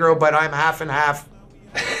said Negro, but I'm half and half.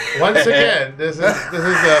 Once again, this is a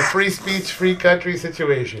free speech, free country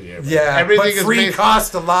situation here. Yeah, everything but free is based.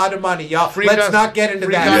 costs a lot of money, y'all. Free Let's costs- not get into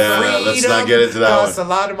free that. costs- Yeah, let's not Freedom get into that costs one. a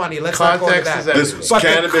lot of money. Let's not go into Context that. is This everything. was But the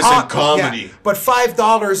cannabis co- and comedy. yeah, but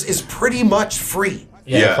 $5 is pretty much free.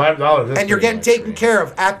 Yeah. $5. And you're getting taken care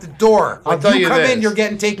of at the door. I'll When tell you you come in, this. you're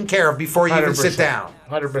getting taken care of before you even sit down.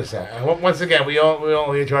 100%. And once again, we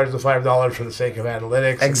only charge the $5 for the sake of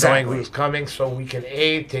analytics, and Exactly. knowing who's coming, so we can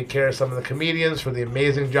take care of some of the comedians for the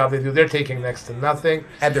amazing job they do. They're taking next to nothing,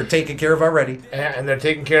 And they're taken care of already. and they're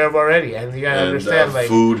taken care of already. And you gotta And understand, like,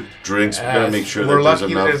 food, drinks. We gotta make sure we're that there's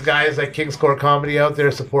lucky enough. there's guys like King's Court Comedy out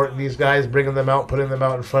there supporting these guys, bringing them out, putting them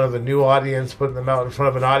out in front of a new audience, putting them out in front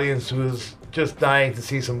of an audience who's just dying to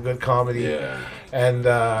see some good comedy. Yeah. And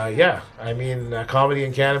I mean, comedy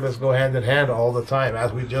and cannabis go hand in hand all the time,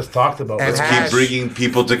 as we just talked about. And Let's hash. keep bringing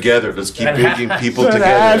people together. Let's keep And bringing hash. people And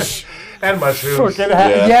together. hash. And mushrooms.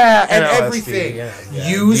 Yeah. Yeah, and LSD, everything. yeah.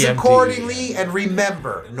 Use DMT. accordingly, and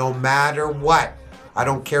remember, no matter what, I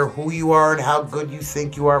don't care who you are and how good you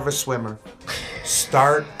think you are of a swimmer.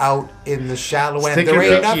 Start out in the shallow end. Stick There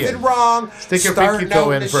your ain't pinky nothing in. wrong. Stick your starting pinky toe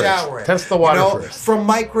out in the first. shallow end. Test the water You know, first. From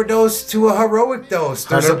microdose to a heroic dose,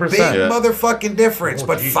 there's a 100%. big Yeah. motherfucking difference.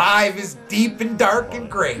 But geez. 5 is deep and dark and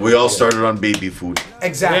great. We all started on baby food.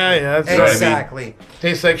 Exactly. Yeah, that's right. Exactly.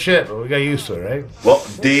 Tastes like shit, but we got used to it, right? Well,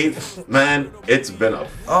 Dave, man, it's been a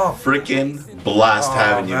Oh. freaking blast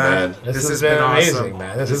having you, man. This, This has has been been amazing, awesome.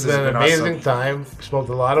 man. This This has been has an been amazing awesome. time. We smoked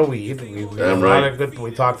a lot of weed. We made Damn a lot right. of good. We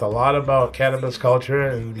talked a lot about cannabis culture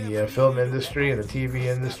and the film industry and the TV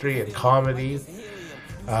industry and comedy.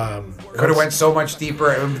 Could have went so much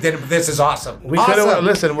deeper. This is awesome. We could have Awesome.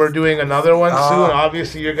 listen. We're doing another one soon.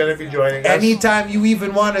 Obviously, you're going to be joining us. Anytime you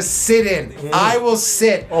even want to sit in, I will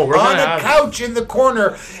sit Oh, we're on gonna a have- couch in the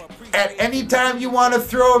corner. At any time you want to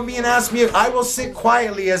throw me and ask me, I will sit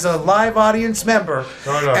quietly as a live audience member.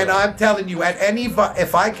 No. And I'm telling you, at any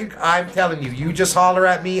if I could, I'm telling you, you just holler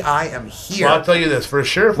at me. I am here. Well, I'll tell you this for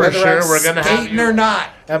sure. Whether I'm We're going to have skating you. or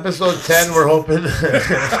not. Episode 10, we're hoping.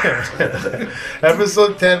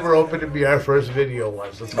 Episode 10, we're hoping to be our first video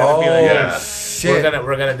one. So it's gonna be like shit.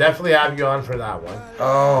 We're gonna definitely have you on for that one.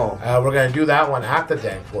 We're gonna do that one at the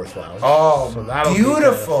Dank Fourth Lounge. Oh, so that'll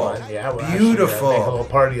beautiful. Be kind of fun. Yeah, we'll beautiful. Make a little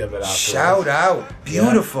party of it afterwards. Shout out,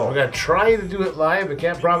 beautiful. Yeah. We're gonna try to do it live. We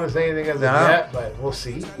can't promise anything as of yet, but we'll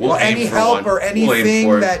see. Well, any help or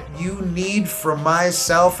anything that you need from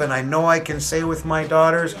myself, and I know I can say with my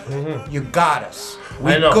daughters, you got us.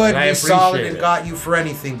 We good, we solid, and got you for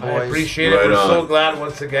anything, boys. I appreciate it. We're so glad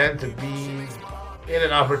once again to be in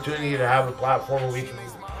an opportunity to have a platform where we can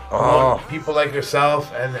promote people like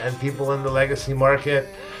yourself and people in the legacy market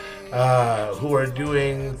who are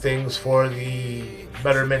doing things for the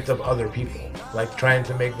betterment of other people, like trying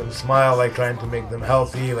to make them smile, like trying to make them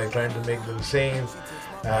healthy, like trying to make them sane,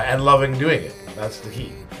 and loving doing it. That's the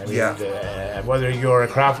key. I mean, whether you're a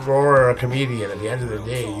craft grower or a comedian, at the end of the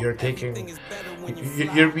day, you're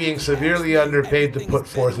being severely underpaid to put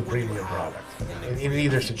forth a premium product in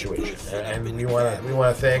either situation. And we want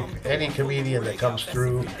to thank any comedian that comes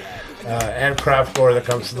through and craft grower that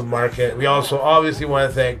comes to the market. We also obviously want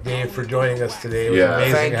to thank Dave for joining us today. It was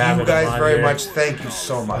amazing having him on. Thank you guys very much. Thank you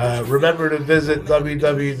so much. Remember to visit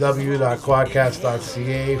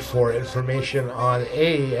www.quadcast.ca for information on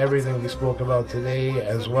everything we spoke about today,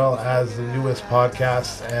 as well as the newest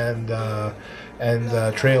podcasts and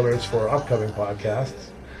trailers for upcoming podcasts.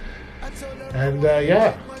 And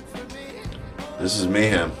this is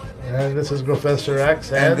Mayhem. And this is Professor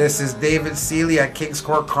X. And this is David Seeley at King's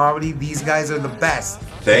Court Comedy. These guys are the best.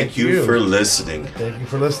 Thank you for listening. Thank you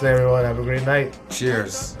for listening, everyone. Have a great night.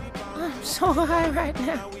 Cheers. I'm so high right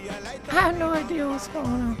now. I have no idea what's going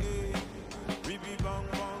on.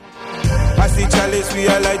 I see Chalice, we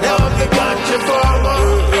are like up the bunch of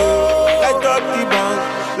light up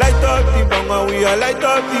the bong, and we are light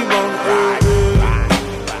up the bong.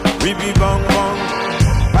 We be bong bong.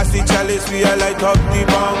 I see Chalice, we are light up the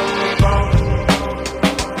bong.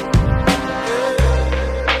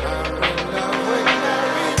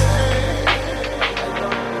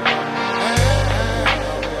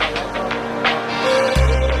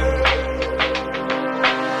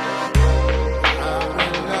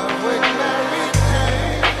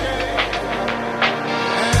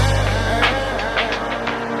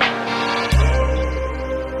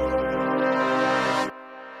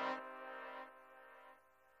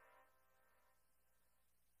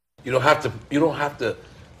 You don't have to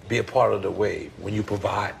be a part of the wave when you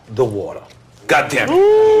provide the water. God damn it.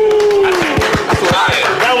 That's what I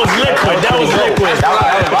am. That was liquid.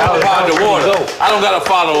 I provide the water. I don't gotta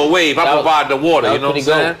follow a wave. I provide the water, you know what I'm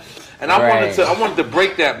saying? And I wanted to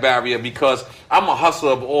break that barrier because I'm a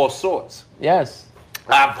hustler of all sorts. Yes.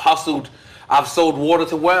 I've sold water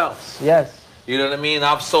to wells. Yes. You know what I mean?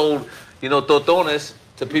 I've sold, totones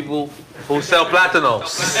to people who sell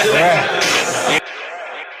platanos. Yeah.